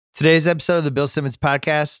Today's episode of the Bill Simmons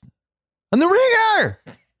Podcast on the Ringer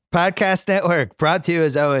Podcast Network, brought to you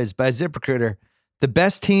as always by ZipRecruiter. The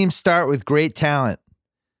best teams start with great talent.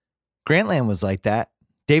 Grantland was like that.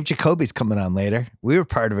 Dave Jacoby's coming on later. We were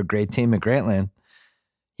part of a great team at Grantland.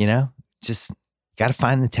 You know, just got to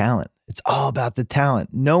find the talent. It's all about the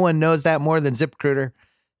talent. No one knows that more than ZipRecruiter.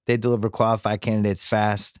 They deliver qualified candidates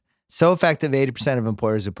fast. So effective, 80% of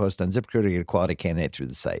employers who post on ZipRecruiter get a quality candidate through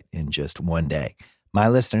the site in just one day. My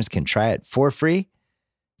listeners can try it for free.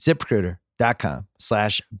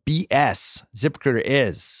 ZipRecruiter.com/BS. ZipRecruiter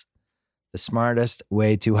is the smartest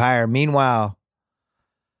way to hire. Meanwhile,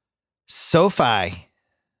 SoFi.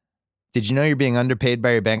 Did you know you're being underpaid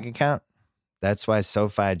by your bank account? That's why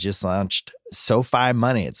SoFi just launched SoFi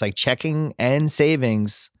Money. It's like checking and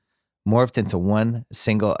savings morphed into one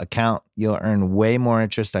single account. You'll earn way more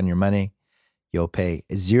interest on your money. You'll pay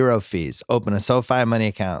zero fees. Open a SoFi Money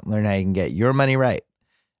account. Learn how you can get your money right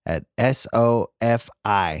at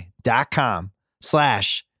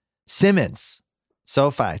SoFi.com/Simmons.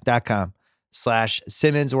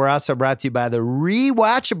 SoFi.com/Simmons. We're also brought to you by the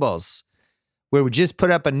Rewatchables, where we just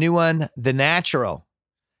put up a new one, The Natural.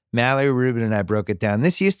 Mallory Rubin and I broke it down.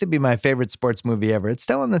 This used to be my favorite sports movie ever. It's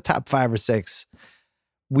still in the top 5 or 6.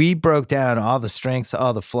 We broke down all the strengths,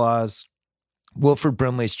 all the flaws, Wilford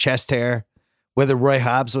Brimley's chest hair, whether Roy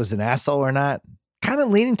Hobbs was an asshole or not. Kind of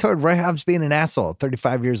leaning toward Roy Hobbs being an asshole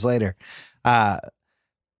 35 years later.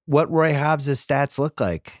 What Roy Hobbs' stats look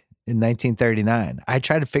like in 1939. I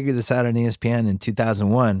tried to figure this out on ESPN in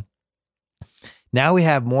 2001. Now we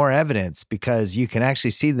have more evidence because you can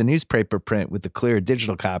actually see the newspaper print with the clear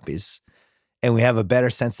digital copies, and we have a better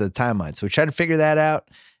sense of the timeline. So we tried to figure that out.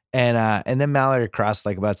 And then Mallory crossed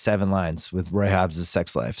like about 7 lines with Roy Hobbs'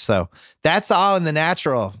 sex life. So that's all in The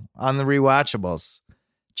Natural on the Rewatchables.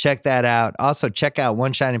 Check that out. Also, check out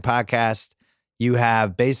One Shining Podcast. You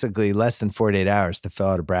have basically less than 48 hours to fill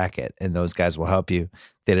out a bracket, and those guys will help you.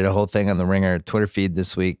 They did a whole thing on the Ringer Twitter feed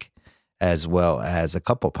this week, as well as a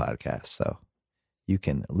couple podcasts. So you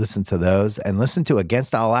can listen to those and listen to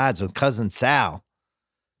Against All Odds with Cousin Sal,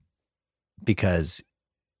 because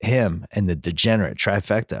him and the degenerate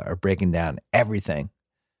trifecta are breaking down everything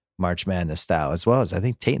March Madness style, as well as I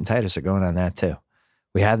think Tate and Titus are going on that too.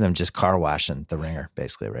 We have them just car washing the Ringer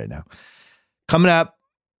basically right now. Coming up,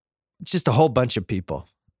 just a whole bunch of people,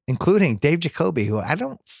 including Dave Jacoby, who I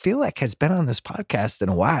don't feel like has been on this podcast in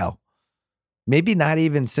a while. Maybe not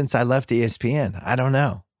even since I left ESPN. I don't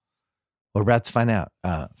know. We're about to find out.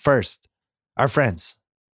 First, our friends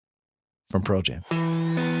from Pearl Jam.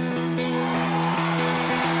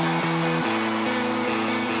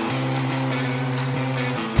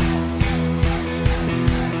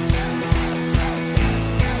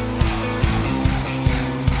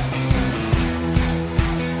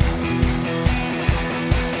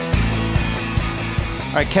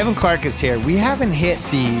 All right, Kevin Clark is here. We haven't hit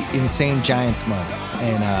the Insane Giants month,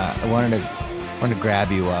 and I wanted to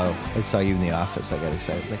grab you while I saw you in the office. I got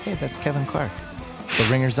excited. I was like, hey, that's Kevin Clark, the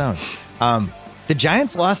Ringer Zone. The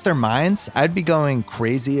Giants lost their minds. I'd be going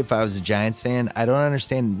crazy if I was a Giants fan. I don't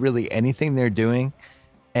understand really anything they're doing,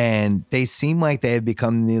 and they seem like they have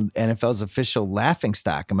become the NFL's official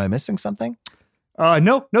laughingstock. Am I missing something?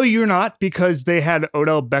 No, you're not, because they had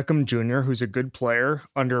Odell Beckham Jr., who's a good player,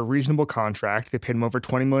 under a reasonable contract. They paid him over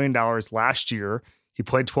 $20 million last year. He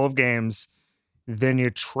played 12 games. Then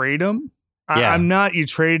you trade him. Yeah. You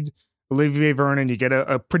trade Olivier Vernon, you get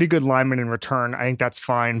a pretty good lineman in return. I think that's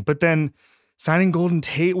fine. But then signing Golden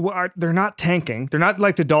Tate, they're not tanking. They're not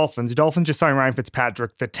like the Dolphins. The Dolphins just signed Ryan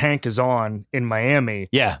Fitzpatrick. The tank is on in Miami.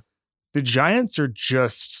 Yeah. The Giants are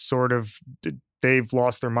just sort of... They've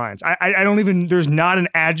lost their minds. I don't even, there's not an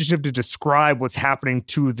adjective to describe what's happening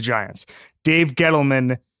to the Giants. Dave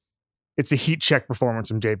Gettleman, it's a heat check performance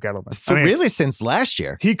from Dave Gettleman. Really since last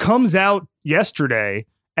year. He comes out yesterday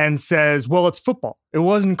and says, well, it's football. It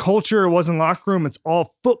wasn't culture. It wasn't locker room. It's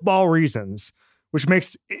all football reasons, which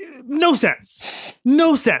makes no sense.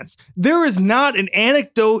 No sense. There is not an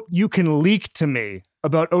anecdote you can leak to me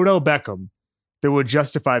about Odell Beckham that would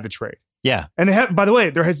justify the trade. Yeah. And by the way,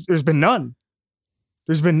 there's been none.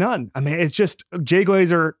 There's been none. I mean, it's just Jay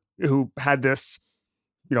Glazer, who had this,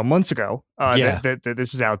 months ago, that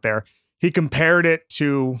this was out there. He compared it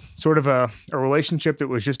to sort of a relationship that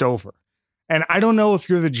was just over. And I don't know if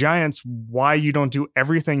you're the Giants, why you don't do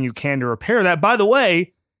everything you can to repair that. By the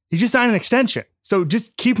way, he just signed an extension. So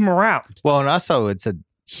just keep him around. Well, and also it's a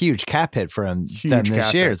huge cap hit for him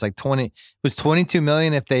this year. It's like 22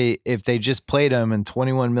 million if they just played him, and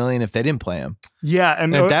 21 million if they didn't play him. Yeah,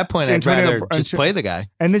 and at that point, I'd rather just play the guy.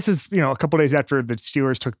 And this is, a couple of days after the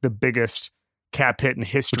Steelers took the biggest cap hit in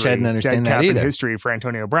history. Which I didn't understand dead cap that either. in history for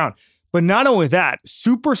Antonio Brown. But not only that,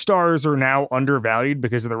 superstars are now undervalued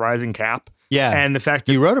because of the rising cap. Yeah. And the fact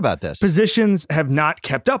that you wrote about this. Positions have not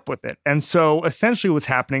kept up with it. And so essentially what's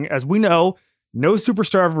happening, as we know, no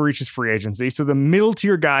superstar ever reaches free agency. So the middle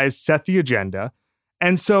tier guys set the agenda.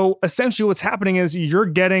 And so essentially what's happening is you're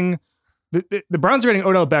getting the Browns are getting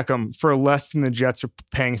Odell Beckham for less than the Jets are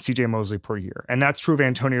paying CJ Mosley per year. And that's true of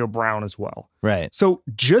Antonio Brown as well. Right. So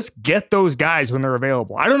just get those guys when they're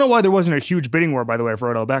available. I don't know why there wasn't a huge bidding war, by the way, for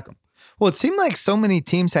Odell Beckham. Well, it seemed like so many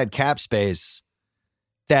teams had cap space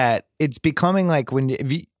that it's becoming like when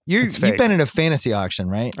you've been at a fantasy auction,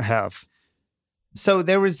 right? I have. So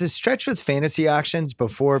there was this stretch with fantasy auctions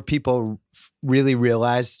before people really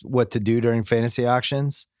realized what to do during fantasy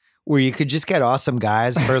auctions, where you could just get awesome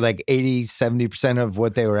guys for like 80, 70% of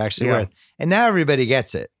what they were actually worth. And now everybody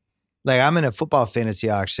gets it. Like I'm in a football fantasy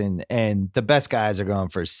auction and the best guys are going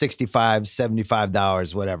for $65,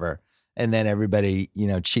 $75, whatever. And then everybody,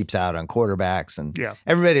 cheaps out on quarterbacks and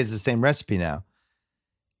everybody has the same recipe now.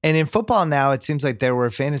 And in football now, it seems like there were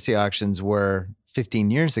fantasy auctions were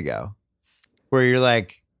 15 years ago where you're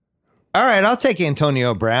like, all right, I'll take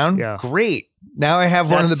Antonio Brown. Yeah. Great. Now I have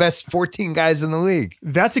one of the best 14 guys in the league.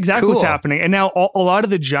 That's exactly what's happening. And now a lot of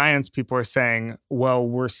the Giants people are saying, well,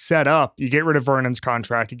 we're set up. You get rid of Vernon's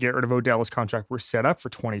contract. You get rid of Odell's contract. We're set up for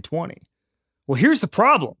 2020. Well, here's the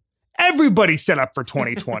problem. Everybody's set up for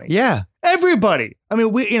 2020. Yeah. Everybody. I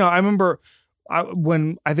mean, I remember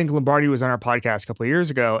when I think Lombardi was on our podcast a couple of years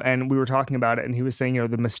ago and we were talking about it and he was saying,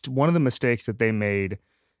 one of the mistakes that they made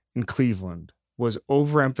in Cleveland was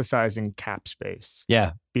overemphasizing cap space.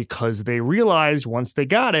 Yeah. Because they realized once they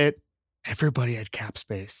got it, everybody had cap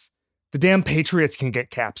space. The damn Patriots can get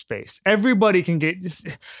cap space. Everybody can get.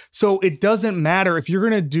 So it doesn't matter if you're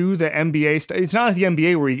going to do the NBA stuff. It's not like the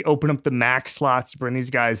NBA where you open up the max slots to bring these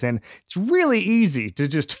guys in. It's really easy to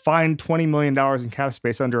just find $20 million in cap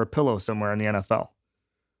space under a pillow somewhere in the NFL.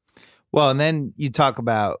 Well, and then you talk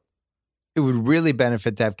about it would really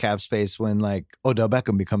benefit to have cap space when like Odell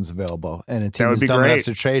Beckham becomes available and a team is dumb enough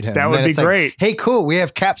to trade him. That would be great. Like, hey, cool. We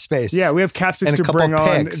have cap space. Yeah, we have cap space to bring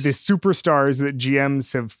on the picks. superstars that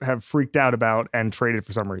GMs have freaked out about and traded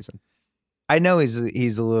for some reason. I know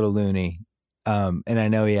he's a little loony, and I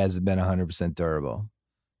know he hasn't been 100% durable,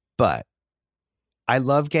 but I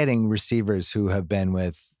love getting receivers who have been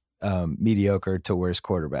with mediocre to worse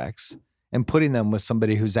quarterbacks and putting them with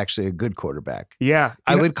somebody who's actually a good quarterback. Yeah.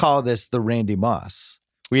 I would call this the Randy Moss.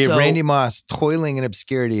 We have Randy Moss toiling in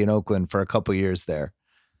obscurity in Oakland for a couple years there.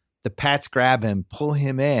 The Pats grab him, pull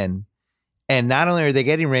him in, and not only are they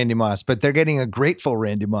getting Randy Moss, but they're getting a grateful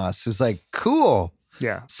Randy Moss who's like, cool.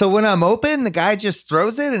 Yeah. So when I'm open, the guy just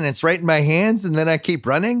throws it and it's right in my hands and then I keep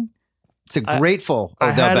running. It's a grateful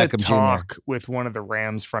Odell Beckham Jr. I had a talk with one of the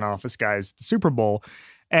Rams front office guys at the Super Bowl.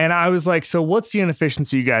 And I was like, so what's the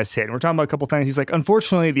inefficiency you guys hit? And we're talking about a couple things. He's like,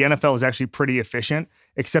 unfortunately, the NFL is actually pretty efficient,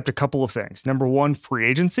 except a couple of things. Number one, free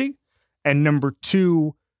agency. And number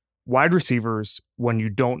two, wide receivers when you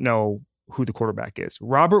don't know who the quarterback is.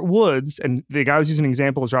 Robert Woods, and the guy I was using an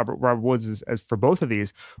example as Robert Woods as for both of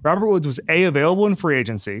these. Robert Woods was available in free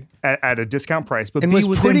agency at a discount price, but and B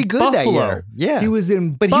was pretty good Buffalo that year. Yeah, he was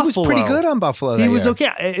in, but Buffalo. He was pretty good on Buffalo. He was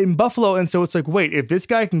okay in Buffalo, and so it's like, wait, if this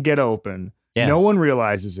guy can get open. Yeah. No one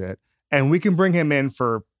realizes it. And we can bring him in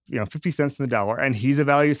for 50 cents in the dollar, and he's a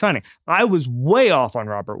value signing. I was way off on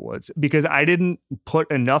Robert Woods because I didn't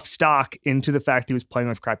put enough stock into the fact he was playing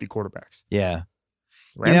with crappy quarterbacks. Yeah.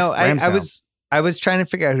 Rams I was trying to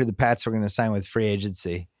figure out who the Pats were going to sign with free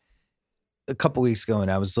agency a couple weeks ago,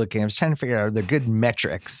 and I was trying to figure out, are there good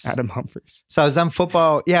metrics? Adam Humphries. So I was on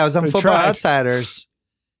Football. Yeah, I was on Football Outsiders.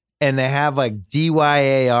 And they have like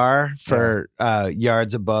DYAR for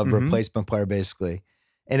yards above replacement player, basically.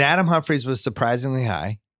 And Adam Humphries was surprisingly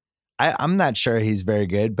high. I'm not sure he's very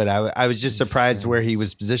good, but I was just surprised where he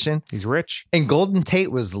was positioned. He's rich. And Golden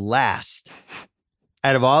Tate was last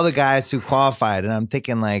out of all the guys who qualified. And I'm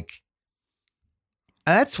thinking like,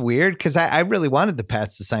 that's weird because I really wanted the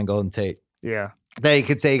Pats to sign Golden Tate. Yeah. That you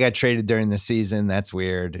could say he got traded during the season. That's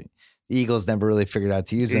weird. The Eagles never really figured out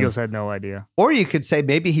to use him. Eagles had no idea. Or you could say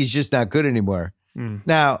maybe he's just not good anymore.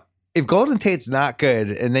 Now, if Golden Tate's not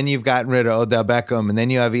good, and then you've gotten rid of Odell Beckham, and then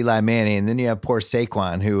you have Eli Manning, and then you have poor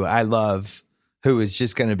Saquon, who I love, who is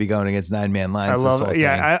just going to be going against 9-man lines.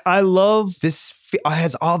 I love this.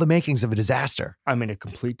 Has all the makings of a disaster. I mean, a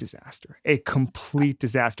complete disaster. A complete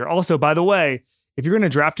disaster. Also, by the way, if you're going to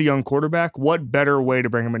draft a young quarterback, what better way to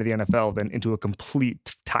bring him into the NFL than into a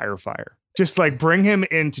complete tire fire? Just like bring him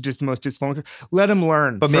into just the most dysfunctional. Let him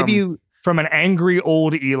learn. But from an angry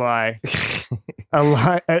old Eli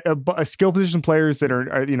a skill position players that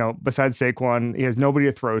are besides Saquon, he has nobody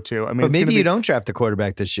to throw to. I mean, but maybe you don't draft a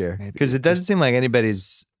quarterback this year because it doesn't seem like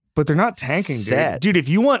anybody's. But they're not tanking, dude. If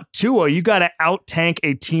you want Tua, you got to out tank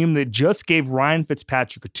a team that just gave Ryan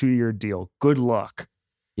Fitzpatrick a 2-year deal. Good luck.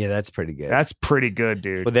 Yeah, that's pretty good. That's pretty good,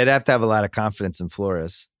 dude. Well, they'd have to have a lot of confidence in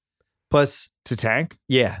Flores. Plus, to tank?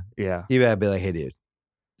 Yeah. You gotta be like, hey, dude,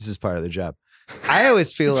 this is part of the job. I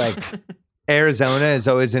always feel like Arizona is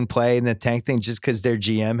always in play in the tank thing just because their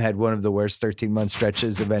GM had one of the worst 13-month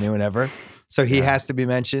stretches of anyone ever. So he has to be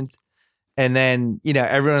mentioned. And then,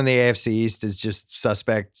 everyone in the AFC East is just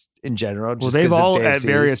suspect in general. Well, they've all at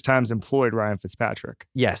various times employed Ryan Fitzpatrick.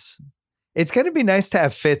 Yes. It's going to be nice to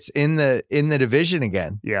have Fitz in the division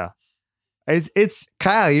again. Yeah. It's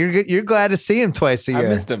Kyle, you're glad to see him twice a year. I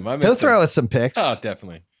missed him. He'll throw us some picks. Oh,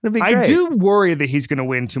 definitely. It'll be great. I do worry that he's going to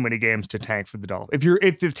win too many games to tank for the Dolphins.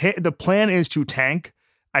 If the plan is to tank,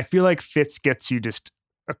 I feel like Fitz gets you just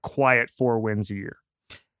a quiet 4 wins a year.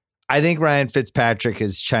 I think Ryan Fitzpatrick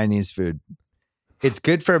is Chinese food. It's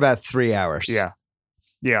good for about 3 hours.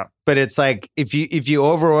 Yeah. But it's like if you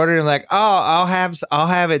overorder and like, I'll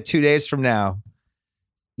have it 2 days from now.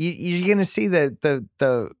 You're gonna see the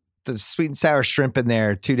sweet and sour shrimp in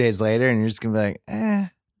there 2 days later, and you're just gonna be like, eh.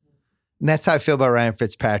 And that's how I feel about Ryan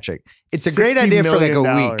Fitzpatrick. It's a great idea for like a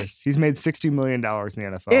week. He's made $60 million in the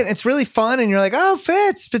NFL. And it's really fun, and you're like, oh,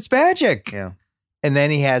 Fitzmagic. Yeah. And then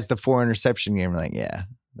he has the 4 interception game. We're like, yeah,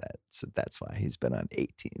 that's why he's been on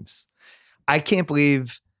 8 teams. I can't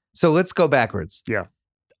believe. So let's go backwards. Yeah.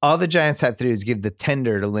 All the Giants have to do is give the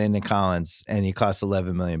tender to Landon Collins, and he costs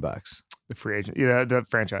 $11 million. The free agent, the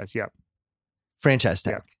franchise, yeah, franchise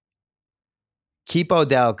tag. Yeah. Keep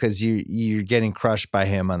Odell because you're getting crushed by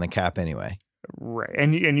him on the cap anyway, right?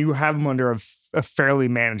 And you have him under a fairly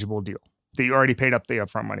manageable deal that you already paid up the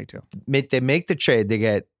upfront money to. They make the trade. They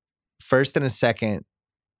get first and a second.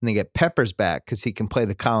 And they get Peppers back because he can play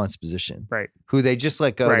the Collins position. Right. Who they just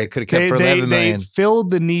let go. Right. They could have kept for $11 million. They filled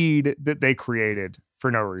the need that they created for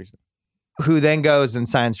no reason. Who then goes and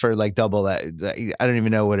signs for like double that. I don't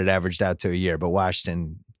even know what it averaged out to a year, but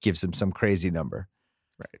Washington gives him some crazy number.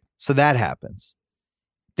 Right. So that happens.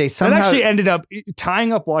 They somehow that actually ended up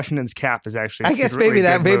tying up Washingtonon's cap is actually. I guess maybe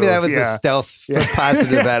that was a stealth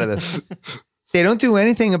positive out of this. They don't do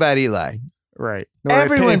anything about Eli. Right. No,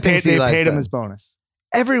 everyone thinks they paid him his bonus.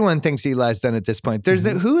 Everyone thinks Eli's done at this point. There's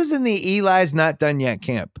who is in the Eli's not done yet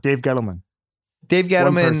camp? Dave Gettleman,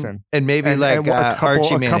 and maybe Archie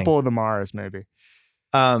Manning. A couple of the Maras, maybe.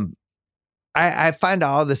 I find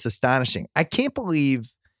all this astonishing. I can't believe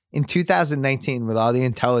in 2019, with all the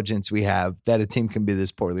intelligence we have, that a team can be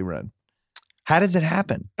this poorly run. How does it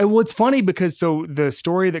happen? Well, it's funny because the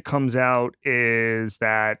story that comes out is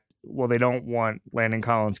that, well, they don't want Landon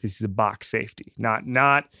Collins because he's a box safety.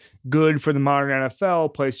 Not good for the modern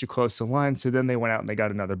NFL, plays too close to the line. So then they went out and they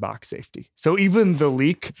got another box safety. So even the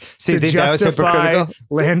leak to justify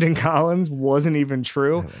Landon Collins wasn't even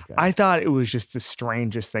true. Oh, I thought it was just the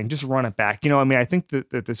strangest thing. Just run it back. I think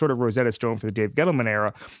that the sort of Rosetta Stone for the Dave Gettleman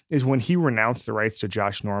era is when he renounced the rights to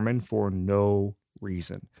Josh Norman for no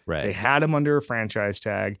reason. Right. They had him under a franchise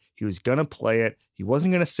tag. He was going to play it. He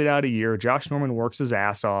wasn't going to sit out a year. Josh Norman works his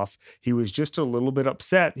ass off. He was just a little bit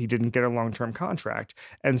upset he didn't get a long-term contract.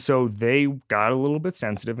 And so they got a little bit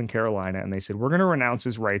sensitive in Carolina and they said, we're going to renounce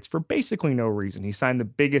his rights for basically no reason. He signed the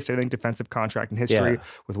biggest, I think, defensive contract in history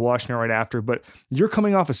with Washington right after. But you're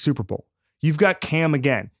coming off a Super Bowl. You've got Cam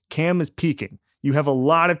again. Cam is peaking. You have a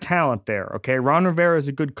lot of talent there, okay? Ron Rivera is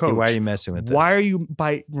a good coach. Hey, why are you messing with this? Why are you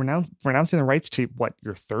renouncing the rights to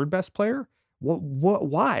your third best player? What?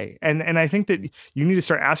 Why? And I think that you need to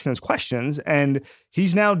start asking those questions. And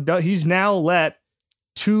he's now let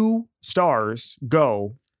 2 stars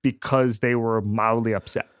go because they were mildly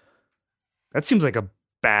upset. That seems like a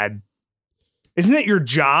bad. Isn't it your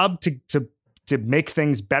job to make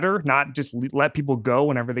things better, not just let people go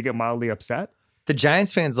whenever they get mildly upset? The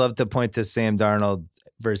Giants fans love to point to Sam Darnold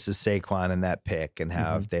versus Saquon in that pick and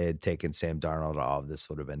how if they had taken Sam Darnold, all of this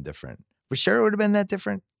would have been different. We're sure it would have been that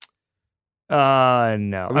different? No.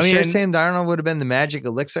 Are we sure Sam Darnold would have been the magic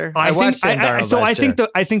elixir? I watched Sam Darnold last year.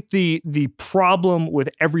 I think the problem with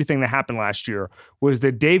everything that happened last year was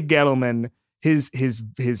that Dave Gettleman, his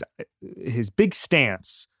big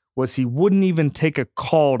stance was he wouldn't even take a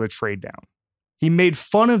call to trade down. He made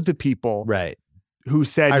fun of the people. Right. Who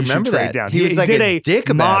said you should trade down. He was like did a dick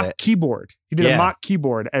about it. Keyboard. He did a mock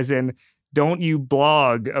keyboard as in, don't you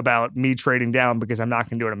blog about me trading down because I'm not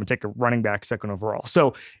going to do it. I'm going to take a running back second overall.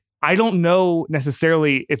 So I don't know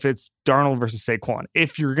necessarily if it's Darnold versus Saquon.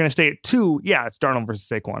 If you're going to stay at 2, yeah, it's Darnold versus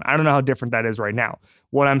Saquon. I don't know how different that is right now.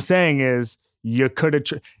 What I'm saying is You could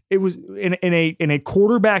have. It was in a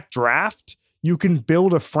quarterback draft. You can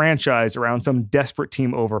build a franchise around some desperate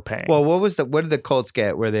team overpaying. Well, what did the Colts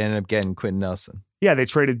get where they ended up getting Quentin Nelson? Yeah, they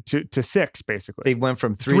traded to 6, basically. They went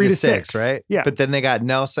from 3 to 6, right? Yeah. But then they got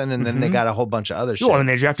Nelson, and then they got a whole bunch of other shit. Well, and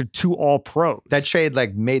they drafted 2 All-Pros. That trade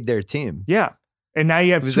made their team. Yeah. And now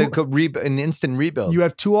you have an instant rebuild. You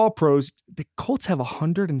have 2 All-Pros. The Colts have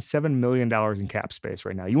 $107 million in cap space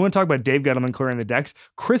right now. You want to talk about Dave Gettleman clearing the decks?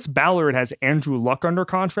 Chris Ballard has Andrew Luck under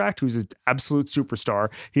contract, who's an absolute superstar.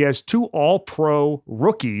 He has 2 All-Pro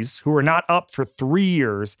rookies who are not up for 3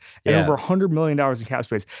 years and over $100 million in cap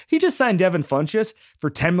space. He just signed Devin Funchess for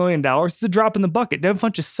 $10 million. It's a drop in the bucket. Devin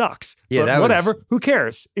Funchess sucks. Yeah, but whatever. Who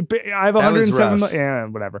cares? I have $107 million. Yeah,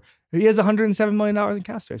 whatever. He has $107 million in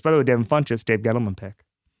cap space. By the way, Devin Funchess, Dave Gettleman pick.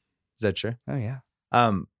 Is that true? Oh, yeah.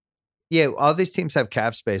 Yeah, all these teams have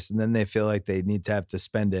cap space, and then they feel like they need to have to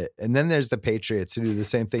spend it. And then there's the Patriots who do the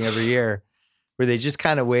same thing every year, where they just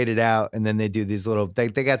kind of wait it out, and then they do these little. They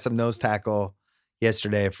got some nose tackle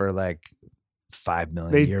yesterday for like $5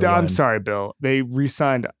 million. I'm sorry, Bill. They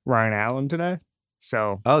re-signed Ryan Allen today.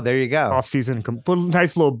 So there you go. Off-season, put a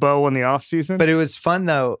nice little bow on the off-season. But it was fun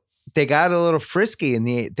though. They got a little frisky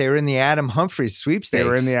they were in the Adam Humphries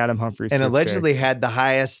sweepstakes. And allegedly had the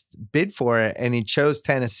highest bid for it, and he chose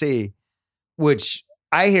Tennessee, which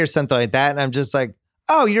I hear something like that, and I'm just like,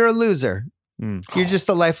 oh, you're a loser. You're just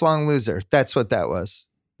a lifelong loser. That's what that was.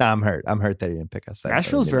 No, I'm hurt. I'm hurt that he didn't pick us.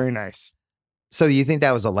 Nashville's very nice. So you think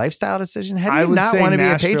that was a lifestyle decision? How do you not want to be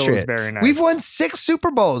a Patriot? Very nice. We've won 6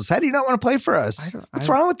 Super Bowls. How do you not want to play for us? What's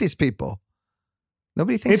wrong with these people?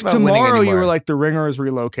 Nobody thinks about winning anymore. If tomorrow you were like the Ringer is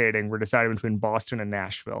relocating, we're deciding between Boston and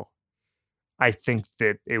Nashville, I think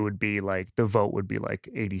that it would be like the vote would be like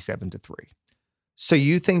 87-3. So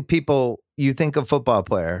you think a football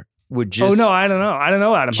player would just... Oh, no, I don't know. I don't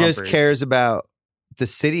know Adam Just Humphries. cares about the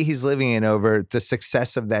city he's living in over the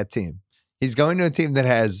success of that team. He's going to a team that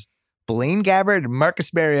has Blaine Gabbert and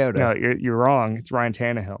Marcus Mariota. No, you're wrong. It's Ryan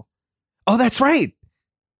Tannehill. Oh, that's right.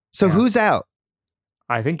 So who's out?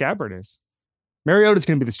 I think Gabbert is. Mariota's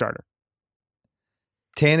going to be the starter.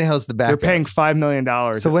 Tannehill's the backup. They're paying $5 million.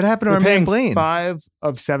 So what happened to our man Blaine? $5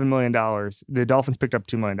 of $7 million. The Dolphins picked up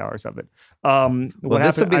 $2 million of it. Well,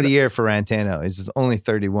 this will be the year for Ryan Tannehill. He's only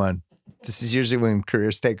 31. This is usually when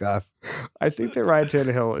careers take off. I think that Ryan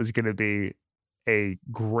Tannehill is going to be a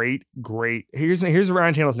great. Here's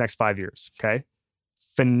Ryan Tannehill's next 5 years. Okay,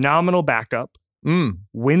 phenomenal backup.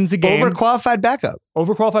 Wins a game. Overqualified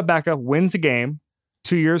backup. Wins a game.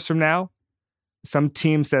 2 years from now, some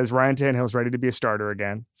team says Ryan Tannehill's ready to be a starter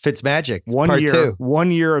again. Fitzmagic.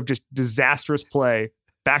 1 year of just disastrous play,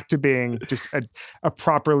 back to being just a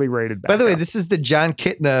properly rated backup. By the way, this is the John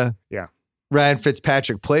Kitna, Ryan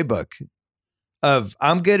Fitzpatrick playbook of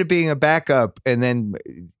I'm good at being a backup, and then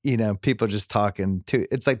people just talking.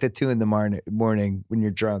 It's like the 2 a.m. when you're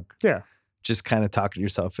drunk. Yeah. Just kind of talking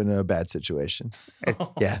yourself into a bad situation.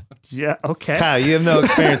 Yeah. Yeah. Okay. Kyle, you have no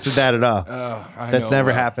experience with that at all. That's never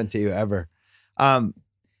well. happened to you ever.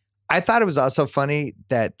 I thought it was also funny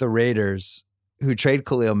that the Raiders, who trade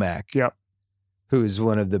Khalil Mack, who's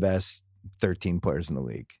one of the best 13 players in the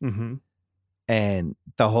league, and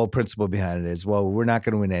the whole principle behind it is, well, we're not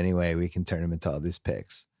going to win anyway. We can turn them into all these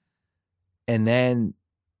picks. And then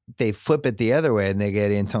they flip it the other way and they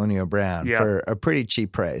get Antonio Brown for a pretty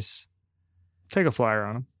cheap price. Take a flyer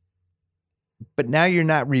on him. But now you're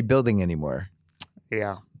not rebuilding anymore.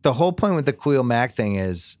 Yeah. The whole point with the Khalil Mack thing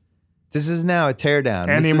is this is now a teardown.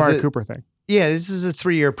 And the Amari Cooper thing. Yeah, this is a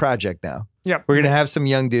 3-year project now. Yep. We're going to have some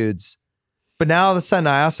young dudes. But now all of a sudden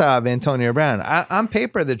I also have Antonio Brown. On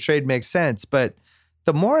paper, the trade makes sense. But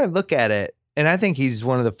the more I look at it, and I think he's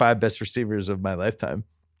one of the 5 best receivers of my lifetime.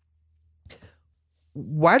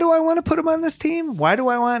 Why do I want to put him on this team? Why do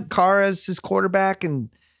I want Carr as his quarterback and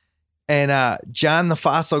John the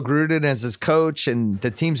Fossil Gruden as his coach, and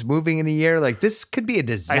the team's moving in a year? Like, this could be a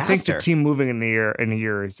disaster. I think the team moving in a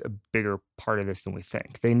year is a bigger part of this than we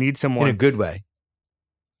think. They need someone in a good way.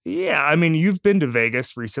 Yeah, I mean, you've been to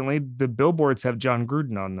Vegas recently. The billboards have John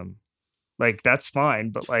Gruden on them. Like, that's fine,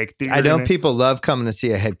 but like, I know people love coming to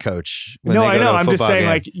see a head coach. I know. I'm just saying,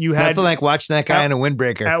 like, you had nothing like watching that guy in a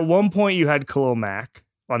windbreaker. At one point, you had Khalil Mack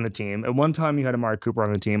on the team. At one time, you had Amari Cooper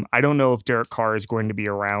on the team. I don't know if Derek Carr is going to be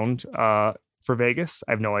around for Vegas.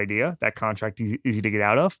 I have no idea. That contract is easy to get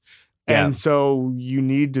out of. And so you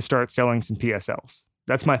need to start selling some PSLs.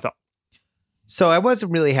 That's my thought. So I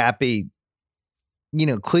wasn't really happy.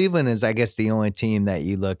 Cleveland is, I guess, the only team that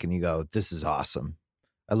you look and you go, this is awesome.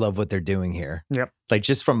 I love what they're doing here. Yep. Like,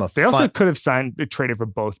 just from they also could have traded for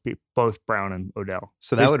both Brown and Odell.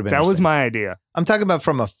 So that would have been that was my idea. I'm talking about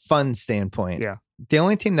from a fun standpoint. Yeah. the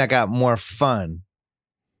only team that got more fun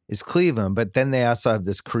is Cleveland, but then they also have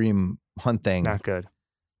this Kareem Hunt thing. Not good.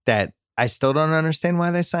 That I still don't understand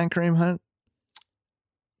why they signed Kareem Hunt.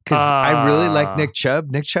 Because I really like Nick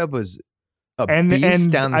Chubb. Nick Chubb was a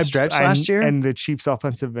beast down the stretch last year. And the Chiefs'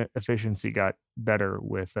 offensive efficiency got better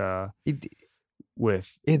with they were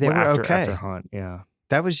okay after Hunt. Yeah.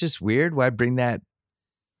 That was just weird. Why bring that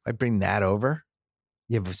over?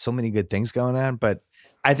 You have so many good things going on. But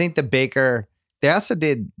I think they also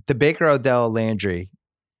did the Baker Odell Landry.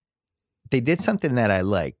 They did something that I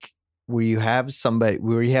like, where you have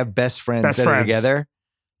best friends that are together,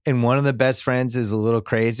 and one of the best friends is a little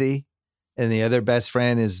crazy, and the other best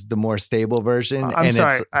friend is the more stable version. I'm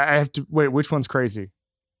sorry, I have to wait. Which one's crazy?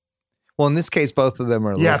 Well, in this case, both of them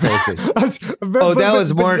are a little crazy. That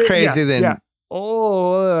was more crazy than. Yeah.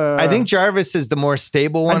 I think Jarvis is the more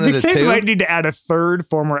stable one of the two. I think they might need to add a third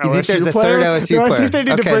former LSU player. You think there's a third LSU player? I think they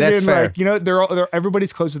need to bring in, fair. like, you know, they're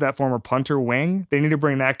everybody's close with that former punter wing. They need to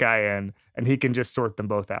bring that guy in, and he can just sort them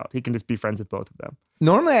both out. He can just be friends with both of them.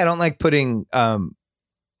 Normally, I don't like putting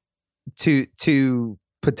two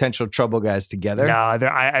potential trouble guys together. No, I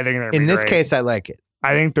think they're in this case, I like it.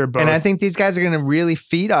 I think they're both, and I think these guys are going to really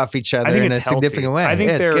feed off each other in a significant way. I think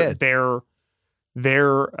it's good.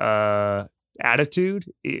 Their attitude,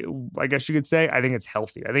 I guess you could say, I think it's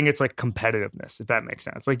healthy. I think it's like competitiveness, if that makes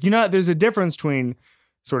sense. Like, you know, there's a difference between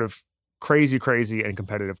sort of crazy and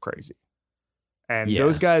competitive crazy. And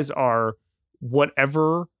those guys are,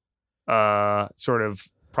 whatever sort of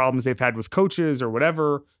problems they've had with coaches or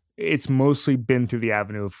whatever, it's mostly been through the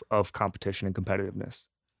avenue of competition and competitiveness.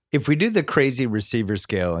 If we do the crazy receiver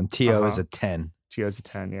scale and T.O. is a 10. T.O.'s a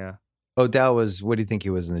 10, yeah. Odell was, what do you think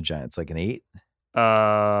he was in the Giants? Like an 8?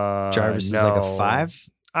 Jarvis is like a 5?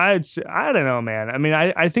 I don't know, man. I mean,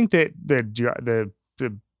 I think that the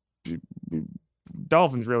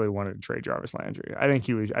Dolphins really wanted to trade Jarvis Landry. I think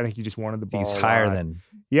he just wanted the ball. He's higher than.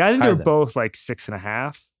 Yeah, I think they're both like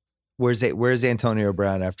 6.5. Where's Antonio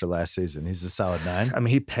Brown after last season? He's a solid 9. I mean,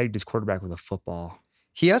 he pegged his quarterback with a football.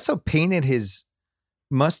 He also painted his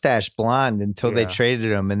mustache blonde until they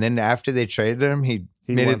traded him, and then after they traded him, he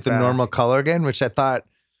made it the normal color again, which I thought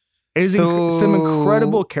is some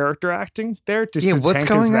incredible character acting there. Just to what's tank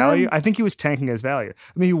going his value. on? I think he was tanking his value.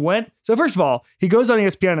 I mean, he went. So first of all, he goes on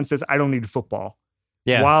ESPN and says, "I don't need football."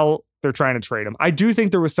 Yeah. While they're trying to trade him, I do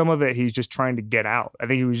think there was some of it he's just trying to get out. I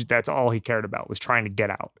think that's all he cared about, was trying to get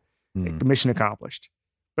out. Mission accomplished.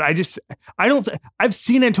 But I've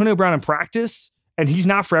seen Antonio Brown in practice, and he's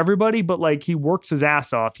not for everybody, but like, he works his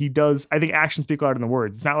ass off. He does. I think actions speak louder than the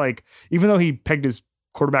words. It's not like, even though he pegged his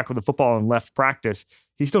quarterback with a football and left practice,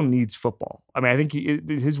 he still needs football. I mean, I think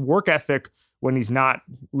his work ethic, when he's not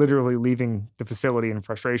literally leaving the facility in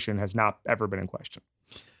frustration, has not ever been in question.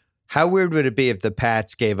 How weird would it be if the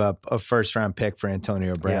Pats gave up a first-round pick for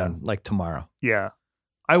Antonio Brown like tomorrow? Yeah.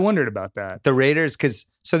 I wondered about that. The Raiders, this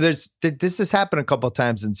has happened a couple of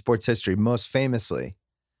times in sports history. Most famously,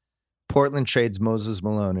 Portland trades Moses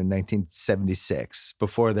Malone in 1976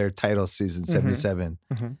 before their title season, 77.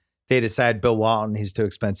 Mm-hmm. They decide Bill Walton, he's too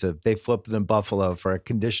expensive. They flip it in Buffalo for a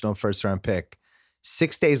conditional first-round pick.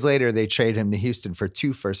 6 days later, they trade him to Houston for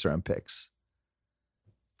 2 first-round picks.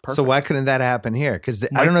 Perfect. So why couldn't that happen here? Because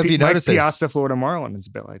I don't know if you noticed this. Piazza, Florida Marlin is a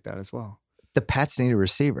bit like that as well. The Pats need a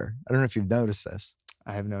receiver. I don't know if you've noticed this.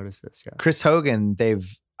 I have noticed this, yeah. Chris Hogan,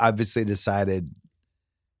 they've obviously decided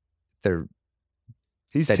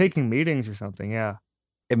he's taking meetings or something, yeah.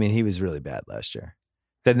 I mean, he was really bad last year.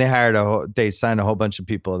 Then they signed a whole bunch of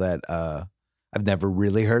people that I've never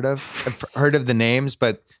really heard of. I've heard of the names,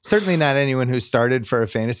 but certainly not anyone who started for a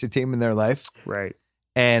fantasy team in their life. Right.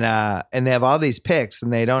 And they have all these picks,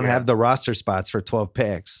 and they don't have the roster spots for 12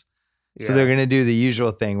 picks. So they're going to do the usual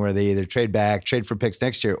thing where they either trade for picks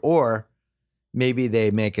next year, or maybe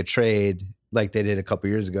they make a trade like they did a couple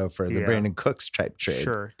years ago for the Brandon Cooks type trade.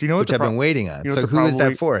 Sure. Do you know what which I've been waiting on? So who is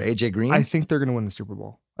that for? AJ Green? I think they're going to win the Super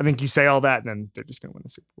Bowl. I think you say all that, and then they're just going to win the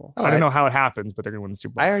Super Bowl. I don't know how it happens, but they're going to win the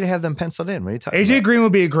Super Bowl. I already have them penciled in. What are you talking about? AJ Green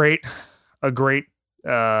would be a great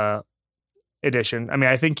addition. I mean,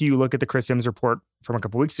 I think you look at the Chris Sims report from a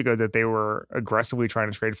couple weeks ago that they were aggressively trying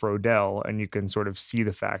to trade for Odell, and you can sort of see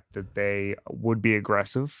the fact that they would be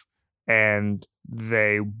aggressive and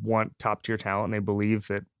they want top tier talent, and they believe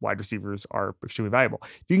that wide receivers are extremely valuable.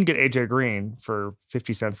 If you can get AJ Green for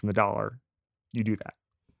 50 cents on the dollar, you do that.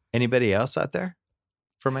 Anybody else out there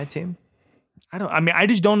for my team? I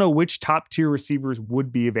just don't know which top tier receivers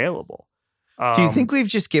would be available. Do you think we've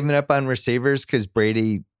just given up on receivers because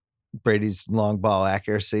Brady Brady's long ball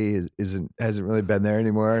accuracy hasn't really been there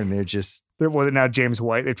anymore, and Well, now James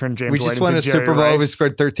White. They turned James White. We just won a Super Bowl. We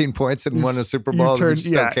scored 13 points and won a Super Bowl. We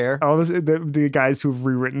just don't care. All the guys who've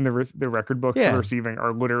rewritten the record books for receiving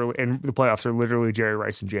are literally in the playoffs are literally Jerry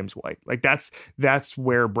Rice and James White. Like that's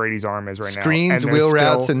where Brady's arm is right now. Screens, wheel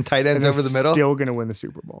routes, and tight ends over the middle. Still going to win the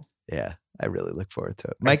Super Bowl. Yeah, I really look forward to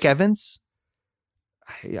it. Mike Evans.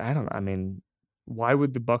 I don't know. I mean, why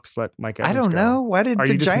would the Bucs let Mike Evans go? I don't know. Why did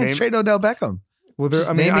the Giants trade Odell Beckham? Well,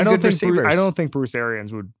 I don't think Bruce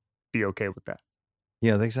Arians would be okay with that.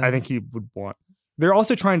 You don't think so? I think he would want. They're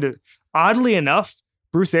also trying to. Oddly enough,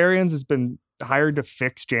 Bruce Arians has been hired to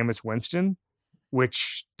fix Jameis Winston,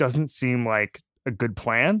 which doesn't seem like a good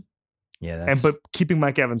plan. Yeah, but keeping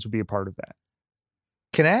Mike Evans would be a part of that.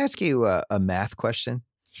 Can I ask you a math question?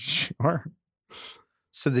 Sure.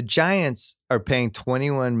 So the Giants are paying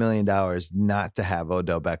 $21 million not to have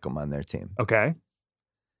Odell Beckham on their team. Okay.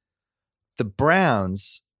 The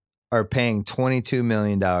Browns are paying $22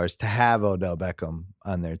 million to have Odell Beckham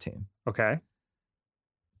on their team. Okay.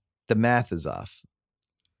 The math is off.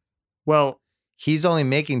 Well, he's only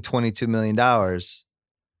making $22 million,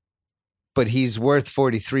 but he's worth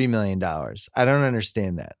 $43 million. I don't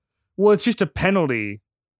understand that. Well, it's just a penalty.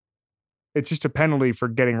 It's just a penalty for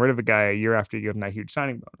getting rid of a guy a year after you give him that huge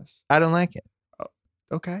signing bonus. I don't like it. Oh,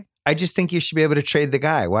 okay. I just think you should be able to trade the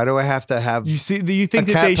guy. Why do I have to have? You think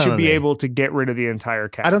that they should be able to get rid of the entire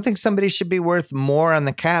cap? I don't think somebody should be worth more on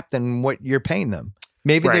the cap than what you're paying them.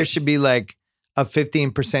 Maybe there should be like a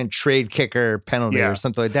 15% trade kicker penalty or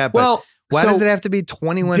something like that. But why does it have to be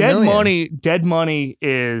 $21 million? Dead money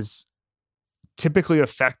is typically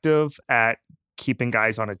effective at keeping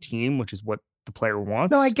guys on a team, which is what the player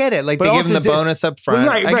wants. No, I get it. Like they give them the bonus up front.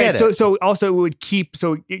 Right. I get it. So also it keeps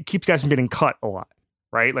guys from getting cut a lot.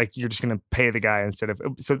 Right? Like you're just going to pay the guy instead of.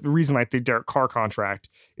 So the reason like the Derek Carr contract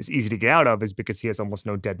is easy to get out of is because he has almost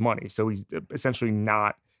no dead money. So he's essentially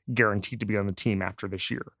not guaranteed to be on the team after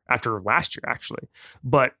last year, actually.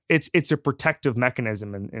 But it's a protective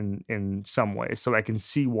mechanism in some ways. So I can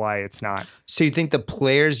see why it's not. So you think the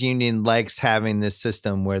players union likes having this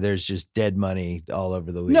system where there's just dead money all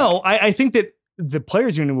over the league? No, I think that the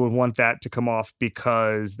players union would want that to come off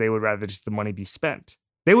because they would rather just the money be spent.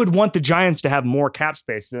 They would want the Giants to have more cap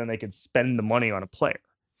space so then they could spend the money on a player.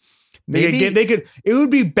 They could. It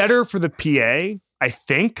would be better for the PA, I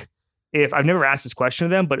think. If I've never asked this question to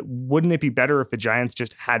them, but wouldn't it be better if the Giants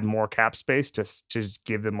just had more cap space to just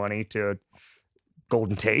give the money to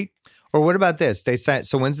Golden Tate? Or what about this? They say,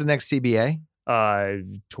 so when's the next CBA?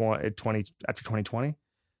 20 after 2020.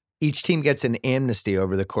 Each team gets an amnesty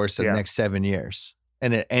over the course of the next 7 years.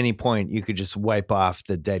 And at any point, you could just wipe off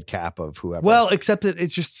the dead cap of whoever. Well, except that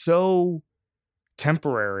it's just so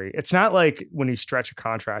temporary. It's not like when you stretch a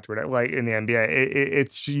contract or whatever, like in the NBA.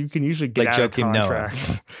 It's you can usually get out of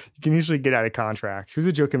contracts. You can usually get out of contracts. Who's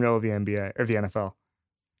the Joakim Noah of the NBA or the NFL?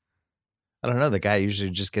 I don't know. The guy usually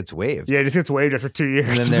just gets waived. Yeah, he just gets waived after 2 years.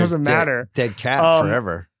 And then it doesn't matter. Dead cap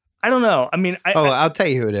forever. I don't know. I mean, I'll tell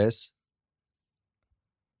you who it is.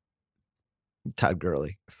 Todd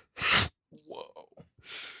Gurley.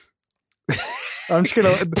 I'm just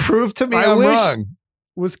gonna prove to me I'm wrong.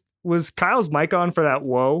 Was Kyle's mic on for that?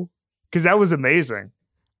 Whoa, because that was amazing.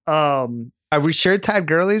 Are we sure Todd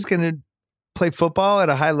Gurley's gonna play football at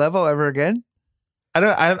a high level ever again?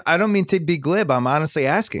 I don't mean to be glib. I'm honestly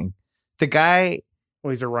asking. The guy.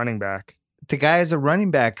 Well, he's a running back. The guy is a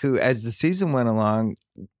running back who, as the season went along,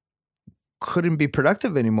 couldn't be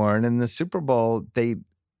productive anymore. And in the Super Bowl, they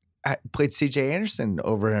played C.J. Anderson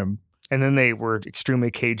over him. And then they were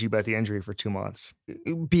extremely cagey about the injury for 2 months.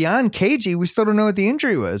 Beyond cagey, we still don't know what the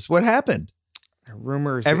injury was. What happened?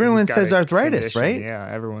 Rumors. Everyone says arthritis, condition. right? Yeah,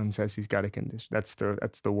 everyone says he's got a condition. That's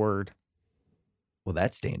the word. Well,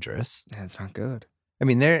 that's dangerous. That's not good. I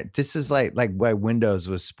mean, this is like why windows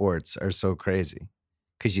with sports are so crazy.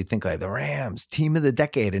 Because you think like the Rams, team of the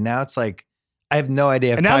decade. And now it's like, I have no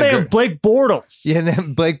idea. And now they have Blake Bortles. Yeah,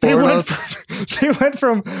 then Blake Bortles.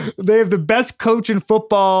 They have the best coach in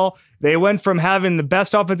football. They went from having the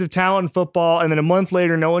best offensive talent in football, and then a month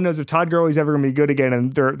later, no one knows if Todd Gurley's ever going to be good again,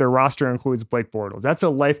 and their roster includes Blake Bortles. That's a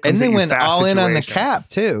life. And they went all in on the cap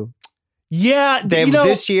too. Yeah,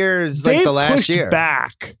 this year is like the last year.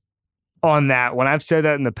 Back on that when I've said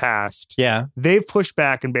that in the past. Yeah, they've pushed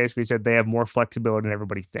back and basically said they have more flexibility than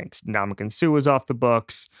everybody thinks. Ndamukong Suh is off the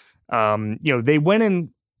books. They went in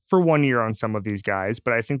for 1 year on some of these guys,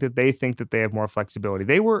 but I think that they have more flexibility.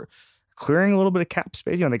 They were clearing a little bit of cap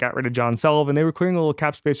space. They got rid of John Sullivan. They were clearing a little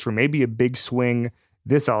cap space for maybe a big swing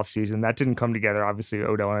this offseason. That didn't come together. Obviously,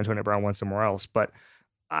 Odell and Antonio Brown went somewhere else. But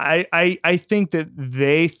I think that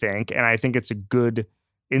they think, and I think it's a good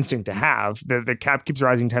instinct to have. The cap keeps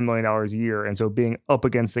rising $10 million a year. And so being up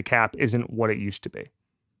against the cap isn't what it used to be.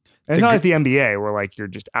 And it's not like the NBA where like you're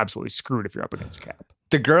just absolutely screwed if you're up against the cap.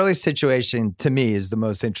 The Gurley situation, to me, is the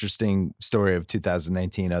most interesting story of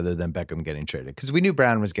 2019 other than Beckham getting traded. Because we knew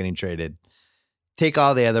Brown was getting traded. Take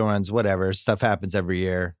all the other ones, whatever. Stuff happens every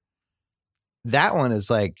year. That one is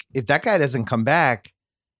like, if that guy doesn't come back,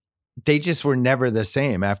 they just were never the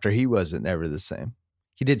same after he wasn't never the same.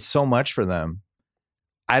 He did so much for them.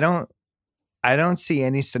 I don't see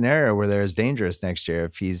any scenario where they're as dangerous next year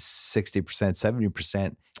if he's 60%,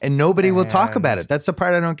 70%, and nobody will talk about it. That's the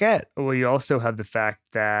part I don't get. Well, you also have the fact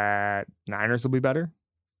that Niners will be better.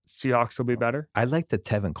 Seahawks will be better. I like the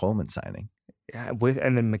Tevin Coleman signing. Yeah,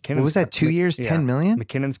 and then McKinnon. What was that, 2 years, $10 million?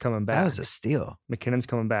 McKinnon's coming back. That was a steal. McKinnon's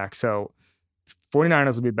coming back. So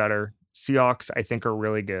 49ers will be better. Seahawks, I think, are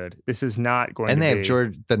really good. This is not going to be...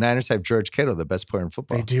 And the Niners have George Kittle, the best player in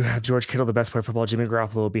football. They do have George Kittle, the best player in football. Jimmy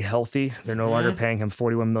Garoppolo will be healthy. They're no longer paying him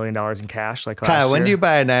 $41 million in cash like last year. Kyle, when do you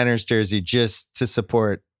buy a Niners jersey just to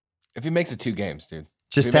support? If he makes it 2 games, dude.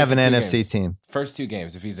 Just have an NFC team. First 2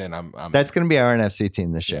 games, if he's in, I'm That's going to be our NFC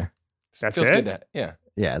team this year. That's Feels it? Good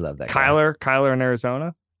Yeah, I love that Kyler in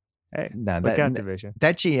Arizona? Hey, no, that division.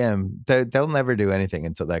 That GM, they'll never do anything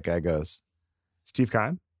until that guy goes. Steve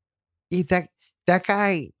Keim? That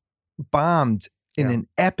guy bombed in an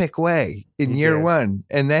epic way in year one.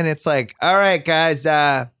 And then it's like, all right, guys.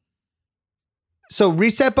 So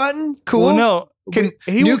reset button? Cool. Well, no.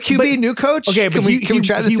 New QB, new coach? Okay, can we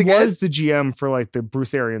try this again? He was the GM for like the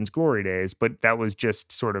Bruce Arians glory days, but that was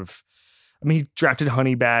just sort of, I mean, he drafted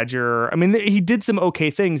Honey Badger. I mean, he did some okay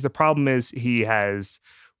things. The problem is he has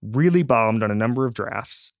really bombed on a number of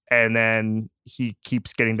drafts, and then he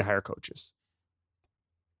keeps getting to hire coaches.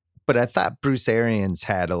 But I thought Bruce Arians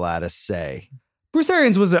had a lot of say. Bruce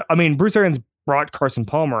Arians brought Carson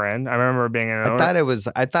Palmer in. I remember being in. I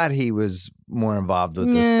thought he was more involved with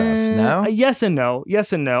this stuff. No. Yes and no.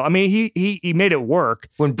 Yes and no. I mean, he made it work.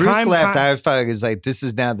 When Bruce left, I felt it was like, this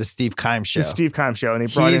is now the Steve Keim show. The Steve Keim show, and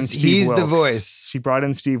he brought in Steve Wilkes. He's the voice. He brought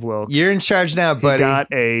in Steve Wilkes. You're in charge now, buddy. He got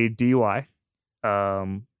a DUI.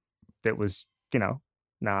 That was,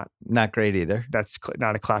 not great either. That's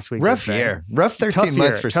not a class week. Rough year. Rough 13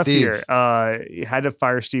 months for Steve. He had to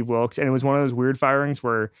fire Steve Wilkes, and it was one of those weird firings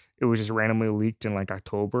where it was just randomly leaked in like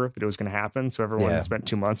October that it was going to happen. So everyone spent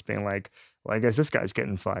 2 months being like, well, I guess this guy's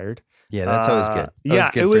getting fired. Yeah, that's always good.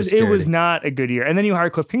 It was not a good year. And then you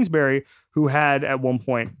hired Cliff Kingsbury, who had at one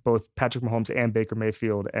point both Patrick Mahomes and Baker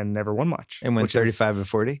Mayfield and never won much. And went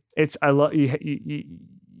 35-40.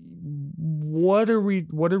 What are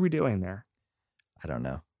we doing there? I don't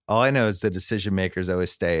know. All I know is the decision makers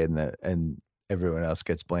always stay and everyone else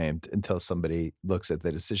gets blamed until somebody looks at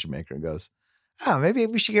the decision maker and goes, oh, maybe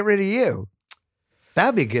we should get rid of you.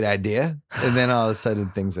 That'd be a good idea. And then all of a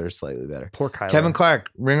sudden things are slightly better. Poor Kyler. Kevin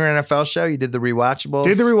Clark, Ringer NFL show. You did the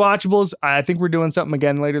rewatchables. I think we're doing something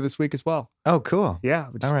again later this week as well. Oh, cool. Yeah.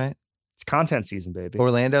 All right. It's content season, baby.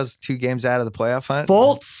 Orlando's 2 games out of the playoff hunt.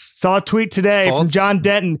 Fultz saw a tweet today from John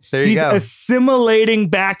Denton. He's assimilating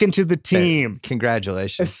back into the team.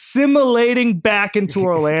 Congratulations. Assimilating back into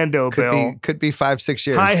Orlando, Bill. Could be 5-6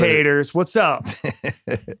 years. Hi, haters. What's up?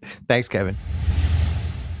 Thanks, Kevin.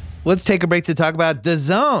 Let's take a break to talk about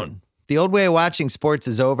DAZN. The old way of watching sports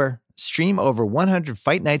is over. Stream over 100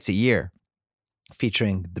 fight nights a year,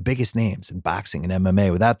 featuring the biggest names in boxing and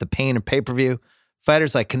MMA without the pain of pay-per-view.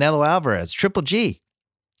 Fighters like Canelo Alvarez, Triple G.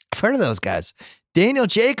 I've heard of those guys. Daniel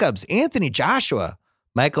Jacobs, Anthony Joshua,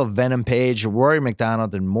 Michael Venom Page, Rory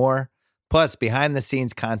McDonald, and more. Plus,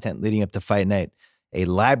 behind-the-scenes content leading up to Fight Night. A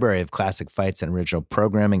library of classic fights and original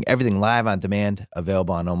programming. Everything live on demand,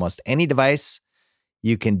 available on almost any device.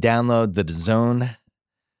 You can download the DAZN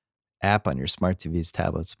app on your smart TVs,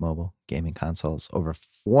 tablets, mobile, gaming consoles. Over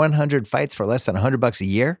 100 fights for less than $100 a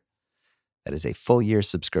year. That is a full year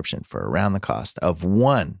subscription for around the cost of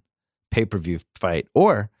one pay-per-view fight.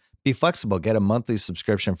 Or be flexible, get a monthly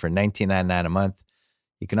subscription for $19.99 a month.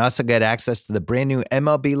 You can also get access to the brand new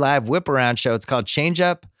MLB Live Whip Around show. It's called Change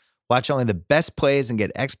Up. Watch only the best plays and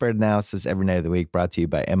get expert analysis every night of the week, brought to you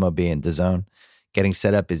by MLB and DAZN. Getting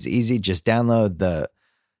set up is easy. Just download the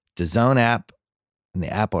DAZN app in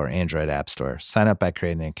the Apple or Android app store. Sign up by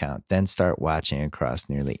creating an account. Then start watching across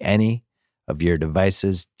nearly any of your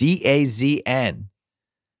devices. DAZN.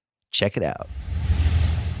 Check it out.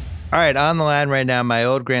 All right, on the line right now, my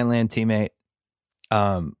old Grantland teammate,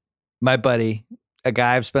 my buddy, a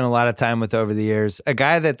guy I've spent a lot of time with over the years, a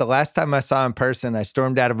guy that the last time I saw in person, I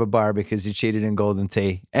stormed out of a bar because he cheated in Golden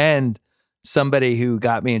Tee, and somebody who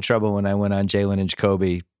got me in trouble when I went on Jalen and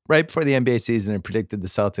Jacoby right before the NBA season and predicted the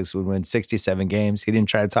Celtics would win 67 games. He didn't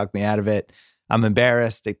try to talk me out of it. I'm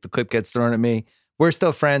embarrassed. The clip gets thrown at me. We're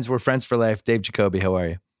still friends. We're friends for life. Dave Jacoby, how are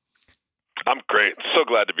you? I'm great. So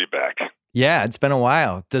glad to be back. Yeah, it's been a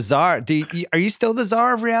while. The czar. Are you still the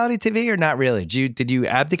czar of reality TV or not really? Did you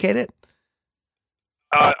abdicate it?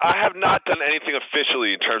 I have not done anything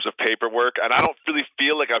officially in terms of paperwork, and I don't really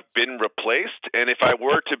feel like I've been replaced. And if I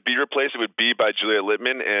were to be replaced, it would be by Julia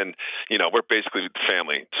Littman, and we're basically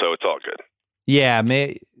family, so it's all good. Yeah,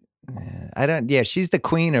 I don't. Yeah, she's the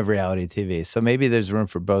queen of reality TV, so maybe there's room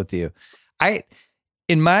for both of you.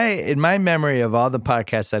 In my memory of all the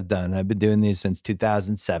podcasts I've done, I've been doing these since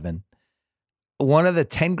 2007. One of the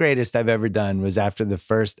 10 greatest I've ever done was after the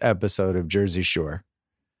first episode of Jersey Shore,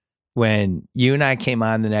 when you and I came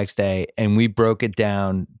on the next day and we broke it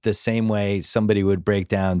down the same way somebody would break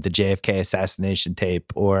down the JFK assassination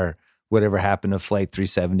tape or whatever happened to Flight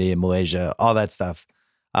 370 in Malaysia, all that stuff.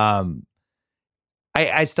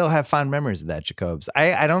 I still have fond memories of that, Jacobs.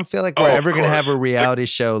 I don't feel like we're ever going to have a reality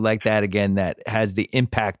show like that again that has the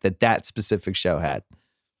impact that specific show had.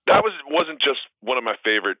 That wasn't just one of my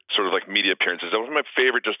favorite sort of like media appearances. That was my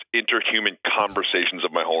favorite just interhuman conversations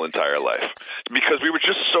of my whole entire life, because we were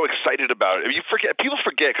just so excited about it. People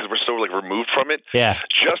forget because we're so like removed from it. Yeah.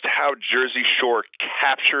 Just how Jersey Shore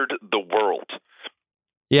captured the world.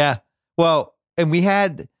 Yeah. Well, and we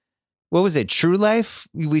had, what was it? True Life?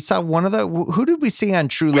 We saw one of who did we see on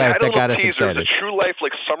True Life that got us excited? It was a True Life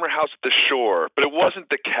like Summer House at the Shore, but it wasn't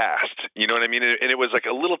the cast. You know what I mean? And it was like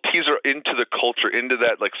a little teaser into the culture, into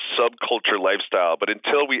that like subculture lifestyle. But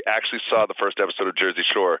until we actually saw the first episode of Jersey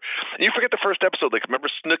Shore, and you forget the first episode, like remember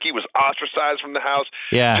Snooki was ostracized from the house?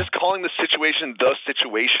 Yeah. Just calling the situation The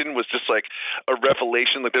Situation was just like a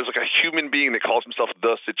revelation. Like there's like a human being that calls himself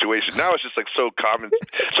The Situation. Now it's just like so common.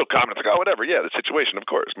 It's like, oh, whatever. Yeah, The Situation, of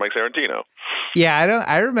course. Mike Tarantino. Yeah,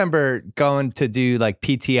 I remember going to do like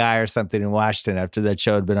PTI or something in Washington after that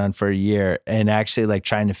show had been on for a year, and actually like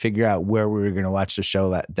trying to figure out where we were going to watch the show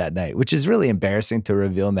that night, which is really embarrassing to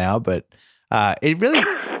reveal now, but it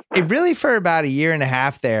really for about a year and a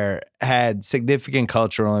half there had significant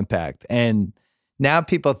cultural impact. And now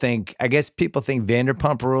people think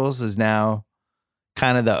Vanderpump Rules is now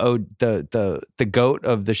kind of the GOAT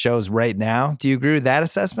of the shows right now. Do you agree with that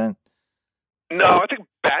assessment? No, I think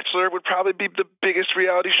Bachelor would probably be the biggest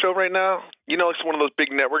reality show right now. It's one of those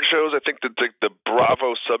big network shows. I think that the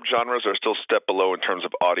Bravo subgenres are still a step below in terms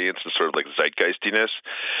of audience and sort of like zeitgeistiness.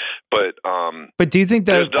 But do you think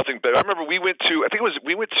there's nothing better? I remember we went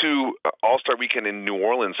to All-Star Weekend in New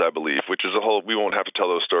Orleans, I believe, which is we won't have to tell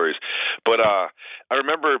those stories. But I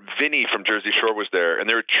remember Vinny from Jersey Shore was there, and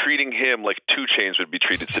they were treating him like 2 Chainz would be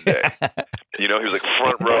treated today. He was like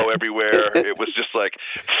front row everywhere. It was just like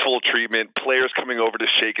full treatment. Players coming over to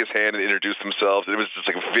shake his hand and introduce themselves. It was just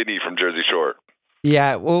like Vinny from Jersey Shore.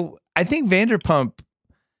 Yeah, well, I think Vanderpump,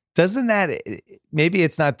 maybe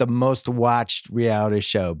it's not the most watched reality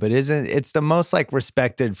show, but it's the most like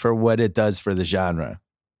respected for what it does for the genre,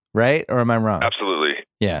 right? Or am I wrong? Absolutely.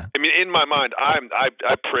 Yeah. I mean, in my mind, I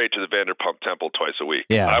pray to the Vanderpump Temple twice a week.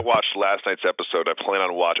 Yeah. I watched last night's episode. I plan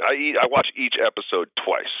on watching. I watch each episode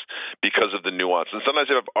twice because of the nuance. And sometimes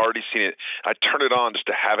if I've already seen it, I turn it on just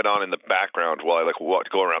to have it on in the background while I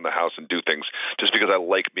go around the house and do things, just because I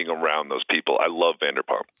like being around those people. I love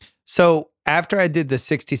Vanderpump. So after I did the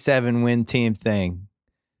 67 win team thing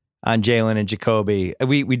on Jalen and Jacoby,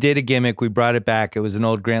 we did a gimmick. We brought it back. It was an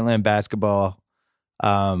old Grantland basketball.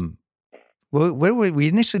 We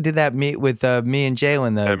initially did that with me and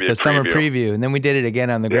Jalen, the summer preview, and then we did it again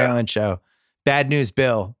on the Grantland show. Bad News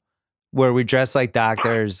Bill, where we dressed like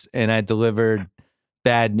doctors and I delivered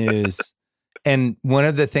bad news. And one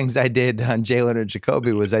of the things I did on Jalen or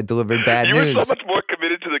Jacoby was I delivered bad news. You were so much more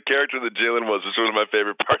committed to the character than Jalen was, which was one of my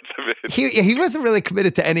favorite parts of it. He wasn't really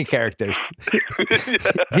committed to any characters.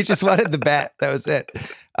 He just wanted the bat. That was it.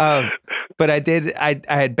 But I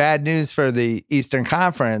had bad news for the Eastern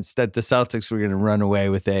Conference that the Celtics were going to run away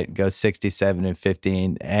with it and go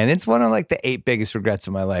 67-15. And it's one of like the 8 biggest regrets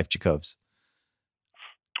of my life, Jacobs.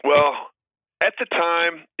 Well, at the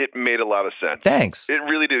time, it made a lot of sense. Thanks. It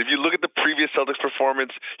really did. If you look at the previous Celtics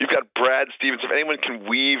performance, you've got Brad Stevens. If anyone can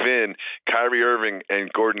weave in Kyrie Irving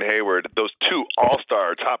and Gordon Hayward, those 2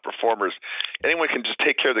 all-star top performers, anyone can just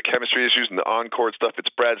take care of the chemistry issues and the on-court stuff.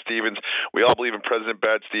 It's Brad Stevens. We all believe in President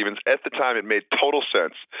Brad Stevens. At the time, it made total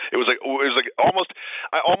sense.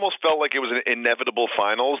 I almost felt like it was an inevitable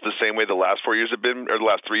finals, the same way the last 4 years have been, or the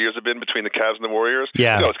last 3 years have been between the Cavs and the Warriors.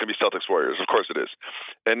 Yeah. No, it's going to be Celtics Warriors. Of course it is.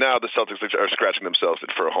 And now the Celtics are scratching themselves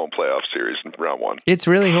for a home playoff series in round 1. It's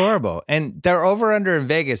really horrible. And their over-under in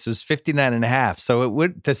Vegas was 59.5. So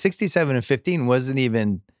the 67-15 wasn't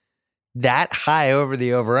even that high over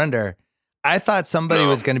the over-under. I thought somebody No.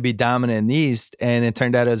 was going to be dominant in the East, and it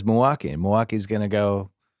turned out it was Milwaukee. And Milwaukee's going to go,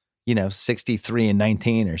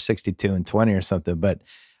 63-19 or 62-20 or something. But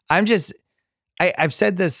I've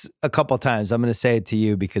said this a couple times. I'm going to say it to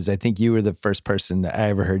you because I think you were the first person I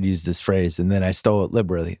ever heard use this phrase, and then I stole it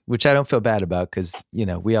liberally, which I don't feel bad about because,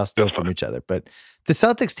 we all steal from each other. But the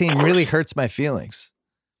Celtics team really hurts my feelings.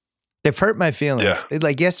 They've hurt my feelings. Yeah.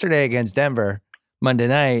 Like yesterday against Denver, Monday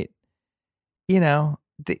night,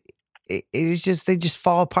 it's just they just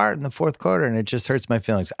fall apart in the fourth quarter, and it just hurts my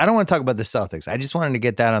feelings. I don't want to talk about the Celtics. I just wanted to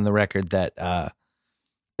get that on the record that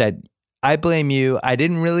that I blame you. I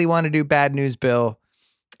didn't really want to do Bad News Bill.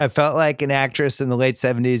 I felt like an actress in the late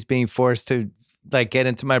 70s being forced to get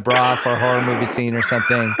into my bra for a horror movie scene or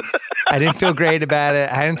something. I didn't feel great about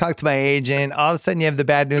it. I didn't talk to my agent. All of a sudden, you have the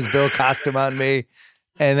Bad News Bill costume on me.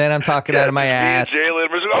 And then I'm talking out of my ass.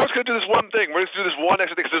 Jalen, we're just going to do this one thing. We're going to do this one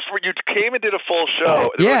extra thing. Because you came and did a full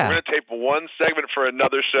show. And we're going to tape one segment for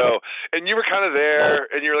another show. And you were kind of there.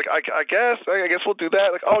 And you're like, I guess we'll do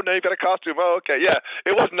that. Like, oh, no, you got a costume. Oh, okay. Yeah.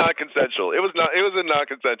 It was non-consensual. It was a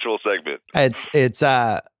non-consensual segment. It's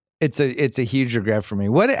a huge regret for me.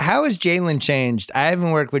 How has Jalen changed? I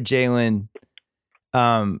haven't worked with Jalen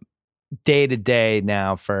day to day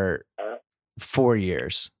now for 4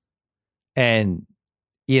 years. And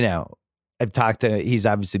I've he's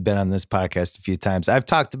obviously been on this podcast a few times. I've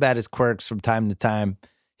talked about his quirks from time to time,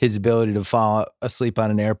 his ability to fall asleep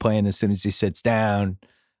on an airplane as soon as he sits down,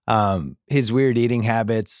 his weird eating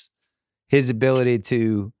habits, his ability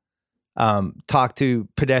to talk to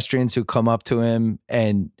pedestrians who come up to him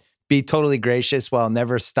and be totally gracious while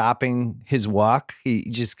never stopping his walk. He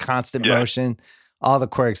just constant motion, all the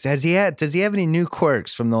quirks. Does he have any new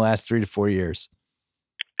quirks from the last 3 to 4 years?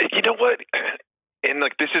 You know what? And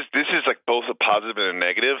this is like both a positive and a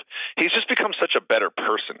negative. He's just become such a better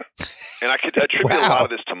person, and I could attribute a lot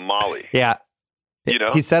of this to Molly. Yeah,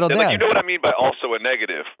 he settled down. You know what I mean by also a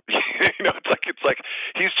negative. It's like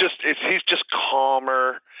he's just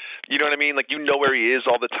calmer. You know what I mean? Like, where he is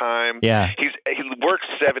all the time. Yeah. He works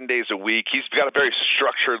 7 days a week. He's got a very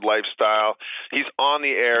structured lifestyle. He's on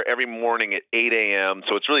the air every morning at 8 a.m.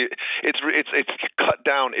 So it's cut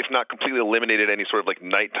down, if not completely eliminated, any sort of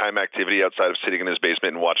nighttime activity outside of sitting in his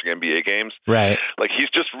basement and watching NBA games. Right.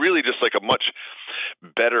 He's just really just a much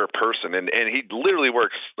better person. And he literally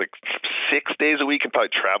works 6 days a week and probably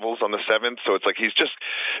travels on the 7th. So it's he's just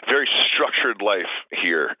very structured life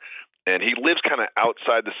here. And he lives kind of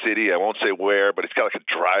outside the city. I won't say where, but he's got a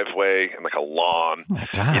driveway and a lawn. Oh my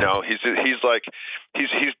God. He's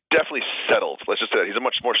definitely settled. Let's just say that. He's a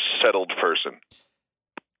much more settled person.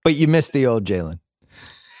 But you miss the old Jalen.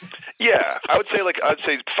 Yeah, I'd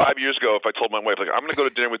say 5 years ago, if I told my wife I'm going to go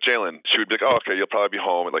to dinner with Jalen, she would be like, "Oh, okay, you'll probably be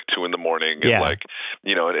home at 2 a.m. and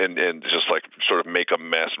and just sort of make a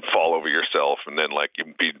mess and fall over yourself, and then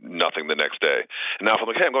you'd be nothing the next day." And now if I'm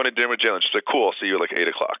like, "Hey, I'm going to dinner with Jalen," she's like, "Cool, I'll see you at 8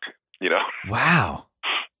 o'clock." Wow.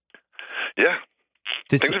 Yeah.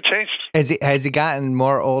 Things have changed. Has he gotten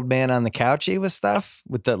more old man on the couchy with stuff?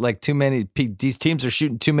 With the too many, these teams are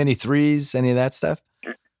shooting too many threes, any of that stuff?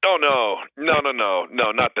 Oh, no, not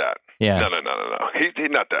that. Yeah. No. He's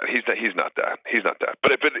not that. He's not that.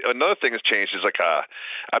 But another thing has changed is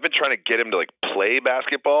I've been trying to get him to play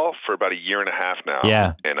basketball for about a year and a half now.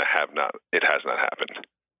 Yeah. And it has not happened.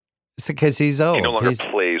 It's because he's old. He no longer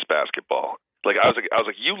plays basketball. I was like, I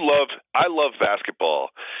love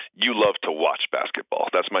basketball. You love to watch basketball.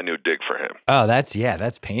 That's my new dig for him. Oh, that's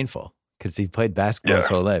painful because he played basketball his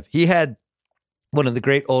whole life. He had one of the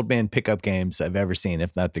great old man pickup games I've ever seen,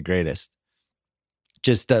 if not the greatest.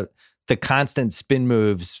 Just the constant spin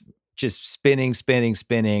moves, just spinning,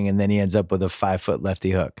 and then he ends up with a 5-foot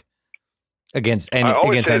lefty hook against anyone.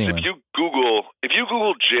 If you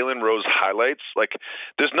Google Jalen Rose highlights,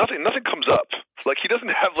 there's nothing comes up. He doesn't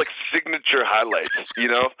have signature highlights,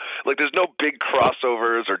 there's no big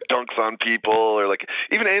crossovers or dunks on people or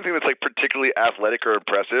even anything that's particularly athletic or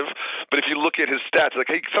impressive. But if you look at his stats,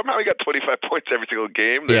 somehow he got 25 points every single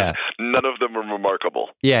game. None of them are remarkable.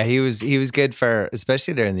 Yeah, he was good for,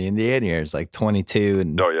 especially during the Indiana years, 22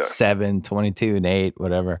 and 7, 22 and 8,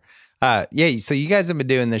 whatever. So you guys have been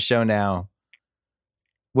doing this show now.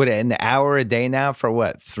 What, an hour a day now for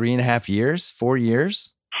what, 3.5 years, 4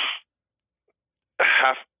 years?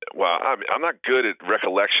 Well, I'm not good at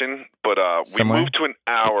recollection, but we moved to an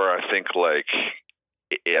hour, I think, 5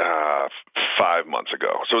 months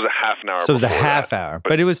ago. So it was a half an hour. So it was a half hour,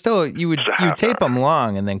 but it was still, you would tape them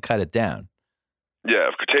long and then cut it down. Yeah,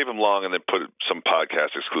 if you tape them long and then put some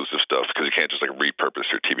podcast exclusive stuff because you can't just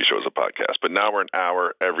repurpose your TV show as a podcast. But now we're an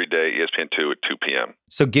hour every day, ESPN2 at 2 p.m.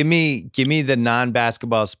 So give me the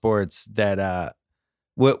non-basketball sports that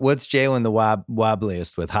What's Jalen the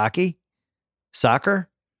wobbliest with? Hockey? Soccer?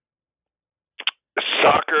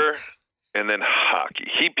 Soccer and then hockey.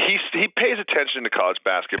 He pays attention to college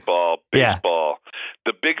basketball, baseball,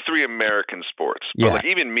 the big three American sports. But like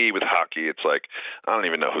even me with hockey, it's like I don't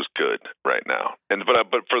even know who's good right now. And but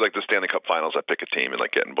for like the Stanley Cup Finals, I pick a team and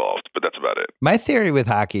like get involved. But that's about it. My theory with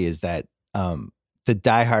hockey is that the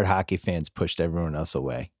diehard hockey fans pushed everyone else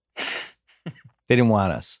away. They didn't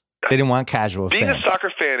want us. They didn't want casual Being fans. a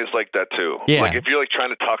soccer fan is like that too. Yeah. Like if you're like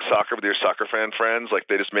trying to talk soccer with your soccer fan friends, like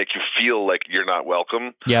they just make you feel like you're not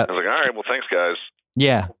welcome. Yeah. I was like, all right, well, thanks, guys.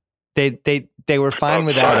 Yeah. They were fine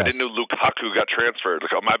without us. I didn't know Lukaku got transferred.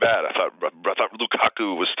 Like, oh, my bad. I thought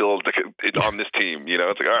Lukaku was still like, on this team. You know,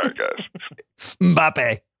 it's like, all right, guys.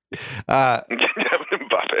 Mbappe.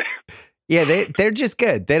 Mbappe. Yeah, they're just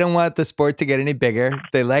good. They don't want the sport to get any bigger.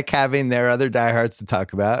 They like having their other diehards to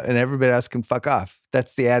talk about, and everybody else can fuck off.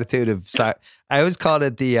 That's the attitude of soccer. I always called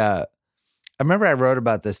it I remember I wrote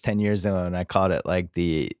about this 10 years ago, and I called it like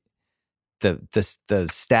the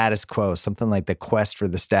status quo, something like the quest for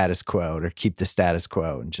the status quo, or keep the status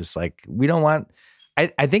quo. And just like, we don't want, I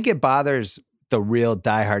think it bothers the real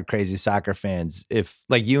diehard crazy soccer fans. If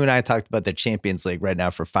like you and I talked about the Champions League right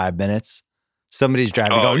now for 5 minutes, somebody's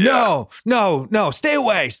driving, no, stay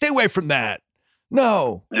away from that.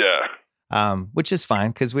 No. Yeah. Which is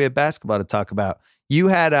fine because we have basketball to talk about. You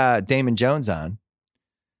had Damon Jones on.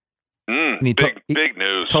 And he big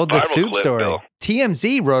news. Told the Viral soup clip, story. Bill.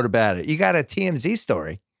 TMZ wrote about it. You got a TMZ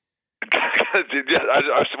story.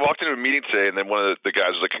 I walked into a meeting today, and then one of the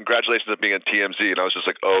guys was like, "Congratulations on being on TMZ," and I was just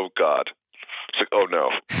like, "Oh God." It's like, oh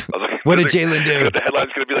no. I was like, what did Jalen do? The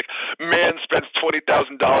headline's going to be like, man spends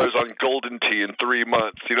 $20,000 on golden tea in 3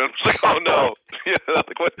 months. You know, it's like, oh no. You know,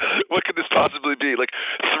 like what could this possibly be? Like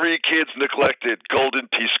 3 kids neglected, golden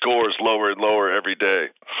tea scores lower and lower every day.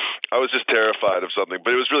 I was just terrified of something,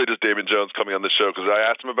 but it was really just Damon Jones coming on the show because I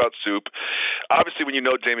asked him about soup. Obviously, when you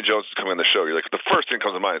know Damon Jones is coming on the show, you're like, the first thing that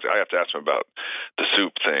comes to mind is I have to ask him about the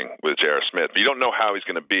soup thing with J.R. Smith, but you don't know how he's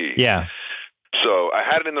going to be. Yeah. So I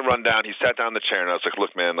had it in the rundown. He sat down in the chair, and I was like,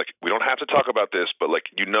 look, man, like, we don't have to talk about this, but, like,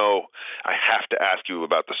 you know, I have to ask you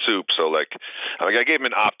about the soup. So, like I gave him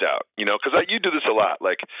an opt-out, you know, because you do this a lot.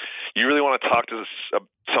 Like, you really want to talk to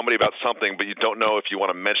somebody about something, but you don't know if you want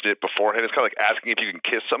to mention it beforehand. It's kind of like asking if you can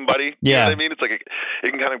kiss somebody. Yeah. You know what I mean? It's like it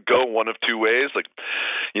can kind of go one of two ways. Like,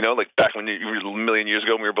 you know, like back when you were a million years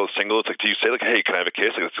ago when we were both single, it's like, do you say, like, hey, can I have a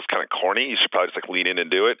kiss? Like, it's just kind of corny. You should probably just, like, lean in and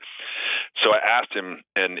do it. So I asked him,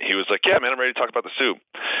 and he was like, yeah, man, I'm ready to talk about the soup.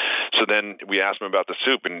 So then we asked him about the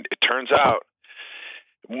soup, and it turns out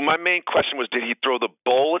my main question was, did he throw the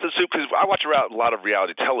bowl at the soup? Because I watch a lot of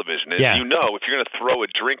reality television, and you know, if you're going to throw a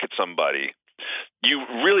drink at somebody, you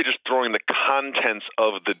really just throwing the contents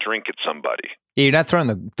of the drink at somebody. Yeah, you're not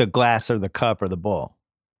throwing the glass or the cup or the bowl.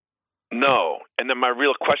 No. And then my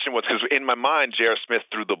real question was, because in my mind, J.R. Smith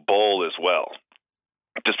threw the bowl as well,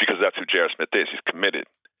 just because that's who J.R. Smith is. He's committed.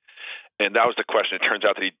 And that was the question. It turns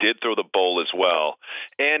out that he did throw the bowl as well.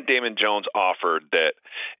 And Damon Jones offered that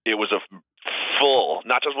it was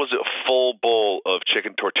not just was it a full bowl of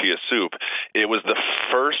chicken tortilla soup, it was the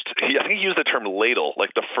first, I think he used the term ladle,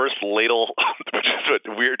 like the first ladle, which is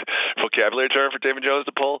a weird vocabulary term for Damon Jones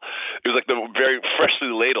to pull. It was like the very freshly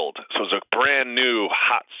ladled. So it was a brand new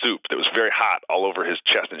hot soup that was very hot all over his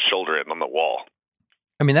chest and shoulder and on the wall.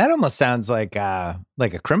 I mean, that almost sounds like a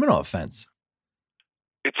criminal offense.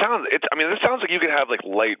 It sounds like you could have like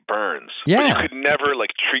light burns. Yeah. But you could never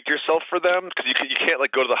like treat yourself for them because you can't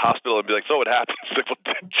like go to the hospital and be like, so what happened? Like,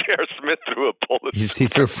 well, J.R. Smith threw a bullet. He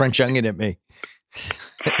threw French onion at me.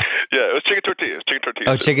 Yeah, it was chicken tortilla.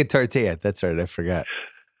 Oh, chicken tortilla. That's right. I forgot.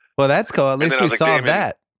 Well, that's cool. At least we solved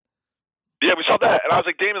that. Yeah, we solved that. And I was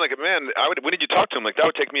like, Damon, like, man, when did you talk to him? Like, that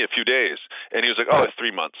would take me a few days. And he was like, oh, it's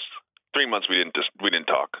 3 months. 3 months we didn't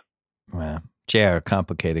talk. Wow. JR, a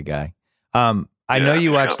complicated guy. I know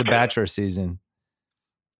you watched The Bachelor season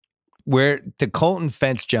where the Colton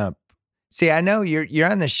fence jump. See, I know you're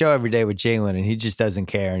on the show every day with Jalen, and he just doesn't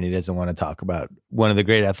care, and he doesn't want to talk about one of the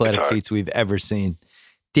great athletic feats we've ever seen.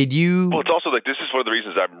 Did you? Well, it's also like this is one of the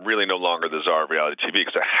reasons I'm really no longer the czar of reality TV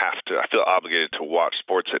because I feel obligated to watch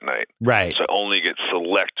sports at night. Right. So I only get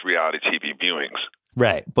select reality TV viewings.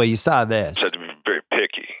 Right. Well, you saw this. So I had to be very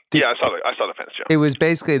picky. I saw the fence jump. It was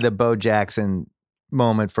basically the Bo Jackson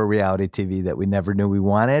moment for reality TV that we never knew we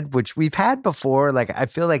wanted, which we've had before. Like, I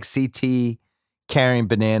feel like CT carrying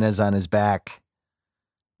bananas on his back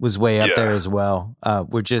was way up there as well.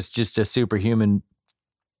 We're just a superhuman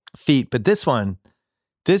feat. But this one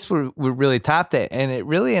really topped it. And it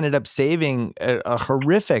really ended up saving a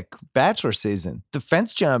horrific Bachelor season. The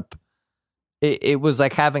fence jump it was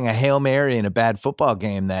like having a Hail Mary in a bad football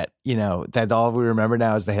game that, that all we remember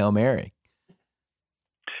now is the Hail Mary.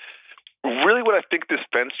 Really what I think this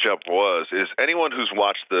fence jump was is anyone who's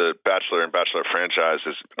watched the Bachelor and Bachelor franchise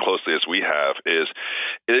as closely as we have is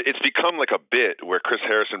it's become like a bit where Chris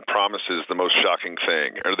Harrison promises the most shocking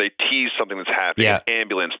thing, or they tease something that's happening, an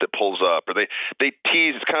ambulance that pulls up, or they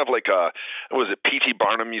tease. It's kind of like P.T.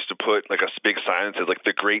 Barnum used to put like a big sign that says like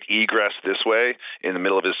the great egress this way in the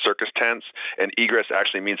middle of his circus tents, and egress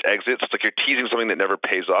actually means exit. So it's like you're teasing something that never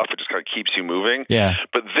pays off. It just kind of keeps you moving. Yeah.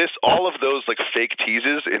 But all of those like fake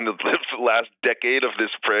teases in the last decade of this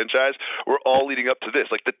franchise were all leading up to this,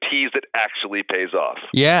 like the tease that actually pays off.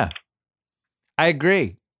 Yeah, I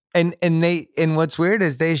agree. And what's weird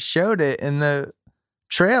is they showed it in the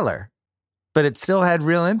trailer, but it still had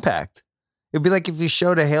real impact. It'd be like if you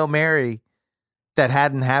showed a Hail Mary that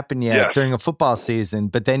hadn't happened yet during a football season,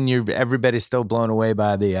 but then everybody's still blown away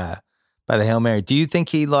by the Hail Mary. Do you think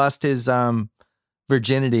he lost his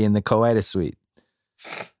virginity in the coitus suite?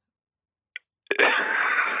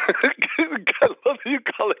 I love that you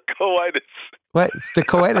call it coitus. What? The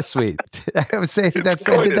coitus suite. I was saying I did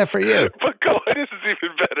that for you. But coitus is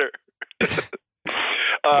even better.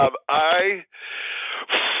 I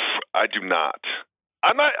do not.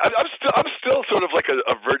 I'm still sort of like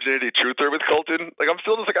a virginity truther with Colton. Like I'm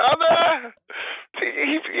still just like,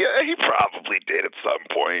 he probably did at some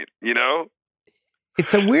point,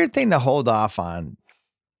 It's a weird thing to hold off on,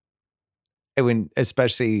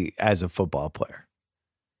 especially as a football player.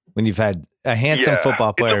 When you've had a handsome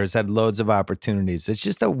football player who's had loads of opportunities, it's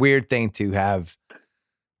just a weird thing to have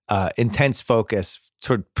intense focus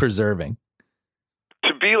toward preserving.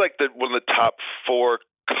 To be like one of the top 4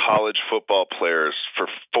 college football players for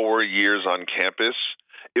 4 years on campus,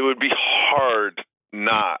 it would be hard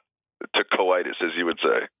not to coitus, as you would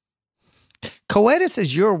say. Coitus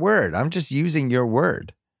is your word. I'm just using your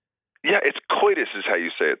word. Yeah, it's coitus is how you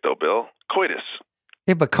say it, though, Bill. Coitus.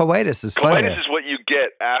 Yeah, but coitus is funny. Coitus is what you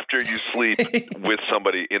get after you sleep with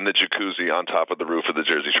somebody in the jacuzzi on top of the roof of the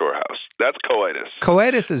Jersey Shore house. That's coitus.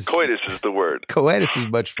 Coitus is the word. Coitus is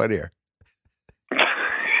much funnier.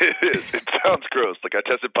 It is. It sounds gross. Like I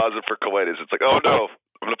tested positive for coitus. It's like, oh no,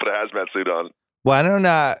 I'm going to put a hazmat suit on. Well, I don't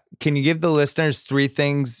know. Can you give the listeners 3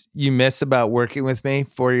 things you miss about working with me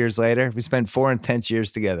 4 years later? We spent 4 intense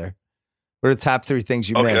years together. What are the top 3 things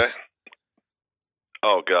you miss?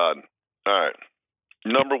 Oh, God. All right.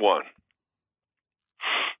 Number 1,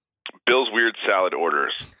 Bill's weird salad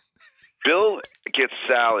orders. Bill gets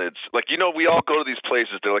salads. Like, we all go to these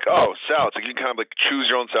places. They're like, oh, salads. Like, you can kind of like choose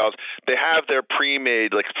your own salads. They have their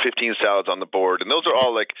pre-made like 15 salads on the board. And those are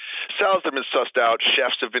all like salads that have been sussed out.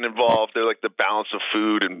 Chefs have been involved. They're like the balance of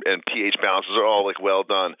food and pH balances are all like well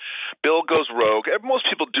done. Bill goes rogue. Most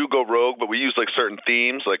people do go rogue, but we use like certain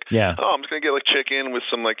themes. Like, I'm just going to get like chicken with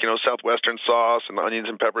some like, Southwestern sauce and onions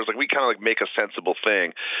and peppers. Like we kind of like make a sensible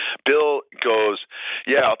thing. Bill goes,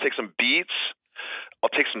 I'll take some beets. I'll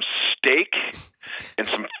take some steak and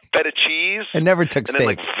some feta cheese. I never took steak.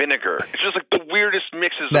 And then like vinegar. It's just like the weirdest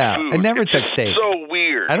mixes of food. I never took steak. So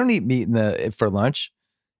weird. I don't eat meat for lunch.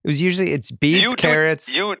 It was usually beets,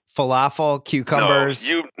 carrots, falafel,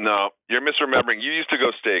 cucumbers. No, you're misremembering. You used to go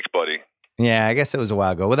steak, buddy. Yeah, I guess it was a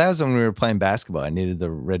while ago. Well, that was when we were playing basketball. I needed the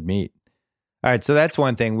red meat. All right, so that's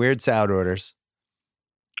one thing. Weird salad orders.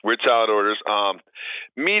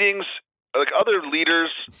 Meetings. Like other leaders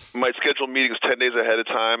might schedule meetings 10 days ahead of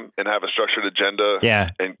time and have a structured agenda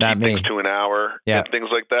and keep things to an hour and things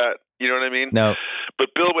like that. You know what I mean? No. But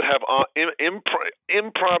Bill would have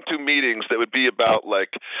impromptu meetings that would be about like,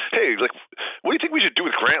 hey, like, what do you think we should do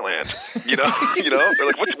with Grantland? Or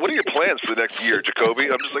like, what are your plans for the next year, Jacoby?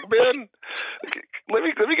 I'm just like, man, let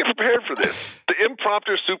me get prepared for this. The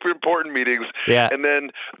impromptu, super important meetings, and then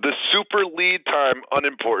the super lead time,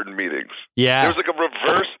 unimportant meetings. Yeah,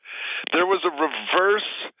 there was a reverse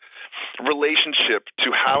relationship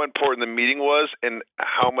to how important the meeting was and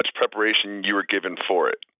how much preparation you were given for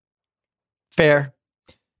it. Fair.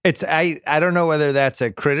 I don't know whether that's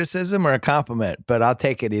a criticism or a compliment, but I'll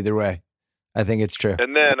take it either way. I think it's true.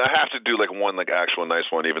 And then I have to do like one like actual nice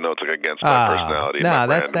one, even though it's like against my personality. No,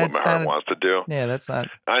 and that's what my heart not wants to do. Yeah, that's not.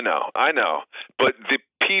 I know. But the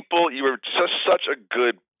people, you were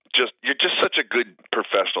you're just such a good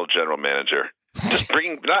professional general manager. Just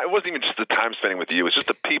bringing, it wasn't even just the time spending with you. It's just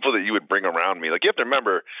the people that you would bring around me. Like you have to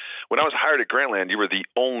remember, when I was hired at Grantland, you were the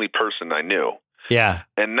only person I knew. Yeah.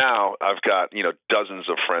 And now I've got, dozens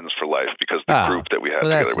of friends for life because the group that we had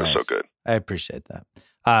together was so good. I appreciate that.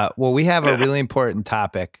 Well, we have a really important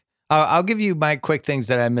topic. I'll give you my quick things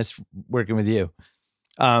that I miss working with you.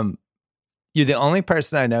 You're the only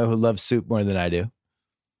person I know who loves soup more than I do.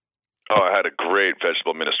 Oh, I had a great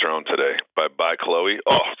vegetable minestrone today by Chloe.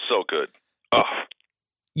 Oh, so good. Oh,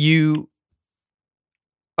 You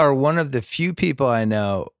are one of the few people I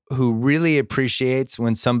know who really appreciates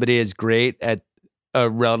when somebody is great at a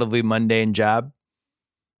relatively mundane job.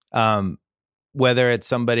 Whether it's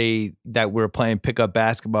somebody that we're playing pickup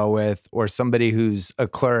basketball with or somebody who's a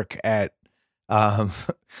clerk at, well,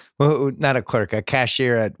 not a clerk, a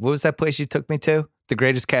cashier at, what was that place you took me to? The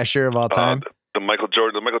greatest cashier of all time? the Michael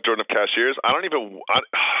Jordan of cashiers.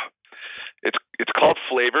 It's called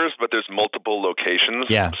Flavors, but there's multiple locations.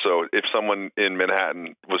 Yeah. So if someone in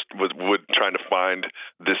Manhattan would trying to find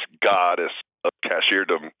this goddess of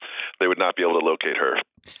cashierdom, they would not be able to locate her.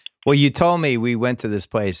 Well, you told me we went to this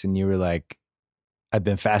place and you were like, I've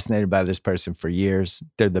been fascinated by this person for years.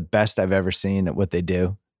 They're the best I've ever seen at what they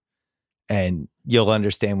do. And you'll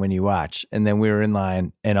understand when you watch. And then we were in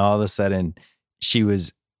line and all of a sudden she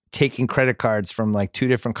was taking credit cards from like 2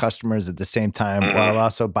 different customers at the same time while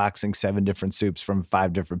also boxing 7 different soups from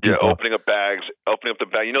 5 different people. Yeah, opening up the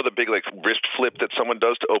bag. You know the big like wrist flip that someone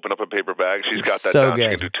does to open up a paper bag? She's got that so down.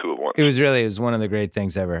 good. She can do 2 at once. It was one of the great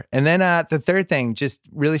things ever. And then the third thing, just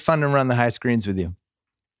really fun to run the high screens with you.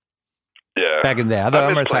 Yeah. Back in the day. Although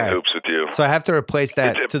I'm playing retired. hoops with you. So I have to replace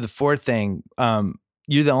that to the fourth thing.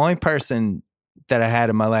 You're the only person that I had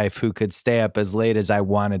in my life who could stay up as late as I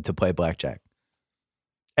wanted to play blackjack.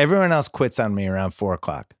 Everyone else quits on me around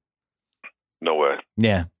 4:00. No way.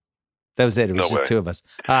 Yeah. That was it. It was just 2 of us.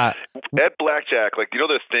 At blackjack, like, you know,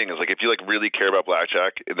 the thing is, like, if you like really care about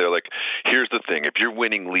blackjack, they're like, here's the thing: if you're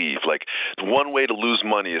winning, leave. Like, one way to lose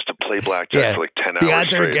money is to play blackjack for like 10 hours. The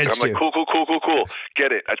odds are straight. against I'm like, cool.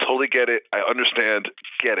 Get it. I totally get it. I understand.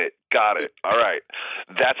 Get it. Got it. All right.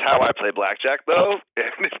 That's how I play blackjack, though.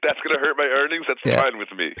 And if that's gonna hurt my earnings, that's fine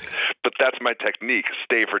with me. But that's my technique: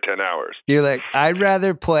 stay for 10 hours. You're like, I'd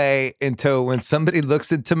rather play until when somebody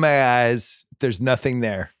looks into my eyes, there's nothing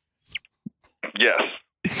there. Yes.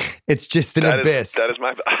 It's just an abyss. That is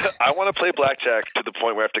my. I want to play blackjack to the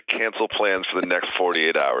point where I have to cancel plans for the next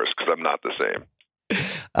 48 hours because I'm not the same.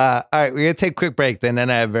 All right, we're going to take a quick break, then I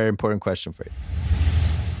have a very important question for you.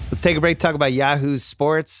 Let's take a break, talk about Yahoo's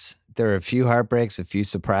sports. There are a few heartbreaks, a few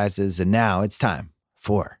surprises, and now it's time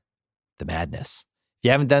for the madness. If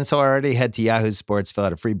you haven't done so already, head to Yahoo Sports, fill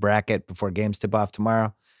out a free bracket before games tip off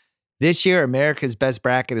tomorrow. This year, America's Best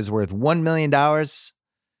Bracket is worth $1 million.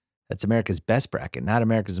 That's America's best bracket, not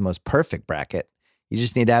America's most perfect bracket. You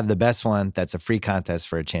just need to have the best one. That's a free contest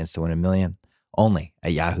for a chance to win $1 million. Only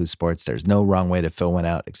at Yahoo Sports. There's no wrong way to fill one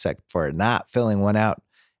out except for not filling one out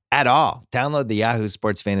at all. Download the Yahoo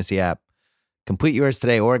Sports Fantasy app. Complete yours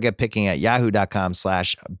today or get picking at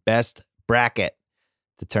yahoo.com/best bracket.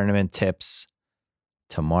 The tournament tips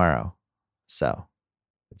tomorrow. So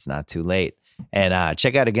it's not too late. And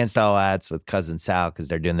check out Against All Odds with Cousin Sal because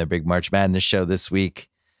they're doing their big March Madness show this week.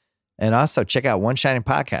 And also check out One Shining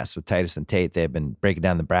Podcast with Titus and Tate. They've been breaking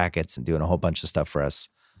down the brackets and doing a whole bunch of stuff for us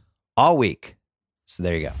all week. So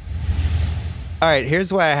there you go. All right,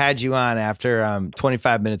 here's why I had you on after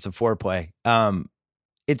 25 minutes of foreplay.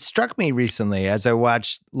 It struck me recently as I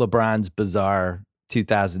watched LeBron's bizarre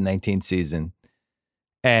 2019 season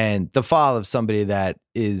and the fall of somebody that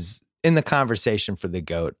is in the conversation for the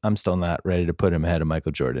GOAT. I'm still not ready to put him ahead of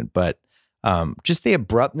Michael Jordan, but just the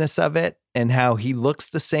abruptness of it and how he looks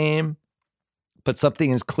the same, but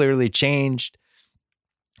something has clearly changed.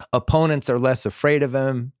 Opponents are less afraid of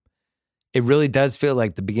him. It really does feel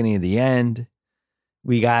like the beginning of the end.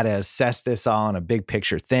 We got to assess this all on a big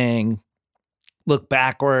picture thing. Look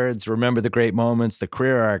backwards, remember the great moments, the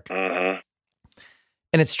career arc. Mm-hmm.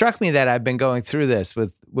 And it struck me that I've been going through this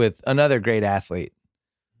with another great athlete,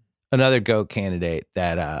 another GOAT candidate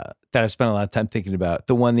that I've spent a lot of time thinking about,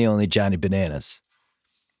 the one, the only Johnny Bananas.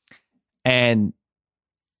 And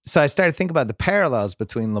so I started thinking about the parallels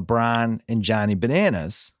between LeBron and Johnny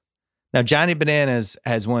Bananas. Now, Johnny Bananas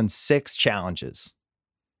has won 6 challenges,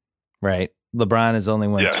 right? LeBron has only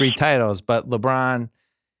won 3 titles, but LeBron,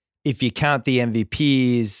 if you count the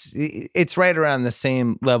MVPs, it's right around the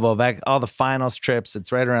same level of all the finals trips.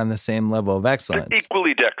 It's right around the same level of excellence. They're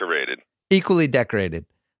equally decorated. Equally decorated.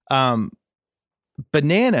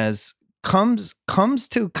 Bananas comes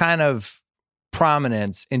to kind of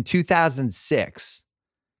prominence in 2006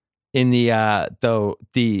 in the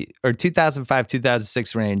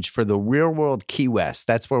 2005-2006 range for the Real World Key West.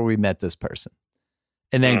 That's where we met this person.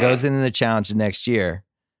 And then goes into the challenge the next year,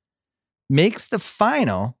 makes the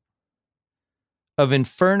final of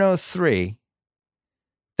Inferno 3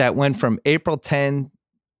 that went from April 10,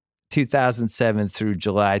 2007 through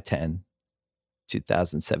July 10,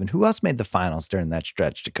 2007. Who else made the finals during that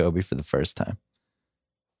stretch, Jacoby, for the first time?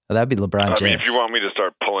 Oh, that'd be LeBron James. I mean, if you want me to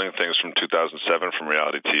start pulling things from 2007 from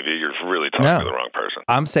reality TV, you're really talking to the wrong person.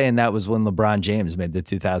 I'm saying that was when LeBron James made the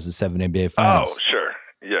 2007 NBA Finals. Oh, sure.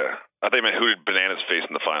 Yeah. I think I meant who did Bananas face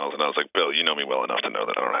in the finals, and I was like, Bill, you know me well enough to know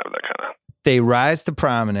that I don't have that kind of. They rise to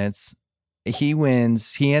prominence. He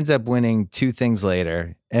wins. He ends up winning 2 things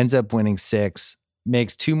later, ends up winning 6,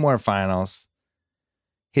 makes 2 more finals.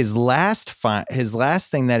 His last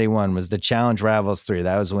thing that he won was the Challenge Rivals 3.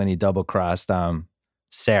 That was when he double-crossed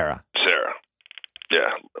Sarah. Yeah,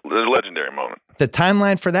 a legendary moment. The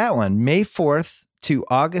timeline for that one, May 4th to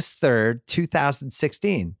August 3rd,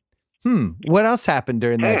 2016. What else happened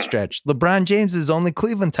during that stretch? LeBron James's only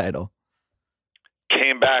Cleveland title.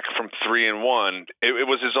 Came back from 3-1. It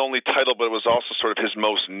was his only title, but it was also sort of his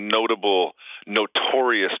most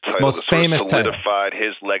notorious title. Most famous title. Solidified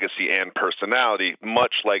his legacy and personality,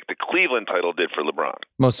 much like the Cleveland title did for LeBron.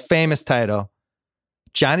 Most famous title.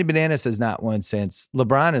 Johnny Bananas has not won since.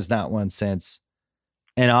 LeBron has not won since.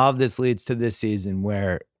 And all of this leads to this season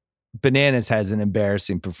where Bananas has an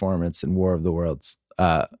embarrassing performance in War of the Worlds.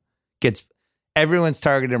 Everyone's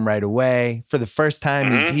targeting him right away. For the first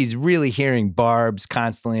time, he's really hearing barbs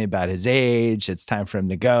constantly about his age. It's time for him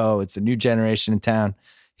to go. It's a new generation in town.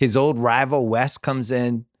 His old rival, Wes, comes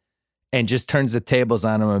in and just turns the tables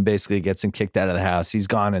on him and basically gets him kicked out of the house. He's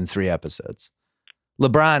gone in 3 episodes.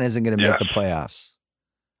 LeBron isn't going to make the playoffs.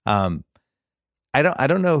 I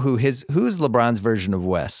don't know who's LeBron's version of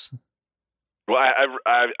Wes. Well,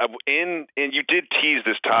 and you did tease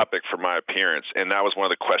this topic for my appearance, and that was one of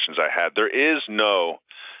the questions I had. There is no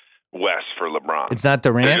West for LeBron. It's not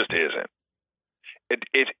Durant? There just isn't.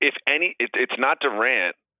 It's not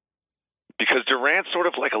Durant, because Durant's sort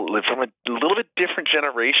of like from a little bit different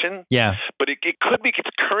generation. Yeah. But it could be it's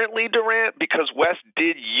currently Durant, because West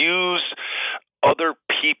did use other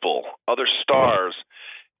people, other stars,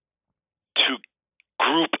 to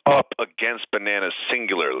group up against Bananas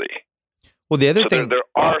singularly. Well, the other thing, there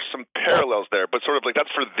are some parallels there, but sort of like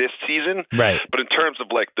that's for this season, right? But in terms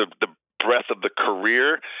of like the breadth of the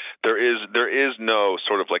career, there is no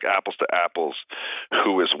sort of like apples to apples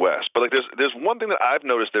who is West. But like there's one thing that I've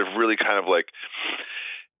noticed they've really kind of like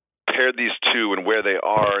paired these two and where they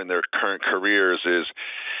are in their current careers is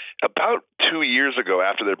about 2 years ago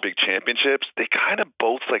after their big championships, they kind of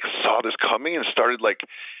both like saw this coming and started like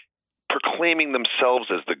proclaiming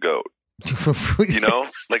themselves as the GOAT. You know,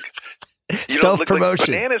 like.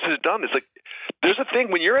 Self-promotion. Like Bananas has done this. Like, there's a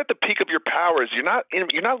thing when you're at the peak of your powers, you're not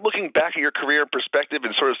looking back at your career in perspective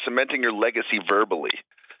and sort of cementing your legacy verbally.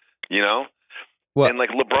 You know, and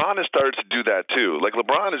like LeBron has started to do that too. Like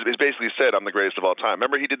LeBron has basically said, "I'm the greatest of all time."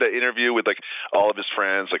 Remember, he did that interview with like all of his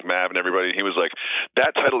friends, like Mav and everybody. And he was like,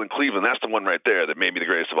 "That title in Cleveland, that's the one right there that made me the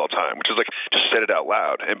greatest of all time." Which is like just said it out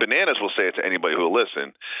loud. And Bananas will say it to anybody who will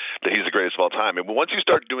listen that he's the greatest of all time. And once you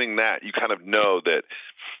start doing that, you kind of know that.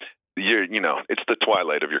 It's the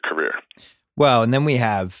twilight of your career. Well, and then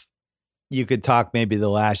you could talk maybe the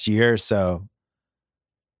last year or so,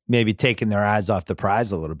 maybe taking their eyes off the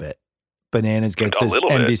prize a little bit. Bananas gets his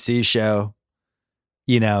NBC show.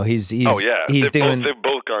 You know, he's they've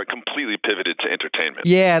both gone completely pivoted to entertainment.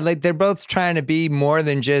 Yeah, like they're both trying to be more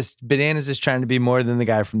than just Bananas is trying to be more than the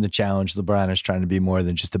guy from the Challenge. LeBron is trying to be more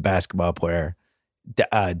than just a basketball player,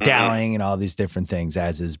 dallying and all these different things.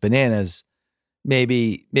 As is Bananas.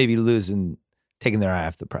 Maybe taking their eye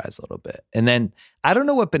off the prize a little bit. And then I don't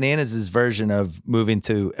know what Bananas' version of moving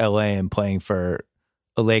to LA and playing for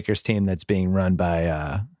a Lakers team that's being run by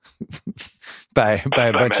a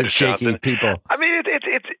bunch of shaky people. I mean,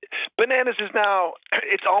 it's Bananas is now,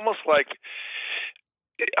 it's almost like,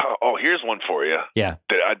 oh, here's one for you. Yeah.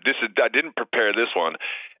 I didn't prepare this one.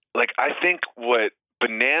 Like, I think what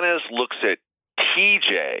Bananas looks at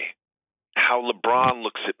TJ, how LeBron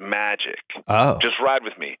looks at Magic. Oh. Just ride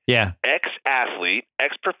with me. Yeah. Ex-athlete,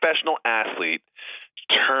 ex-professional athlete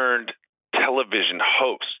turned television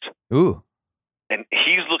host. Ooh. And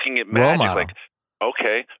he's looking at Magic like,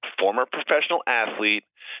 okay, former professional athlete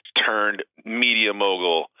turned media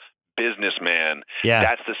mogul, businessman. Yeah.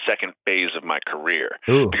 That's the second phase of my career.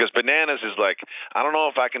 Ooh. Because Bananas is like, I don't know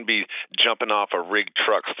if I can be jumping off of rigged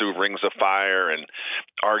trucks through rings of fire and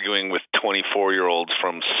arguing with 24-year-olds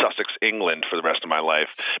from Sussex, England for the rest of my life.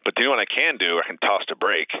 But you know what I can do? I can toss to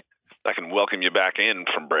break. I can welcome you back in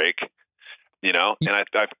from break. You know? And I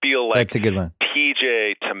feel like that's a good one.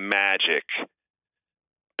 TJ to Magic,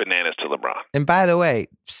 Bananas to LeBron. And by the way,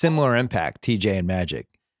 similar impact, TJ and Magic.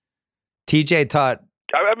 TJ taught...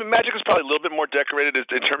 I mean, Magic is probably a little bit more decorated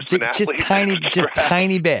in terms of an athlete.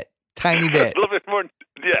 Tiny bit. Tiny bit. A little bit more,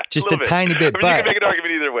 yeah. Just a tiny bit. I mean, but you can make an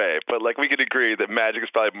argument either way, but like we can agree that Magic is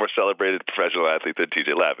probably a more celebrated professional athlete than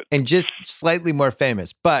TJ Lavin. and just slightly more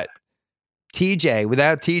famous. But TJ,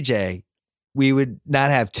 without TJ, we would not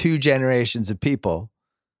have 2 generations of people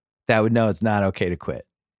that would know it's not okay to quit.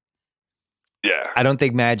 Yeah. I don't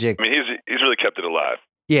think Magic. I mean, he's really kept it alive.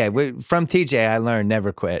 Yeah, from TJ, I learned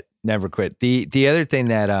never quit, never quit. The other thing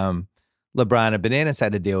that LeBron and Bananas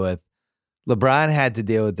had to deal with, LeBron had to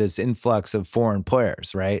deal with this influx of foreign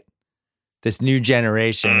players, right? This new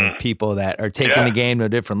generation of people that are taking the game to a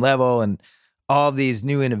different level, and all these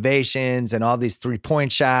new innovations and all these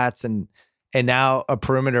 3-point shots, and now a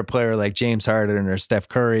perimeter player like James Harden or Steph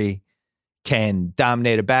Curry can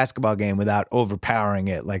dominate a basketball game without overpowering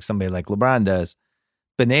it like somebody like LeBron does.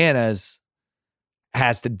 Bananas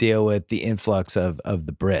has to deal with the influx of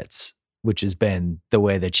the Brits, which has been the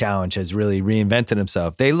way the challenge has really reinvented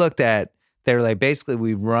himself. They were like, basically,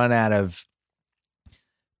 we've run out of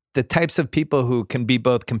the types of people who can be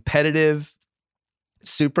both competitive,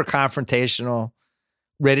 super confrontational,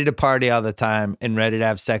 ready to party all the time, and ready to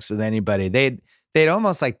have sex with anybody. They'd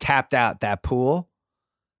almost like tapped out that pool,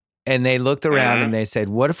 and they looked around and they said,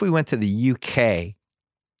 what if we went to the UK?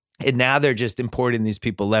 And now they're just importing these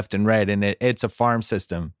people left and right, and it's a farm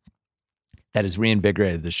system that has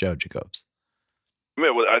reinvigorated the show, Jacobs.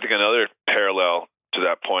 I think another parallel to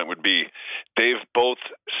that point would be they've both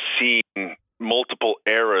seen multiple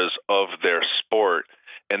eras of their sport,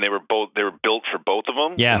 and they were built for both of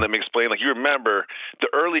them. Yeah. And let me explain. Like, you remember the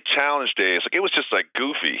early challenge days, like it was just like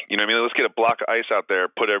goofy. You know what I mean? Let's get a block of ice out there,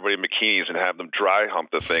 put everybody in bikinis, and have them dry hump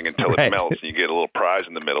the thing until it melts, and you get a little prize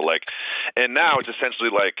in the middle. Like, and now it's essentially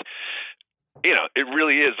like, you know, it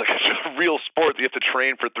really is like a real sport that you have to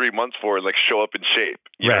train for 3 months for and like show up in shape.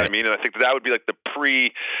 You know what I mean? And I think that would be like the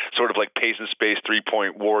sort of like pace and space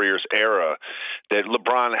 3-point Warriors era that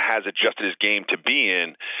LeBron has adjusted his game to be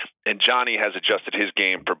in, and Johnny has adjusted his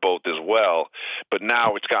game for both as well. But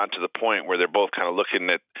now it's gotten to the point where they're both kind of looking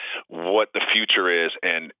at what the future is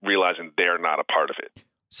and realizing they're not a part of it.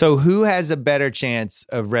 So who has a better chance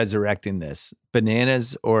of resurrecting this,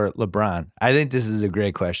 Bananas or LeBron? I think this is a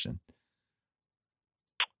great question.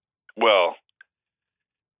 Well,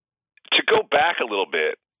 to go back a little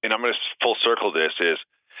bit, and I'm going to full circle this, is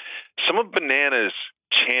some of Bananas'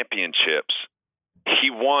 championships he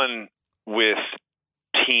won with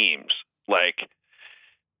teams like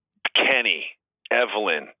Kenny,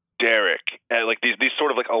 Evelyn, Derek, and like these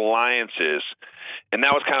sort of like alliances. And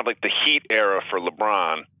that was kind of like the Heat era for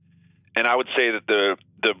LeBron. And I would say that the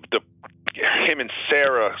him and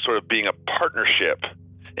Sarah sort of being a partnership,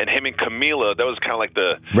 and him and Camila, that was kind of like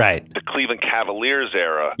the Cleveland Cavaliers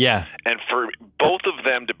era. Yeah. And for both of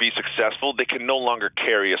them to be successful, they can no longer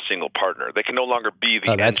carry a single partner. They can no longer be the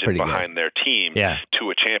engine behind their team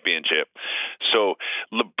to a championship. So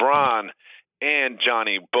LeBron and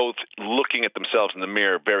Johnny, both looking at themselves in the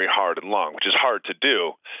mirror very hard and long, which is hard to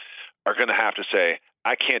do, are going to have to say,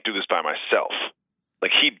 I can't do this by myself.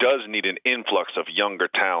 Like, he does need an influx of younger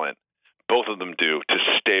talent. Both of them do, to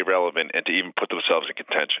stay relevant and to even put themselves in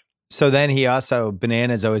contention. So then he also,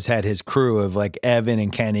 Bananas always had his crew of like Evan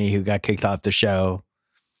and Kenny, who got kicked off the show.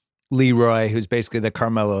 Leroy, who's basically the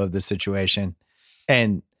Carmelo of the situation.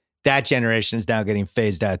 And that generation is now getting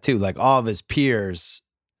phased out too. Like, all of his peers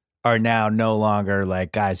are now no longer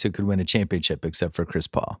like guys who could win a championship except for Chris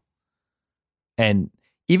Paul. And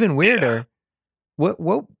even weirder, what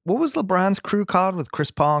was LeBron's crew called with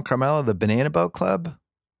Chris Paul and Carmelo? The Banana Boat Club?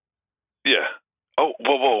 Yeah. Oh,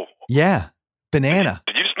 whoa. Yeah. Banana.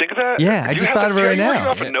 Did you just think of that? Yeah, I just thought of it right now. Are you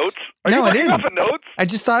working off of notes? No, I didn't. Off of notes? I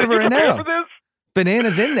just thought of it right now.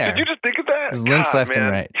 Banana's in there. Did you just think of that? There's links left and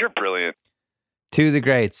right. You're brilliant. Two of the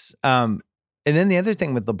greats. And then the other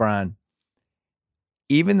thing with LeBron,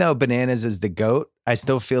 even though Bananas is the GOAT, I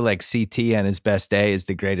still feel like CT on his best day is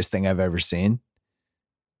the greatest thing I've ever seen.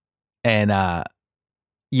 And, That's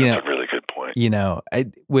a really good point. You know,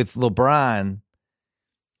 with LeBron,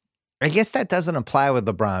 I guess that doesn't apply with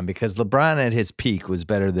LeBron, because LeBron at his peak was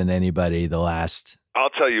better than anybody the last I'll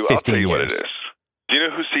tell you what it is. Do you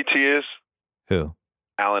know who CT is? Who?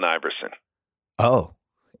 Allen Iverson. Oh,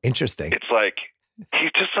 interesting. It's like, he's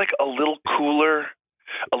just like a little cooler,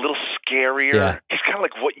 a little scarier. Yeah. He's kind of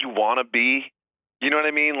like what you want to be. You know what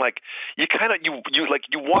I mean? Like, you kind of you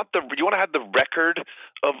want to have the record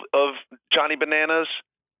of Johnny Bananas.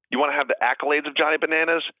 You want to have the accolades of Johnny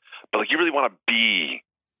Bananas, but like, you really want to be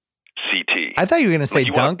CT. I thought you were going to say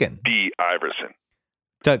Duncan. Be Iverson.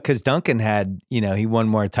 Because Duncan had, he won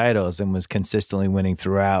more titles and was consistently winning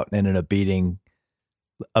throughout, and ended up beating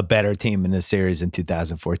a better team in this series in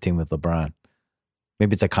 2014 with LeBron.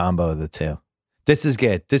 Maybe it's a combo of the two. This is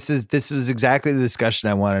good. This was exactly the discussion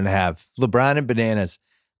I wanted to have. LeBron and Bananas.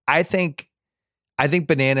 I think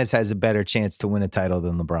Bananas has a better chance to win a title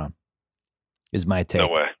than LeBron. Is my take. No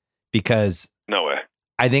way. Because no way.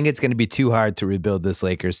 I think it's going to be too hard to rebuild this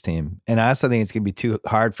Lakers team. And I also think it's going to be too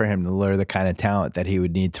hard for him to lure the kind of talent that he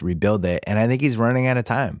would need to rebuild it. And I think he's running out of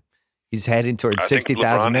time. He's heading towards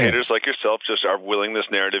 60,000 minutes. Haters like yourself just are willing this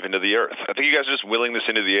narrative into the earth. I think you guys are just willing this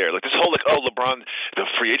into the air. Like this whole LeBron, the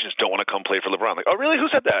free agents don't want to come play for LeBron. Like, oh really? Who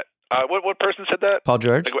said that? What person said that? Paul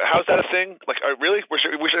George. Like, how's that a thing? Like, really? We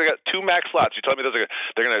should have got 2 max slots. You telling me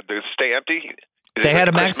they're gonna stay empty? They had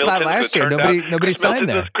a max slot last year. Nobody signed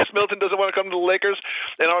there. Chris Middleton doesn't want to come to the Lakers.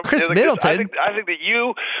 And Middleton. I think that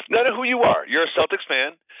you, no matter who you are, you're a Celtics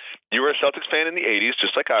fan. You were a Celtics fan in the 80s,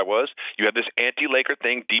 just like I was. You have this anti-Laker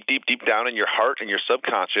thing deep down in your heart and your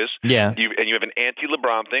subconscious. Yeah. You have an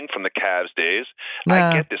anti-LeBron thing from the Cavs days.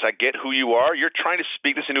 Nah. I get this. I get who you are. You're trying to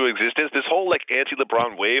speak this into existence. This whole like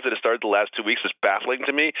anti-LeBron wave that has started the last 2 weeks is baffling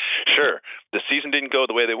to me. Sure, the season didn't go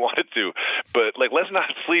the way they wanted to, but like let's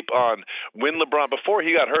not sleep on when LeBron, before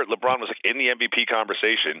he got hurt, LeBron was like in the MVP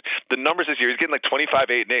conversation. The numbers this year, he's getting like 25,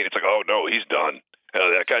 8, and 8. It's like, oh no, he's done. Oh,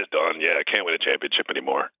 that guy's done. Yeah, I can't win a championship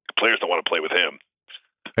anymore. Players don't want to play with him.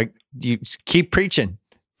 Like, you keep preaching.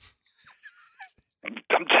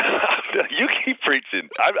 You keep preaching.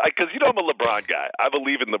 Because you know I'm a LeBron guy. I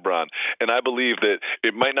believe in LeBron, and I believe that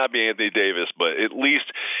it might not be Anthony Davis, but at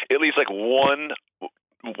least like one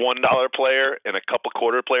 $1 player and a couple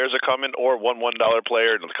quarter players are coming, or one $1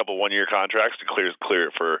 player and a couple 1-year contracts to clear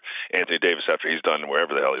it for Anthony Davis after he's done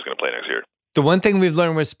wherever the hell he's going to play next year. The one thing we've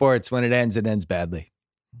learned with sports, when it ends badly.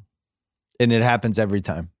 And it happens every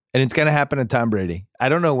time. And it's going to happen to Tom Brady. I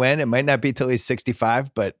don't know when. It might not be till he's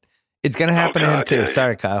 65, but it's going to happen to him too. Yeah.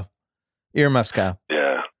 Sorry, Kyle. Earmuffs, Kyle.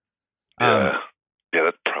 Yeah. Yeah,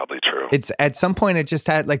 that's probably true. It's at some point it just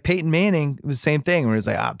had, like Peyton Manning, it was the same thing where it's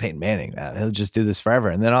like, Peyton Manning, he'll just do this forever.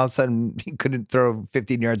 And then all of a sudden he couldn't throw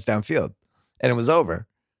 15 yards downfield and it was over.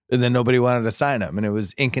 And then nobody wanted to sign him. And it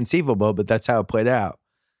was inconceivable, but that's how it played out.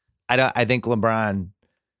 I think LeBron,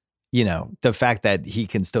 the fact that he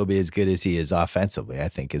can still be as good as he is offensively, I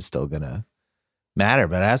think is still going to matter.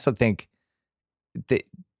 But I also think that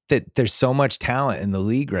there's so much talent in the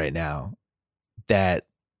league right now that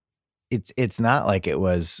it's not like it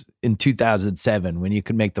was in 2007 when you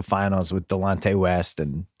could make the finals with Delonte West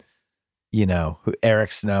and,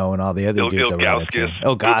 Eric Snow and all the other dudes around that team.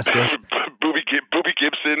 Ilgauskas. Boobie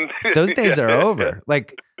Gibson. Those days are over.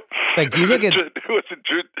 Like you look at Drew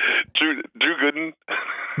Gooden.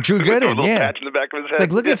 Drew Gooden, yeah. Patch in the back of his head.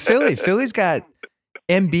 Like look at Philly. Philly's got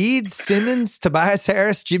Embiid, Simmons, Tobias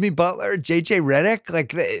Harris, Jimmy Butler, JJ Redick.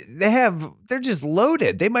 Like they're just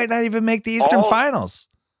loaded. They might not even make the Eastern Finals.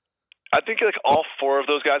 I think like all 4 of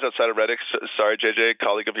those guys outside of Redick, sorry JJ,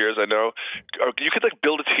 colleague of yours, I know, you could like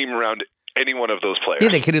build a team around any one of those players. Yeah,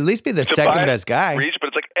 they could at least be the second best guy. Reach, but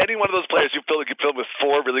it's like any one of those players you feel like you fill with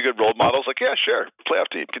 4 really good role models. Like, yeah, sure, playoff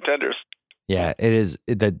team, contenders. Yeah, it is.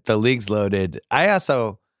 The league's loaded. I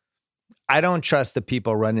don't trust the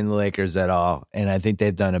people running the Lakers at all, and I think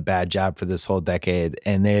they've done a bad job for this whole decade.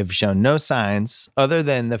 And they've shown no signs, other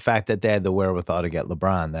than the fact that they had the wherewithal to get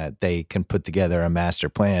LeBron, that they can put together a master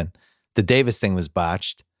plan. The Davis thing was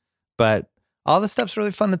botched, but all this stuff's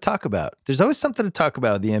really fun to talk about. There's always something to talk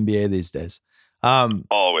about with the NBA these days.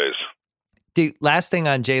 Always. Dude, last thing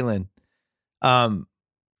on Jalen.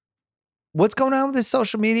 What's going on with his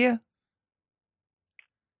social media?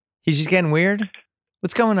 He's just getting weird?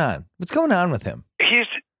 What's going on? What's going on with him?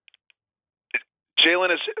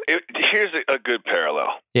 Jalen is, here's a good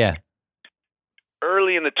parallel. Yeah.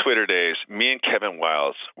 Early in the Twitter days, me and Kevin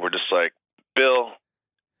Wiles were just like, Bill,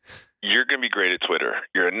 you're going to be great at Twitter.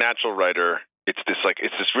 You're a natural writer. It's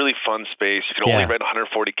this really fun space. You can only write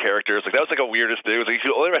 140 characters. Like that was like a weirdest thing. It was like you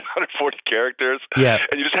can only write 140 characters. Yeah.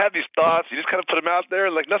 And you just have these thoughts. You just kind of put them out there,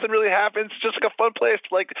 and like nothing really happens. It's just like a fun place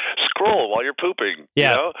to like scroll while you're pooping.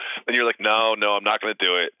 Yeah. You know? And you're like, no, I'm not going to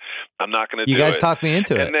do it. I'm not going to do it. You guys talked me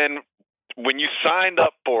into it. And then when you signed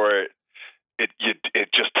up for it, it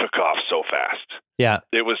just took off so fast. Yeah.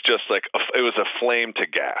 It was just like it was a flame to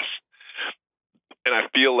gas. And I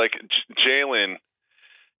feel like Jalen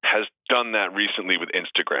has done that recently with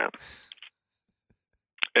Instagram.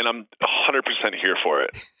 And I'm 100% here for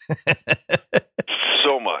it.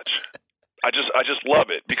 So much. I just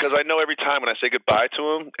love it because I know every time when I say goodbye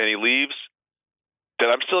to him and he leaves that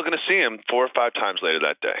I'm still going to see him 4 or 5 times later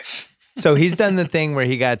that day. So he's done the thing where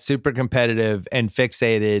he got super competitive and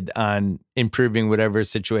fixated on improving whatever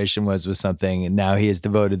his situation was with something. And now he has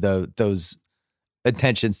devoted those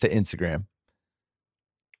attentions to Instagram.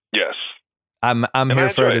 Yes. I'm here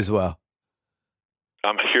for it as well.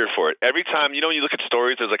 I'm here for it. Every time, you look at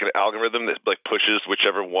stories, there's like an algorithm that like pushes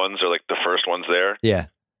whichever ones are like the first ones there. Yeah.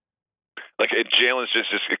 Like Jalen's just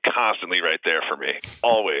constantly right there for me.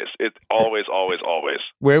 Always. It's always.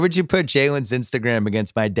 Where would you put Jalen's Instagram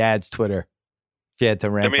against my dad's Twitter if you had to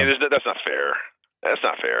rank them? That's not fair. That's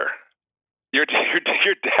not fair. Your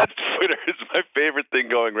dad's Twitter is my favorite thing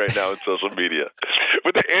going right now in social media.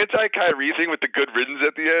 With the anti-Kyrie thing with the good riddance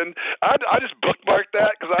at the end, I just bookmarked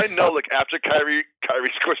that because I know like after Kyrie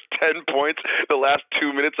scores 10 points the last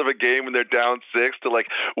 2 minutes of a game when they're down 6 to like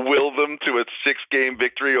will them to a 6-game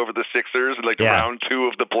victory over the Sixers in like round 2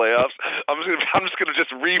 of the playoffs. I'm just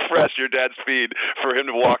gonna refresh your dad's feed for him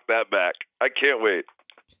to walk that back. I can't wait.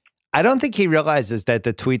 I don't think he realizes that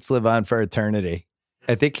the tweets live on for eternity.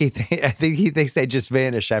 I think he thinks they just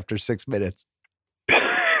vanish after 6 minutes.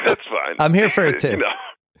 That's fine. I'm here for it too.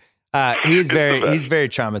 He's very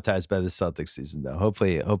traumatized by the Celtics season though.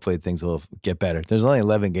 Hopefully things will get better. There's only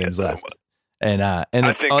 11 games left, and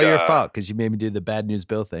it's all your fault because you made me do the bad news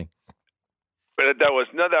Bill thing. But that was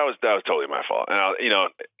totally my fault. And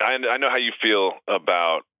I know how you feel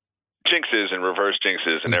about jinxes and reverse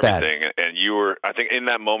jinxes and everything. Bad. And you were, I think in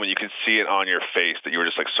that moment, you could see it on your face that you were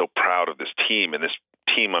just like so proud of this team and this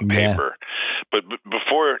team on paper. But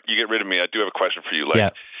before you get rid of me, I do have a question for you.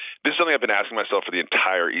 Like, this is something I've been asking myself for the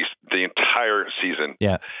entire season.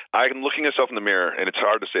 Yeah. I'm looking at myself in the mirror, and it's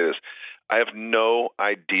hard to say this. I have no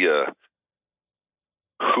idea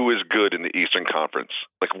who is good in the Eastern Conference.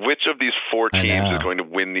 Like, which of these 4 teams is going to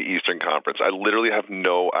win the Eastern Conference? I literally have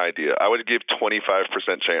no idea. I would give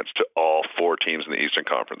 25% chance to all 4 teams in the Eastern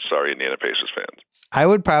Conference. Sorry, Indiana Pacers fans. I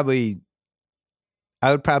would probably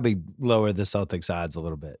lower the Celtics odds a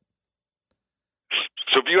little bit.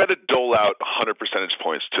 So if you had to dole out 100 percentage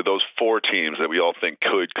points to those 4 teams that we all think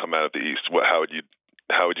could come out of the East, how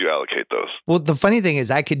would you allocate those? Well, the funny thing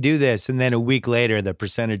is I could do this, and then a week later, the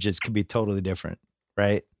percentages could be totally different.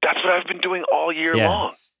 Right. That's what I've been doing all year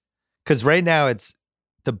long. Because right now it's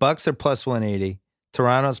the Bucks are plus 180,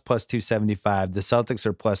 Toronto's plus 275, the Celtics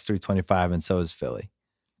are plus 325, and so is Philly.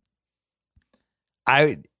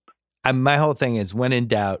 My whole thing is when in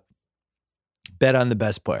doubt, bet on the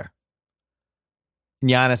best player.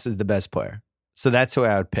 Giannis is the best player. So that's who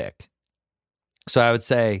I would pick. So I would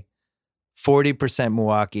say 40%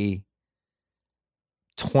 Milwaukee,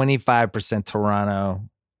 25% Toronto,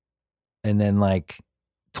 and then like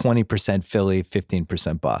 20% Philly,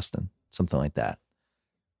 15% Boston, something like that.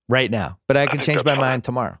 Right now. But I could change my mind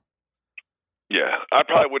tomorrow. Yeah, I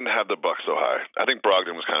probably wouldn't have the Bucks so high. I think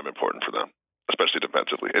Brogdon was kind of important for them, especially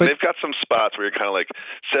defensively. And they've got some spots where you're kind of like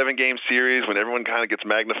 7-game series when everyone kind of gets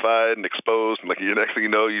magnified and exposed. And like the next thing you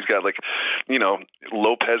know, you've got like,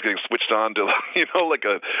 Lopez getting switched on to, like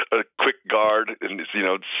a quick guard and,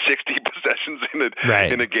 60 possessions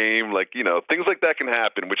in a game. Like, things like that can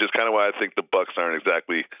happen, which is kind of why I think the Bucks aren't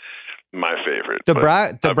exactly my favorite. The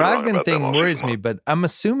Brogdon thing worries me, but I'm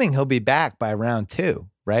assuming he'll be back by round 2,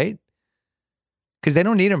 right? Because they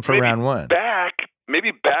don't need him for round 1.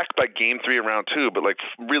 Maybe back by game 3 of round 2, but like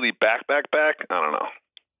really back. I don't know.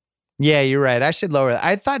 Yeah, you're right. I should lower it.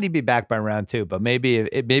 I thought he'd be back by round 2, but maybe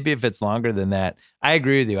if it's longer than that, I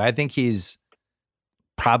agree with you. I think he's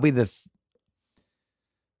probably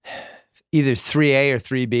either 3A or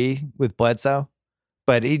 3B with Bledsoe,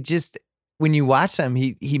 but he just, when you watch him,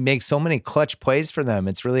 he makes so many clutch plays for them.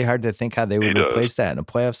 It's really hard to think how they would replace that in a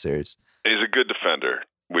playoff series. He's a good defender,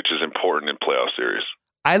 which is important in playoff series.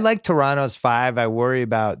 I like Toronto's 5. I worry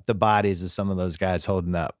about the bodies of some of those guys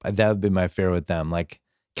holding up. That would be my fear with them. Like,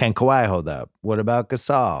 can Kawhi hold up? What about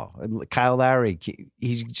Gasol? Kyle Lowry,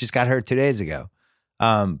 he just got hurt 2 days ago.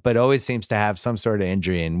 But always seems to have some sort of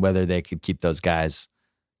injury, and whether they could keep those guys,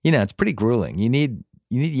 it's pretty grueling. You need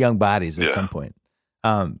young bodies at some point.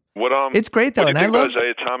 It's great though. What do you think about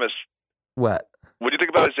Isaiah Thomas? What? What do you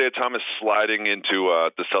think about Isaiah Thomas sliding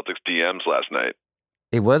into the Celtics DMs last night?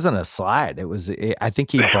 It wasn't a slide. I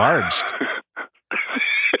think he barged.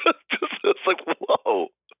 It's like, whoa,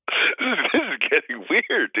 this is getting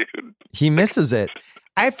weird, dude. He misses it.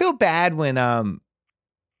 I feel bad when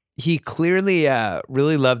he clearly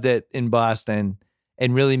really loved it in Boston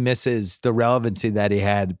and really misses the relevancy that he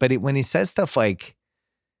had. But when he says stuff like,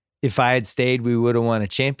 if I had stayed, we would have won a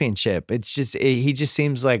championship. It's just, he just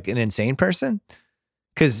seems like an insane person.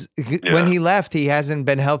 Because when he left, he hasn't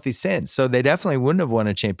been healthy since. So they definitely wouldn't have won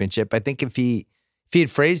a championship. I think if he had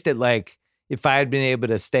phrased it like, if I had been able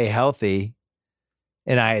to stay healthy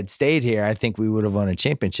and I had stayed here, I think we would have won a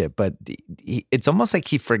championship. But it's almost like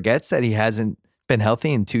he forgets that he hasn't been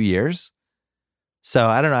healthy in 2 years. So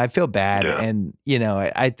I don't know. I feel bad. Yeah. And,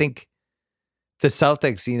 I think the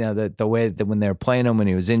Celtics, the way that when they were playing him when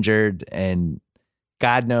he was injured and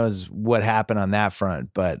God knows what happened on that front,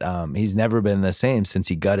 but he's never been the same since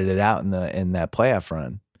he gutted it out in that playoff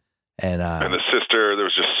run. And the sister, there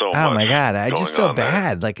was just so much. Oh my God, I just feel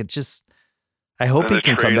bad. Like I hope he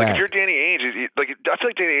can come back. Like if you're Danny Ainge, I feel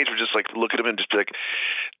like Danny Ainge would just like look at him and just be like,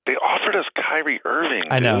 they offered us Kyrie Irving.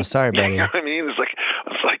 I know, sorry, buddy. You know what I mean? It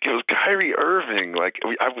was Kyrie Irving. Like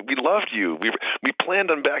we loved you. We planned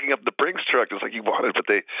on backing up the Brinks truck. It's like you wanted, but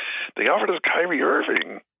they offered us Kyrie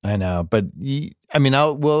Irving. I know, but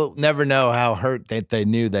we'll never know how hurt they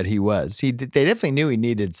knew that he was. They definitely knew he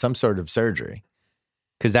needed some sort of surgery,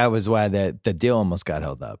 because that was why the deal almost got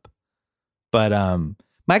held up. But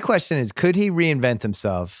my question is, could he reinvent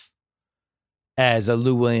himself as a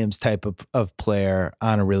Lou Williams type of player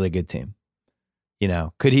on a really good team?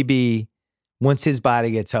 Could he be, once his body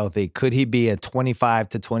gets healthy, could he be a 25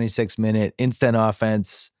 to 26 minute instant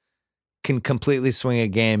offense, can completely swing a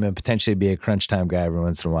game and potentially be a crunch time guy every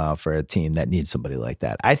once in a while for a team that needs somebody like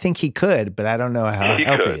that? I think he could, but I don't know how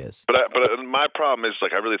healthy he is. But my problem is,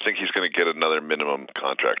 I really think he's going to get another minimum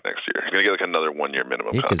contract next year. He's going to get another 1 year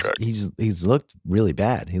minimum contract. He's looked really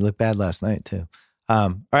bad. He looked bad last night too.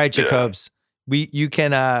 All right, Jacobs. You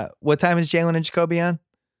can. What time is Jalen and Jacoby on?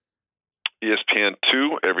 ESPN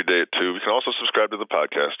 2 every day at 2. You can also subscribe to the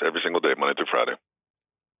podcast every single day, Monday through Friday.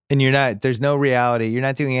 And there's no reality. You're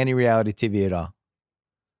not doing any reality TV at all.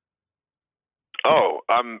 Oh,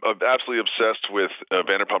 I'm absolutely obsessed with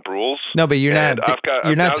Vanderpump Rules. No, but you're not.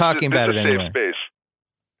 You're not talking about it anymore. Space.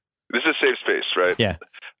 This is a safe space, right? Yeah.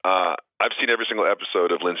 I've seen every single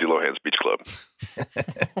episode of Lindsay Lohan's Beach Club.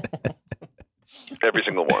 Every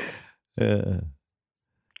single one.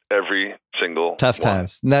 Every single tough one.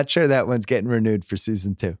 Times. Not sure that one's getting renewed for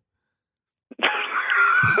season 2.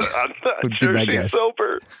 I'm not sure she's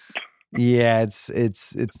sober. Yeah,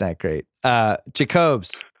 it's not great.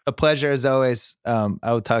 Jacobs, a pleasure as always. I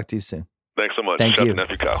will talk to you soon. Thanks so much. Thank you.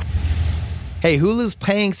 Nephew Kyle. Hey, Hulu's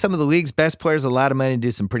paying some of the league's best players a lot of money to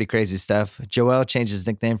do some pretty crazy stuff. Joel changed his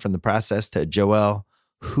nickname from The Process to Joel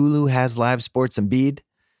Hulu Has Live Sports Embiid.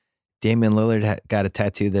 Damian Lillard got a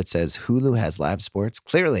tattoo that says Hulu has live sports.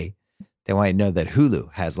 Clearly, they want you to know that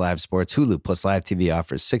Hulu has live sports. Hulu plus live TV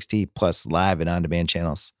offers 60 plus live and on-demand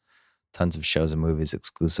channels. Tons of shows and movies,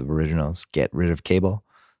 exclusive originals. Get rid of cable.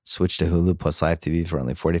 Switch to Hulu plus live TV for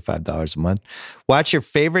only $45 a month. Watch your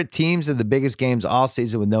favorite teams and the biggest games all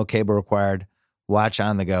season with no cable required. Watch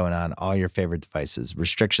on the go and on all your favorite devices.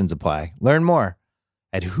 Restrictions apply. Learn more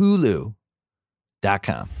at Hulu.com.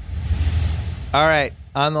 All right.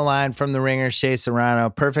 On the line from the Ringer, Shea Serrano.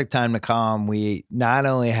 Perfect time to call him. We not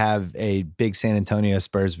only have a big San Antonio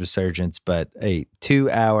Spurs resurgence, but a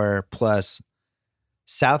 2-hour plus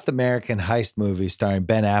South American heist movie starring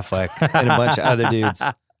Ben Affleck and a bunch of other dudes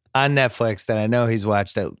on Netflix that I know he's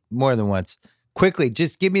watched it more than once. Quickly,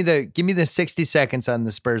 just give me the 60 seconds on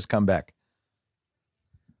the Spurs comeback.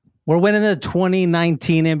 We're winning the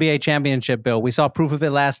 2019 NBA championship, Bill. We saw proof of it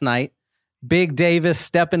last night. Big Davis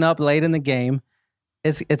stepping up late in the game.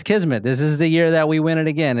 It's kismet. This is the year that we win it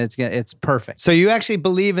again. It's perfect. So you actually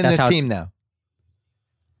believe in this team now?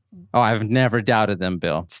 Oh, I've never doubted them,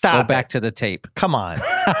 Bill. Stop. Go back to the tape. Come on.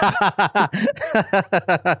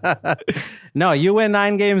 No, you win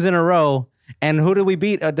 9 games in a row. And who did we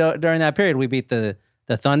beat during that period? We beat the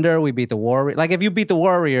Thunder. We beat the Warriors. Like, if you beat the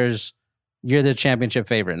Warriors, you're the championship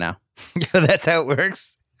favorite now. That's how it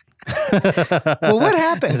works. Well, what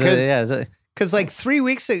happened? Because like 4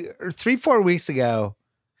 weeks ago,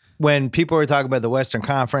 when people were talking about the Western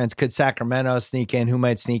Conference, could Sacramento sneak in? Who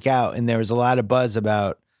might sneak out? And there was a lot of buzz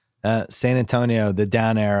about San Antonio. The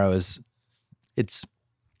down arrow it's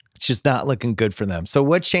just not looking good for them. So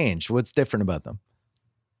what changed? What's different about them?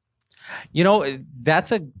 You know,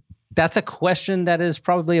 that's a question that is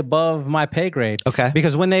probably above my pay grade. Okay.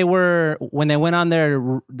 Because when they went on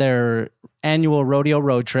their annual rodeo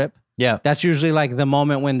road trip, yeah, that's usually like the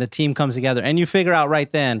moment when the team comes together and you figure out right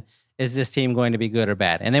then, is this team going to be good or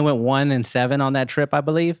bad? And they went 1-7 on that trip, I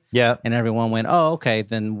believe. Yeah. And everyone went, oh, okay,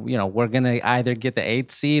 then, we're going to either get the 8th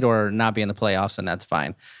seed or not be in the playoffs, and that's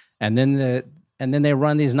fine. And then they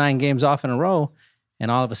run these 9 games off in a row, and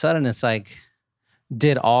all of a sudden it's like,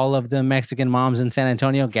 did all of the Mexican moms in San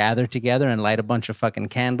Antonio gather together and light a bunch of fucking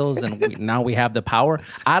candles, and now we have the power?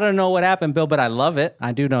 I don't know what happened, Bill, but I love it.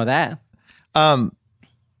 I do know that.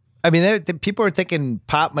 I mean, people were thinking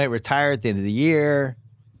Pop might retire at the end of the year.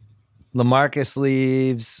 LaMarcus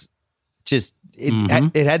leaves. Just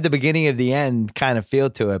it had the beginning of the end kind of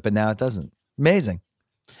feel to it, but now it doesn't. Amazing.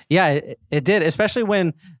 Yeah, it did, especially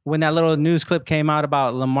when that little news clip came out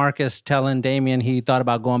about LaMarcus telling Damian he thought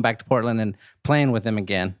about going back to Portland and playing with him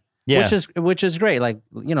again. Yeah. Which is great. Like,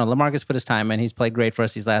 LaMarcus put his time in. He's played great for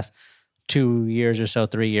us these last 2 years or so,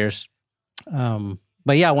 3 years.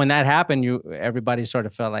 But yeah, when that happened, everybody sort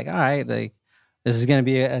of felt like, all right, like this is going to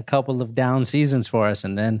be a couple of down seasons for us,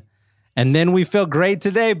 and then we feel great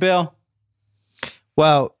today, Bill.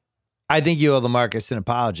 Well, I think you owe LaMarcus an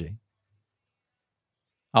apology.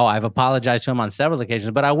 Oh, I've apologized to him on several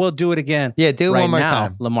occasions, but I will do it again. Yeah, do it right one more now,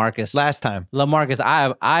 time. LaMarcus. Last time. LaMarcus,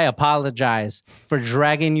 I apologize for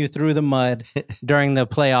dragging you through the mud during the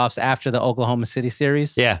playoffs after the Oklahoma City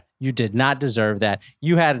series. Yeah. You did not deserve that.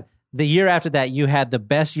 You had the year after that, you had the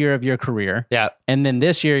best year of your career. Yeah. And then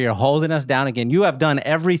this year, you're holding us down again. You have done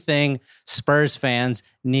everything Spurs fans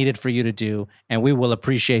needed for you to do, and we will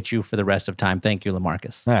appreciate you for the rest of time. Thank you,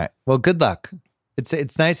 LaMarcus. All right. Well, good luck.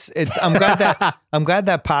 It's nice. I'm glad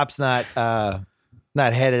that Pop's not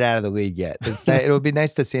headed out of the league yet. It'll be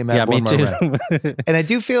nice to see him have one more run. And I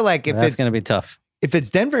do feel like that's going to be tough. If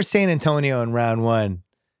it's Denver San Antonio in round one,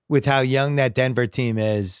 with how young that Denver team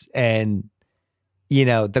is, and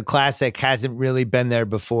the classic hasn't really been there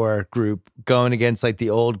before group going against like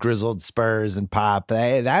the old grizzled Spurs and Pop,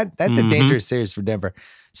 that's a dangerous series for Denver.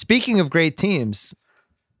 Speaking of great teams,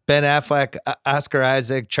 Ben Affleck, Oscar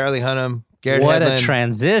Isaac, Charlie Hunnam. Garrett what Hedlund, a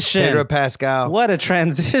transition. Pedro Pascal. What a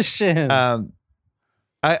transition.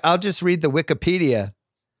 I'll just read the Wikipedia.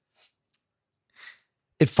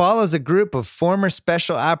 It follows a group of former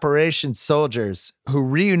special operations soldiers who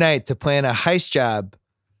reunite to plan a heist job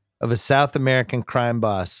of a South American crime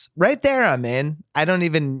boss. Right there, I'm in. You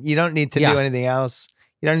don't need to do anything else.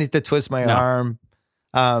 You don't need to twist my arm.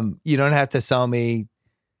 You don't have to sell me.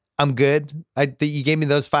 I'm good. You gave me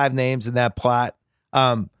those 5 names in that plot.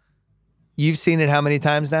 You've seen it how many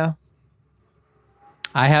times now?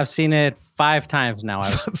 I have seen it 5 times now.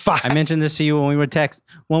 5. I mentioned this to you when we were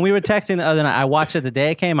texting the other night. I watched it the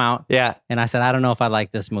day it came out. Yeah. And I said, I don't know if I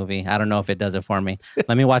like this movie. I don't know if it does it for me.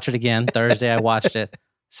 Let me watch it again. Thursday, I watched it.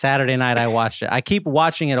 Saturday night, I watched it. I keep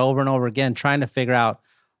watching it over and over again, trying to figure out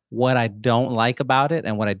what I don't like about it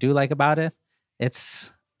and what I do like about it.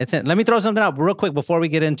 Let me throw something out real quick before we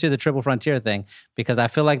get into the Triple Frontier thing, because I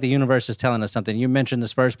feel like the universe is telling us something. You mentioned the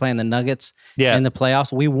Spurs playing the Nuggets in the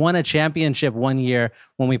playoffs. We won a championship one year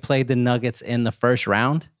when we played the Nuggets in the first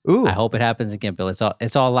round. Ooh. I hope it happens again, Bill.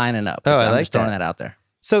 It's all lining up. I'm just throwing that out there.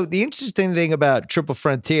 So the interesting thing about Triple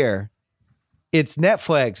Frontier, it's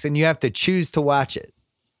Netflix and you have to choose to watch it.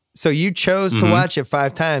 So you chose to watch it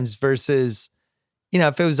 5 times versus,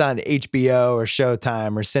 if it was on HBO or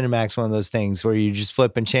Showtime or Cinemax, one of those things where you're just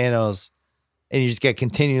flipping channels and you just get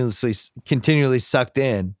continually sucked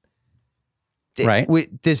in. Right.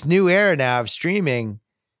 With this new era now of streaming,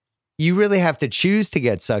 you really have to choose to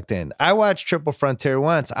get sucked in. I watched Triple Frontier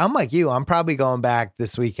once. I'm like you. I'm probably going back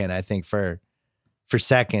this weekend, I think, for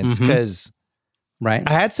seconds, because I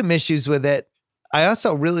had some issues with it. I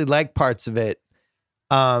also really like parts of it.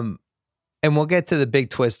 And we'll get to the big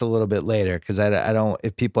twist a little bit later, because I don't,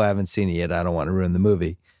 if people haven't seen it yet, I don't want to ruin the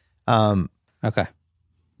movie. Okay.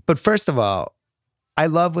 But first of all, I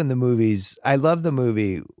love the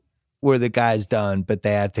movie where the guy's done, but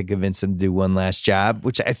they have to convince him to do one last job,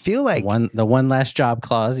 which I feel like the one last job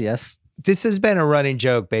clause. Yes. This has been a running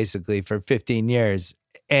joke basically for 15 years.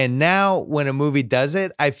 And now when a movie does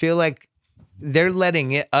it, I feel like they're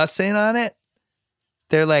letting us in on it.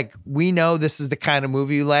 They're like, we know this is the kind of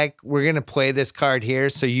movie you like. We're going to play this card here.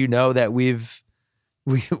 So you know that we've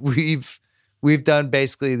done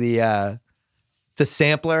basically the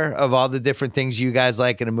sampler of all the different things you guys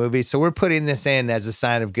like in a movie. So we're putting this in as a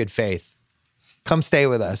sign of good faith. Come stay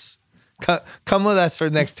with us. Come with us for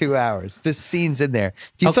the next 2 hours. This scene's in there.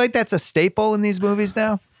 Do you feel like that's a staple in these movies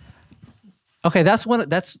now? Okay, that's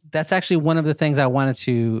actually one of the things I wanted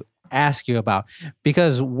to ask you about,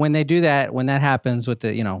 because when they do that, when that happens with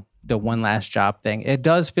the one last job thing, it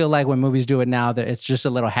does feel like when movies do it now that it's just a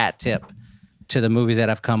little hat tip to the movies that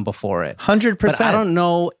have come before it. 100%. But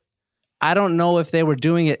I don't know if they were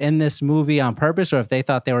doing it in this movie on purpose or if they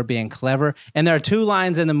thought they were being clever. And there are 2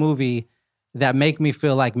 lines in the movie that make me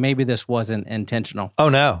feel like maybe this wasn't intentional. Oh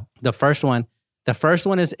no. The first one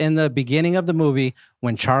is in the beginning of the movie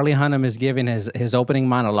when Charlie Hunnam is giving his opening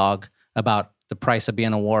monologue about the price of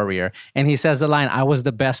being a warrior. And he says the line, "I was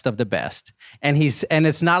the best of the best." And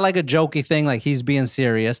it's not like a jokey thing, like he's being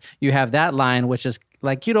serious. You have that line, which is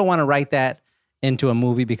like, you don't want to write that into a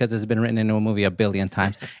movie because it's been written into a movie 1 billion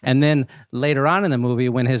times. And then later on in the movie,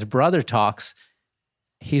 when his brother talks,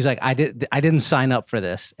 he's like, I didn't sign up for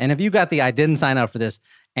this. And if you got I didn't sign up for this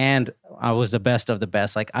and I was the best of the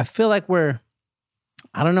best, like, I feel like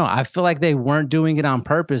I don't know. I feel like they weren't doing it on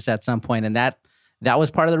purpose at some point. And that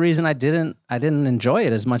was part of the reason I didn't enjoy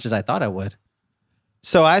it as much as I thought I would.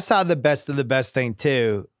 So I saw the best of the best thing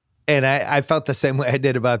too. And I felt the same way I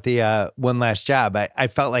did about the One Last Job. I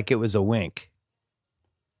felt like it was a wink.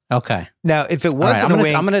 Okay. Now, if it All right, wasn't a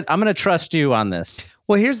wink, I'm gonna trust you on this.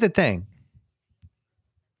 well, here's the thing.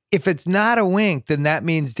 If it's not a wink, then that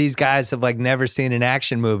means these guys have like never seen an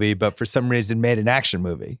action movie, but for some reason made an action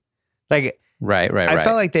movie. Like, Right. I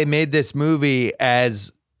felt like they made this movie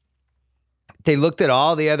as they looked at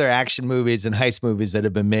all the other action movies and heist movies that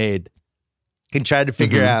have been made and tried to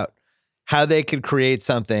figure out how they could create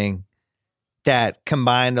something that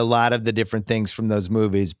combined a lot of the different things from those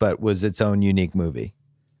movies, but was its own unique movie.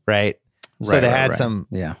 Right. So they had some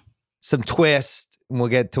twist, and we'll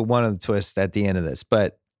get to one of the twists at the end of this,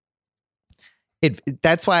 but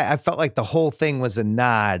that's why I felt like the whole thing was a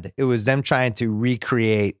nod. It was them trying to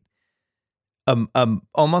recreate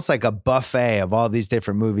almost like a buffet of all these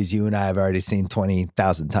different movies you and I have already seen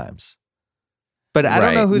 20,000 times. But I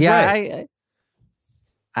don't know who's right.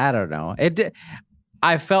 I don't know.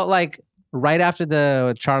 I felt like right after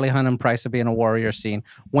the Charlie Hunnam Price of Being a Warrior scene,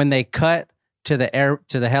 when they cut to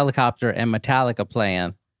the helicopter and Metallica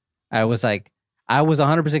playing, I was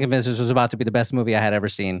 100% convinced this was about to be the best movie I had ever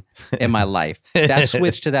seen in my life. That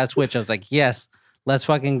switch to that switch, I was like, yes, let's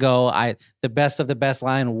fucking go. The best of the best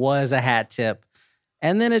line was a hat tip.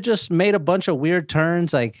 And then it just made a bunch of weird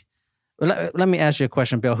turns. Like, let me ask you a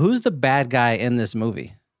question, Bill. Who's the bad guy in this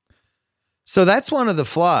movie? So that's one of the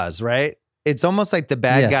flaws, right? It's almost like the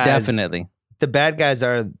bad guys. Definitely. The bad guys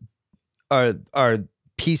are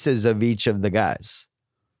pieces of each of the guys.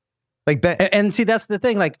 Like, and see, that's the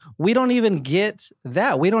thing. Like, we don't even get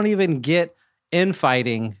that. We don't even get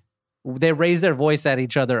infighting. They raise their voice at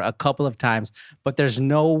each other a couple of times, but there's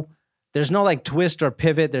no like twist or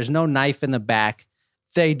pivot. There's no knife in the back.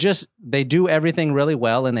 They do everything really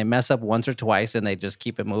well, and they mess up once or twice, and they just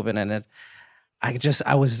keep it moving. And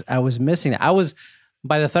I was missing it.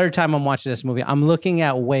 By the third time I'm watching this movie, I'm looking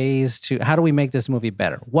at ways to, how do we make this movie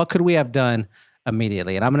better? What could we have done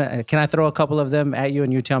immediately? And can I throw a couple of them at you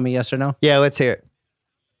and you tell me yes or no? Yeah, let's hear it.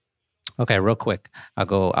 Okay, real quick. I'll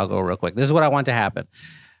go real quick. This is what I want to happen.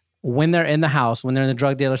 When they're in the house, when they're in the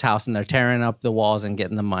drug dealer's house and they're tearing up the walls and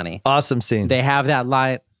getting the money. Awesome scene. They have that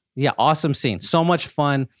line. Yeah, awesome scene. So much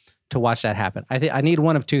fun to watch that happen. I think I need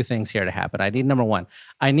one of two things here to happen. I need, number one,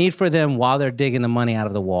 I need for them, while they're digging the money out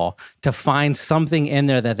of the wall, to find something in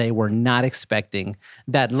there that they were not expecting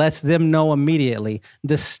that lets them know immediately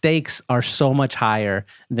the stakes are so much higher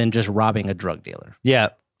than just robbing a drug dealer. Yeah.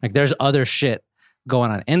 Like, there's other shit going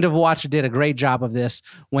on. End of Watch did a great job of this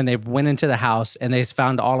when they went into the house and they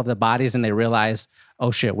found all of the bodies and they realized,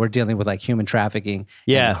 oh shit, we're dealing with like human trafficking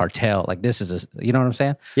and cartel. Like, this is you know what I'm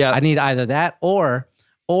saying? Yeah. I need either that or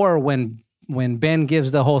when Ben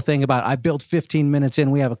gives the whole thing about, I built 15 minutes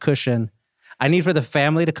in, we have a cushion. I need for the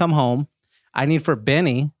family to come home. I need for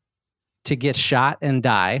Benny to get shot and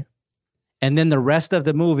die. And then the rest of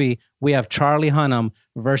the movie, we have Charlie Hunnam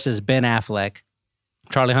versus Ben Affleck.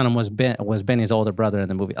 Charlie Hunnam was Benny's older brother in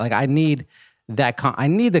the movie. Like, I need that. I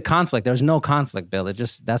need the conflict. There's no conflict, Bill.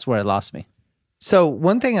 That's where it lost me. So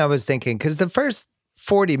one thing I was thinking, because the first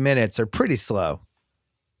 40 minutes are pretty slow.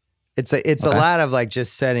 It's a lot of like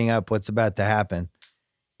just setting up what's about to happen.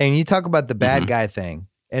 And you talk about the bad guy thing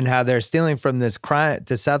and how they're stealing from this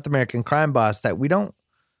South American crime boss that we don't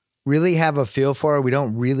really have a feel for. We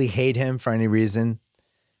don't really hate him for any reason.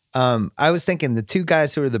 I was thinking the two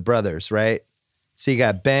guys who are the brothers, right? So you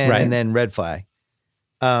got Ben and then Red Flag.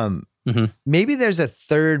 Maybe there's a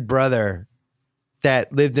third brother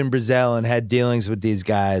that lived in Brazil and had dealings with these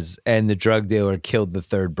guys, and the drug dealer killed the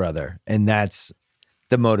third brother. And that's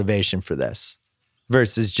the motivation for this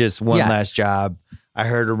versus just one last job. I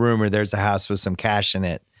heard a rumor there's a house with some cash in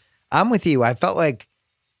it. I'm with you. I felt like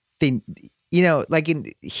like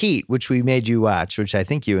in Heat, which we made you watch, which I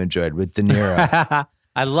think you enjoyed with De Niro.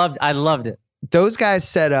 I loved it. Those guys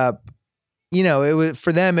set up, it was,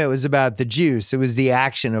 for them, it was about the juice. It was the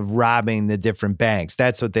action of robbing the different banks.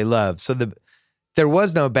 That's what they loved. So there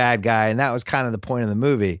was no bad guy, and that was kind of the point of the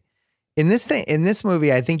movie. In this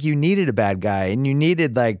movie, I think you needed a bad guy, and you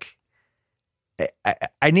needed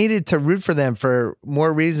I needed to root for them for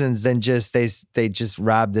more reasons than just they just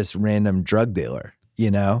robbed this random drug dealer,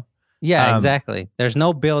 Yeah, exactly. There's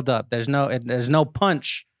no build up. There's no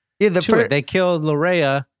punch to it. They killed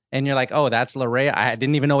Larea, and you're like, oh, that's Larea. I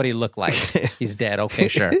didn't even know what he looked like. He's dead. Okay,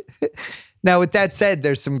 sure. Now, with that said,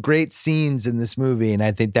 there's some great scenes in this movie, and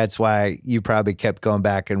I think that's why you probably kept going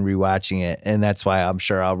back and rewatching it, and that's why I'm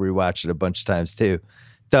sure I'll rewatch it a bunch of times too.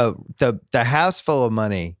 The house full of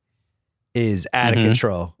money is out of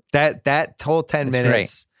control. That whole 10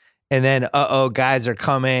 minutes, and then guys are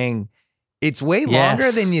coming. It's way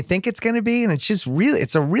longer than you think it's going to be, and it's just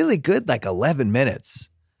it's a really good 11 minutes.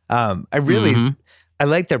 I really, I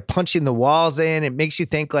like they're punching the walls in. It makes you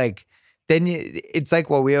think like, it's like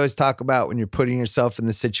what we always talk about when you're putting yourself in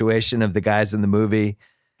the situation of the guys in the movie.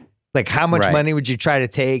 Like, how much money would you try to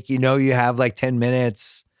take? You know, you have like 10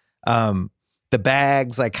 minutes. The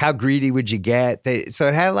bags, like how greedy would you get? So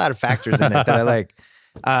it had a lot of factors in it that I like.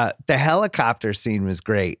 The helicopter scene was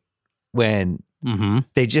great when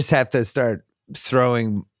they just have to start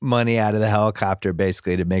throwing money out of the helicopter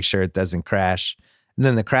basically to make sure it doesn't crash. And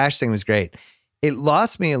then the crash thing was great. It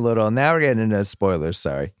lost me a little. Now we're getting into spoilers,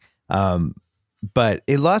 sorry. But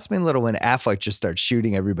it lost me a little when Affleck just starts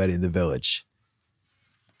shooting everybody in the village.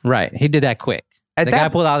 Right. He did that quick. The guy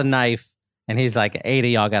pulled out a knife and he's like, 8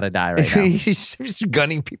 of y'all got to die right now. He's just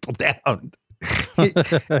gunning people down.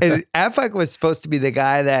 And Affleck was supposed to be the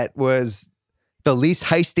guy that was the least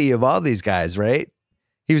heisty of all these guys, right?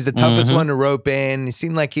 He was the toughest one to rope in. He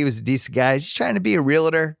seemed like he was a decent guy. He's trying to be a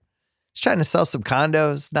realtor. He's trying to sell some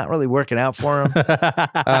condos. Not really working out for him.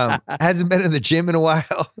 Hasn't been in the gym in a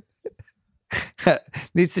while.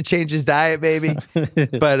 Needs to change his diet, maybe.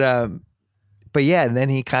 But yeah, and then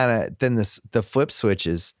he the flip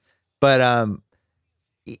switches. But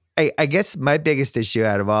I guess my biggest issue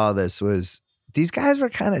out of all this was these guys were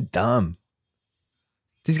kind of dumb.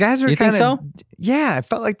 These guys were kind of, so? Yeah, I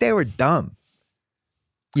felt like they were dumb.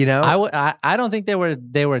 You know, I don't think they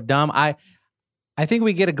were dumb. I think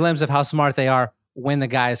we get a glimpse of how smart they are when the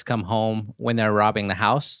guys come home when they're robbing the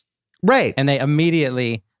house, right? And they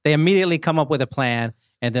immediately come up with a plan.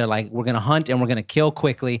 And they're like, we're going to hunt and we're going to kill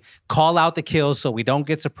quickly, call out the kills so we don't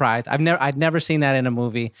get surprised. I'd never seen that in a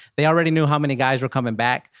movie. They already knew how many guys were coming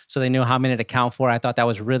back, so they knew how many to count for. I thought that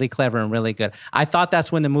was really clever and really good. I thought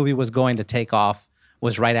that's when the movie was going to take off,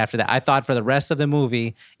 was right after that. I thought for the rest of the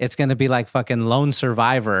movie, it's going to be like fucking Lone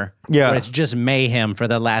Survivor, where it's just mayhem for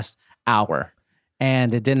the last hour.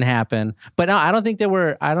 And it didn't happen. But no, I don't think they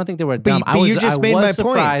were dumb. But you just made my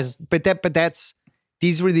point. But that's...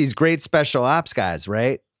 These were these great special ops guys,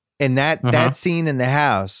 right? And that scene in the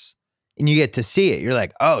house, and you get to see it. You're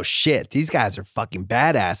like, oh shit, these guys are fucking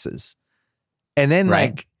badasses. And then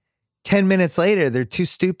like 10 minutes later, they're too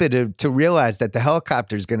stupid to realize that the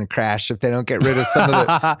helicopter's going to crash if they don't get rid of some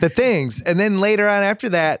of the things. And then later on after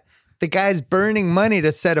that, the guy's burning money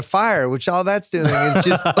to set a fire, which all that's doing is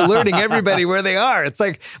just alerting everybody where they are. It's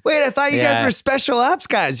like, wait, I thought you guys were special ops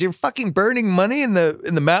guys. You're fucking burning money in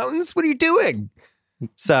the mountains? What are you doing?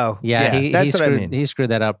 So that's what I mean. He screwed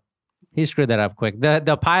that up. He screwed that up quick.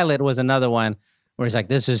 The pilot was another one where he's like,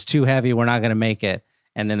 "This is too heavy. We're not going to make it."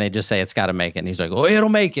 And then they just say it's got to make it. And he's like, "Oh, it'll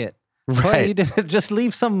make it." Right? Well, you didn't just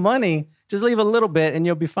leave some money. Just leave a little bit, and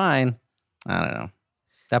you'll be fine. I don't know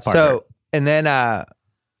that part. So and then now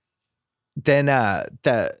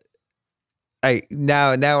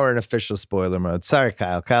we're in official spoiler mode. Sorry,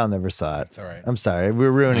 Kyle. Kyle never saw it. It's all right. I'm sorry. We're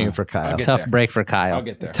ruining it for Kyle. Tough break for Kyle. I'll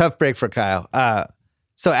get there. Tough break for Kyle.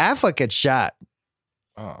 So Affleck gets shot.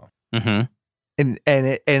 Oh. And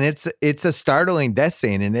it's a startling death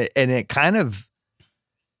scene, and it kind of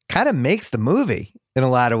makes the movie in a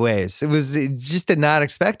lot of ways. It just did not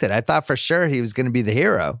expect it. I thought for sure he was going to be the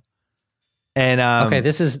hero. And okay,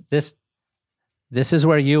 this is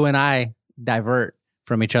where you and I divert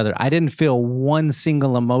from each other. I didn't feel one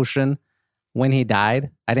single emotion when he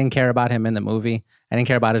died. I didn't care about him in the movie. I didn't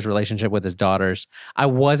care about his relationship with his daughters. I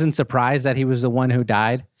wasn't surprised that he was the one who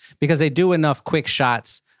died because they do enough quick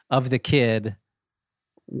shots of the kid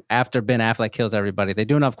after Ben Affleck kills everybody. They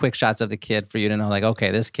do enough quick shots of the kid for you to know, like, okay,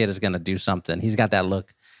 this kid is going to do something. He's got that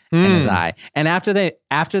look in his eye. And after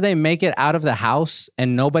they make it out of the house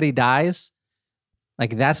and nobody dies,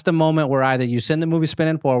 like that's the moment where either you send the movie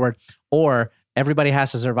spinning forward or everybody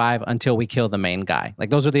has to survive until we kill the main guy. Like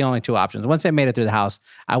those are the only two options. Once they made it through the house,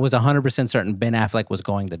 I was 100% certain Ben Affleck was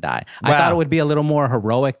going to die. Wow. I thought it would be a little more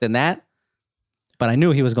heroic than that, but I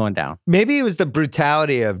knew he was going down. Maybe it was the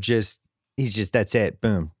brutality of that's it.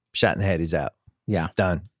 Boom. Shot in the head. He's out. Yeah.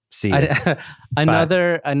 Done. See ya.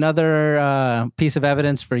 Another piece of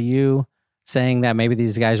evidence for you saying that maybe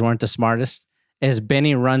these guys weren't the smartest is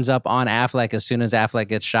Benny runs up on Affleck as soon as Affleck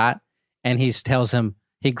gets shot and he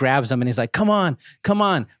grabs him and he's like, come on.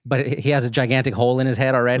 But he has a gigantic hole in his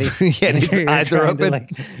head already. And his eyes are open. I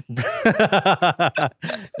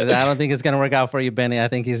don't think it's going to work out for you, Benny. I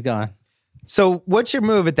think he's gone. So what's your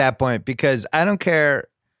move at that point? Because I don't care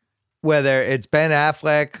whether it's Ben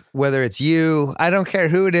Affleck, whether it's you. I don't care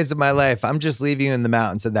who it is in my life. I'm just leaving you in the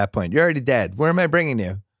mountains at that point. You're already dead. Where am I bringing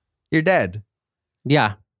you? You're dead.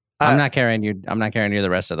 Yeah. I'm not carrying you. I'm not carrying you the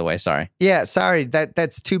rest of the way. Sorry. Yeah. Sorry.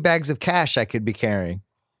 That's 2 bags of cash I could be carrying.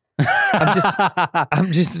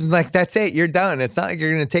 I'm just like, that's it. You're done. It's not like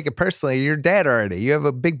you're going to take it personally. You're dead already. You have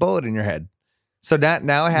a big bullet in your head. So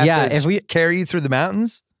now I have Yeah, to carry you through the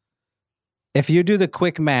mountains? If you do the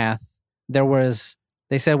quick math,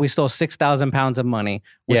 they said we stole 6,000 pounds of money,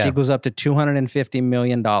 which equals up to $250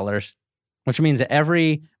 million, which means that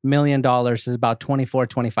every $1 million is about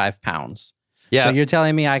 25 pounds. Yeah. So you're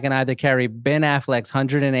telling me I can either carry Ben Affleck's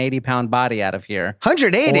 180-pound body out of here.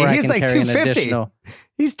 180? He's like 250.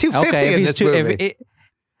 He's 250 in this movie.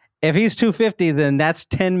 If he's 250, then that's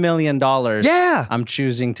 $10 million. Yeah. I'm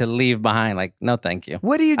choosing to leave behind. Like, no, thank you.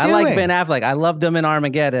 What are you doing? I like Ben Affleck. I loved him in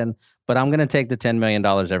Armageddon, but I'm going to take the $10 million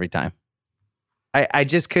every time. I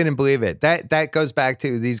just couldn't believe it. That goes back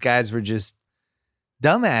to these guys were just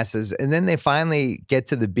dumbasses. And then they finally get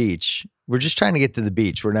to the beach. We're just trying to get to the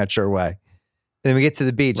beach. We're not sure why. And then we get to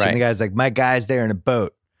the beach and the guy's like, my guy's there in a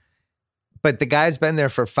boat. But the guy's been there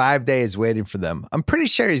for 5 days waiting for them. I'm pretty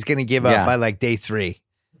sure he's going to give up by like day 3.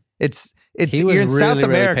 You're in South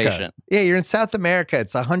America. Patient. Yeah, you're in South America.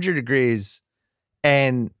 It's 100 degrees.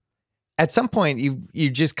 And at some point you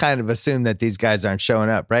just kind of assume that these guys aren't showing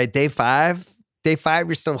up, right? Day 5,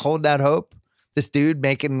 you're still holding out hope. This dude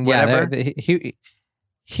making whatever. Yeah,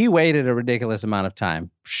 he waited a ridiculous amount of time.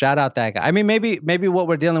 Shout out that guy. I mean, maybe what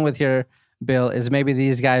we're dealing with here, Bill, is maybe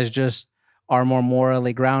these guys just are more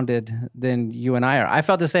morally grounded than you and I are. I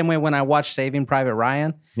felt the same way when I watched Saving Private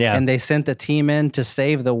Ryan. Yeah. And they sent the team in to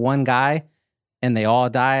save the one guy and they all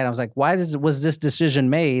died. I was like, was this decision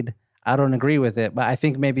made? I don't agree with it. But I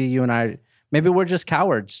think maybe you and I, maybe we're just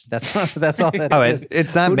cowards. That's all that is.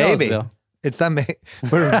 It's not maybe. Knows, it's not me.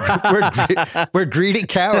 We're greedy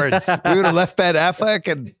cowards. We would have left Ben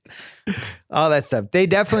Affleck and all that stuff. They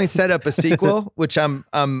definitely set up a sequel, which I'm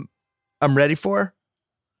ready for.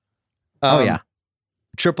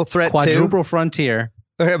 Triple Threat Quadruple 2. Frontier.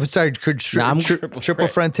 I'm sorry, Triple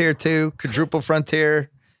Frontier 2, Quadruple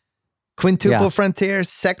Frontier, Quintuple Frontier,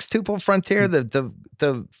 Sextuple Frontier,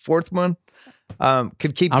 the fourth one.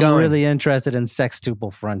 Could keep going. I'm really interested in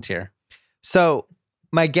Sextuple Frontier. So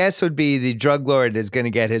my guess would be the drug lord is going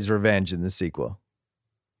to get his revenge in the sequel.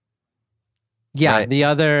 Yeah, right? The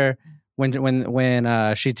other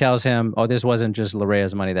when she tells him, "Oh, this wasn't just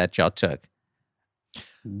Larea's money that y'all took."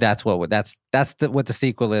 That's what the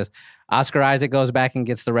sequel is. Oscar Isaac goes back and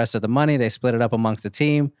gets the rest of the money. They split it up amongst the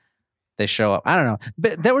team. They show up. I don't know,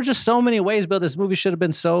 but there were just so many ways, Bill. This movie should have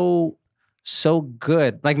been so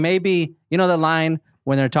good. Like maybe the line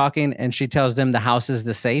when they're talking and she tells them the house is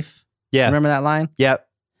the safe. Yeah, remember that line? Yep.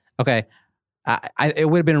 Okay, it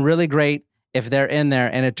would have been really great if they're in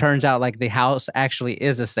there and it turns out like the house actually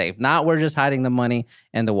is a safe. Not we're just hiding the money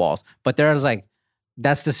in the walls, but they're like.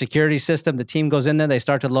 That's the security system. The team goes in there. They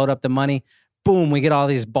start to load up the money. Boom, we get all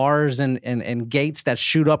these bars and gates that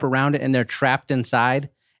shoot up around it, and they're trapped inside.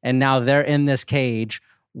 And now they're in this cage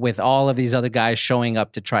with all of these other guys showing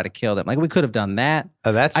up to try to kill them. Like, we could have done that.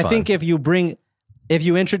 Oh, that's fun. I think if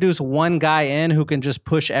you introduce one guy in who can just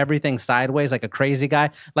push everything sideways, like a crazy guy,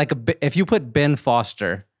 if you put Ben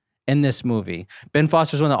Foster in this movie, Ben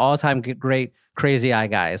Foster's one of the all-time great crazy eye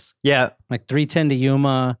guys. Yeah. Like 310 to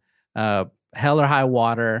Yuma, Hell or High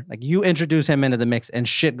Water. Like, you introduce him into the mix and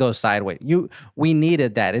shit goes sideways. We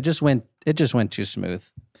needed that. It just went too smooth.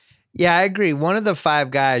 Yeah, I agree. One of the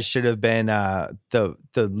 5 guys should have been the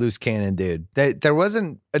loose cannon dude. There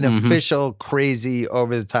wasn't an official crazy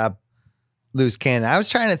over the top loose cannon. I was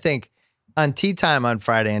trying to think on Tea Time on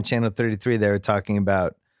Friday on Channel 33. They were talking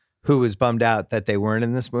about who was bummed out that they weren't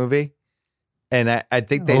in this movie, and I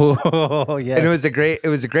think they. Oh yes. And it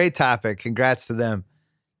was a great topic. Congrats to them.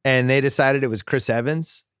 And they decided it was Chris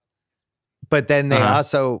Evans. But then they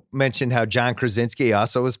also mentioned how John Krasinski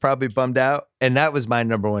also was probably bummed out. And that was my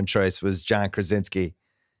number one choice, was John Krasinski.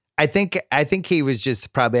 I think he was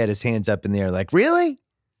just probably had his hands up in the air like, really?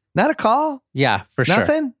 Not a call? Yeah, for sure.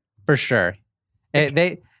 Nothing? For sure.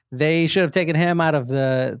 They should have taken him out of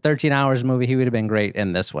the 13 Hours movie. He would have been great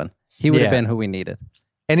in this one. He would have been who we needed.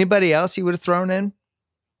 Anybody else you would have thrown in?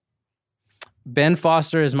 Ben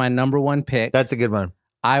Foster is my number one pick. That's a good one.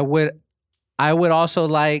 I would also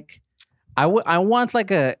like. I want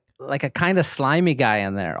like a kind of slimy guy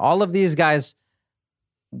in there. All of these guys,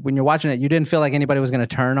 when you're watching it, you didn't feel like anybody was going to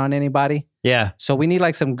turn on anybody. Yeah. So we need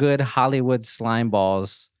like some good Hollywood slime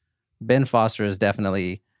balls. Ben Foster is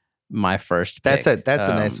definitely my first pick. That's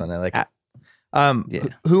a nice one. I like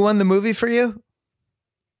it. Who won the movie for you?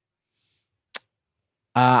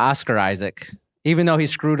 Oscar Isaac. Even though he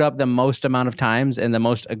screwed up the most amount of times in the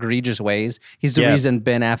most egregious ways, he's the reason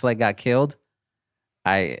Ben Affleck got killed.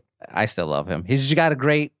 I still love him. He's just got a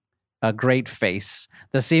great face.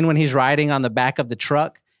 The scene when he's riding on the back of the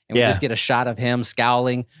truck and we just get a shot of him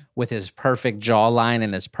scowling with his perfect jawline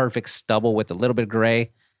and his perfect stubble with a little bit of gray.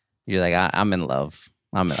 You're like, I'm in love.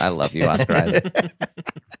 I love you, Oscar Isaac.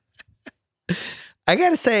 I got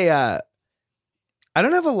to say, I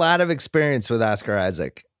don't have a lot of experience with Oscar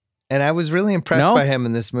Isaac. And I was really impressed by him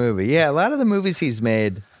in this movie. Yeah, a lot of the movies he's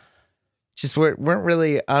made just weren't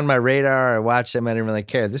really on my radar. I watched them. I didn't really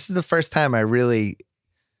care. This is the first time I really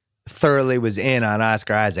thoroughly was in on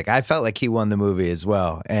Oscar Isaac. I felt like he won the movie as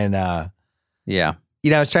well. And, yeah.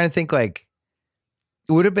 I was trying to think like,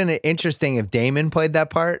 it would have been interesting if Damon played that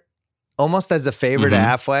part almost as a favor to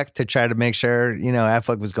Affleck to try to make sure,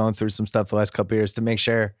 Affleck was going through some stuff the last couple of years to make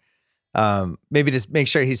sure, maybe just make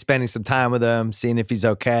sure he's spending some time with him, seeing if he's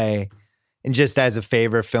okay. And just as a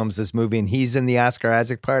favor, films this movie and he's in the Oscar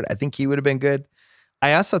Isaac part. I think he would have been good.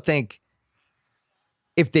 I also think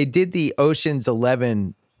if they did the Ocean's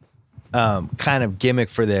 11 kind of gimmick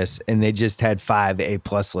for this and they just had 5 A+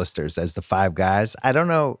 listers as the 5 guys, I don't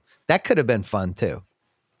know. That could have been fun too.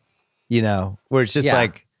 Where it's just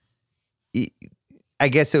like, I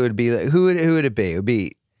guess it would be like, who would it be? It would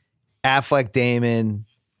be Affleck, Damon,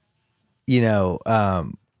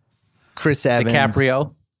 Chris Evans.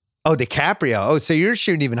 DiCaprio. Oh, DiCaprio. Oh, so you're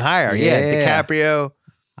shooting even higher. Yeah, DiCaprio,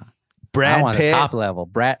 Brad I want Pitt. a top level.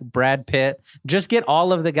 Brad Pitt. Just get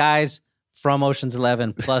all of the guys from Ocean's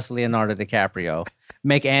 11 plus Leonardo DiCaprio.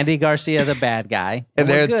 Make Andy Garcia the bad guy. And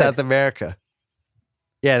they're in good. South America.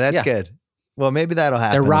 Yeah, that's good. Well, maybe that'll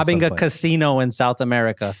happen. They're robbing a casino in South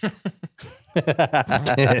America.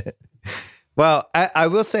 Well, I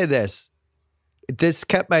will say this. This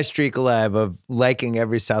kept my streak alive of liking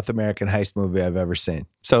every South American heist movie I've ever seen.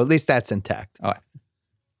 So at least that's intact. Oh,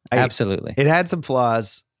 absolutely. It had some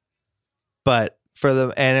flaws, but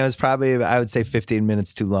and it was probably, I would say 15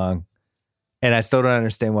 minutes too long. And I still don't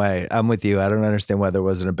understand why. I'm with you. I don't understand why there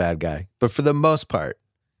wasn't a bad guy. But for the most part,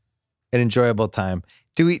 an enjoyable time.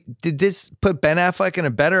 Did this put Ben Affleck in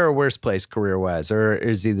a better or worse place career-wise, or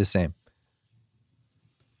is he the same?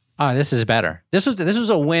 Oh, this is better. This was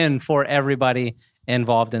a win for everybody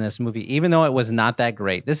involved in this movie, even though it was not that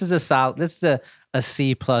great. This is a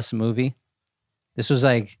C+ movie. This was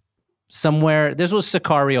like somewhere. This was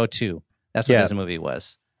Sicario 2. That's what this movie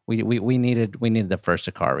was. We needed the first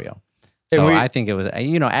Sicario. So I think it was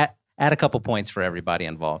add a couple points for everybody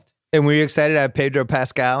involved. And were you excited to have Pedro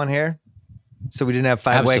Pascal in here? So we didn't have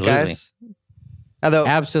 5 white guys? Although,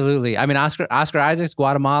 absolutely. I mean, Oscar Isaac's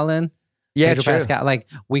Guatemalan. Yeah, Pedro true. Pascal,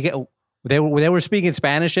 they were speaking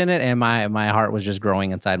Spanish in it, and my heart was just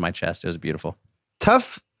growing inside my chest. It was beautiful.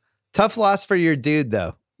 Tough loss for your dude,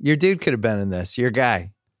 though. Your dude could have been in this. Your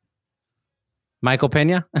guy. Michael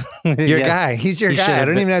Pena? Your guy. He's your guy. I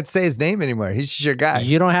don't even have to say his name anymore. He's just your guy.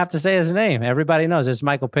 You don't have to say his name. Everybody knows it's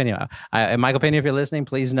Michael Pena. Michael Pena, if you're listening,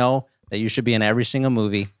 please know that you should be in every single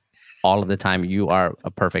movie all of the time. You are a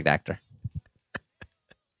perfect actor.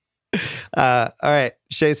 All right.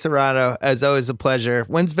 Shea Serrano, as always, a pleasure.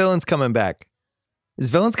 When's Villains coming back? Is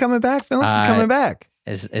Villains coming back? Villains is coming back.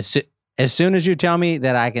 As soon as you tell me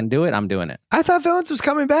that I can do it, I'm doing it. I thought Villains was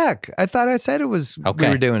coming back. I thought I said it was. Okay.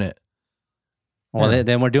 We were doing it. Well,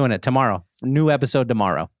 then we're doing it tomorrow. New episode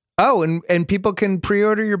tomorrow. Oh, and people can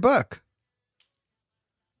pre-order your book.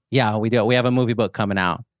 Yeah, we do. We have a movie book coming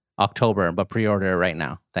out October, but pre-order it right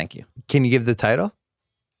now. Thank you. Can you give the title?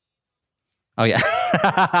 Oh, yeah.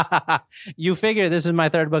 You figure this is my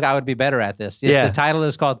 3rd book. I would be better at this. Yes, yeah. The title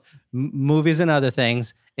is called Movies and Other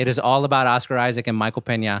Things. It is all about Oscar Isaac and Michael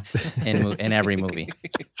Pena in every movie.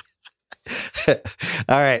 All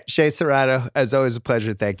right. Shea Serrano, as always, a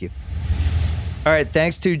pleasure. Thank you. All right.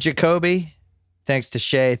 Thanks to Jacoby. Thanks to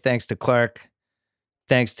Shea. Thanks to Clark.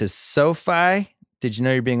 Thanks to SoFi. Did you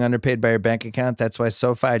know you're being underpaid by your bank account? That's why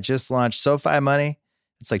SoFi just launched SoFi Money.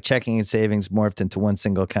 It's like checking and savings morphed into one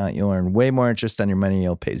single account. You'll earn way more interest on your money.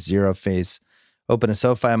 You'll pay 0 fees. Open a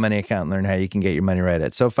SoFi Money account and learn how you can get your money right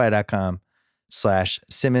at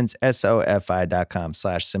SoFi.com/Simmons,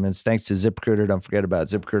 SoFi.com/Simmons. Thanks to ZipRecruiter. Don't forget about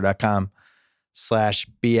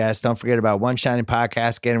ZipRecruiter.com/BS. Don't forget about One Shining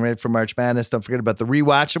Podcast, getting ready for March Madness. Don't forget about The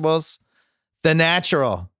Rewatchables, The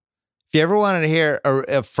Natural. If you ever wanted to hear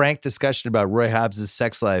a frank discussion about Roy Hobbs'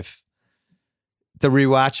 sex life, The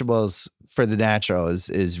Rewatchables for The Natural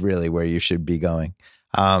is really where you should be going.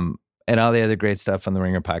 And all the other great stuff on the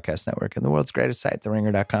Ringer Podcast Network and the world's greatest site,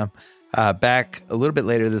 theringer.com. Back a little bit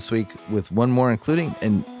later this week with one more, including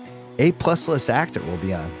an A+ list actor will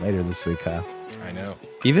be on later this week, Kyle. I know.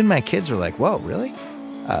 Even my kids were like, whoa, really?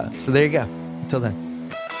 So there you go. Until then.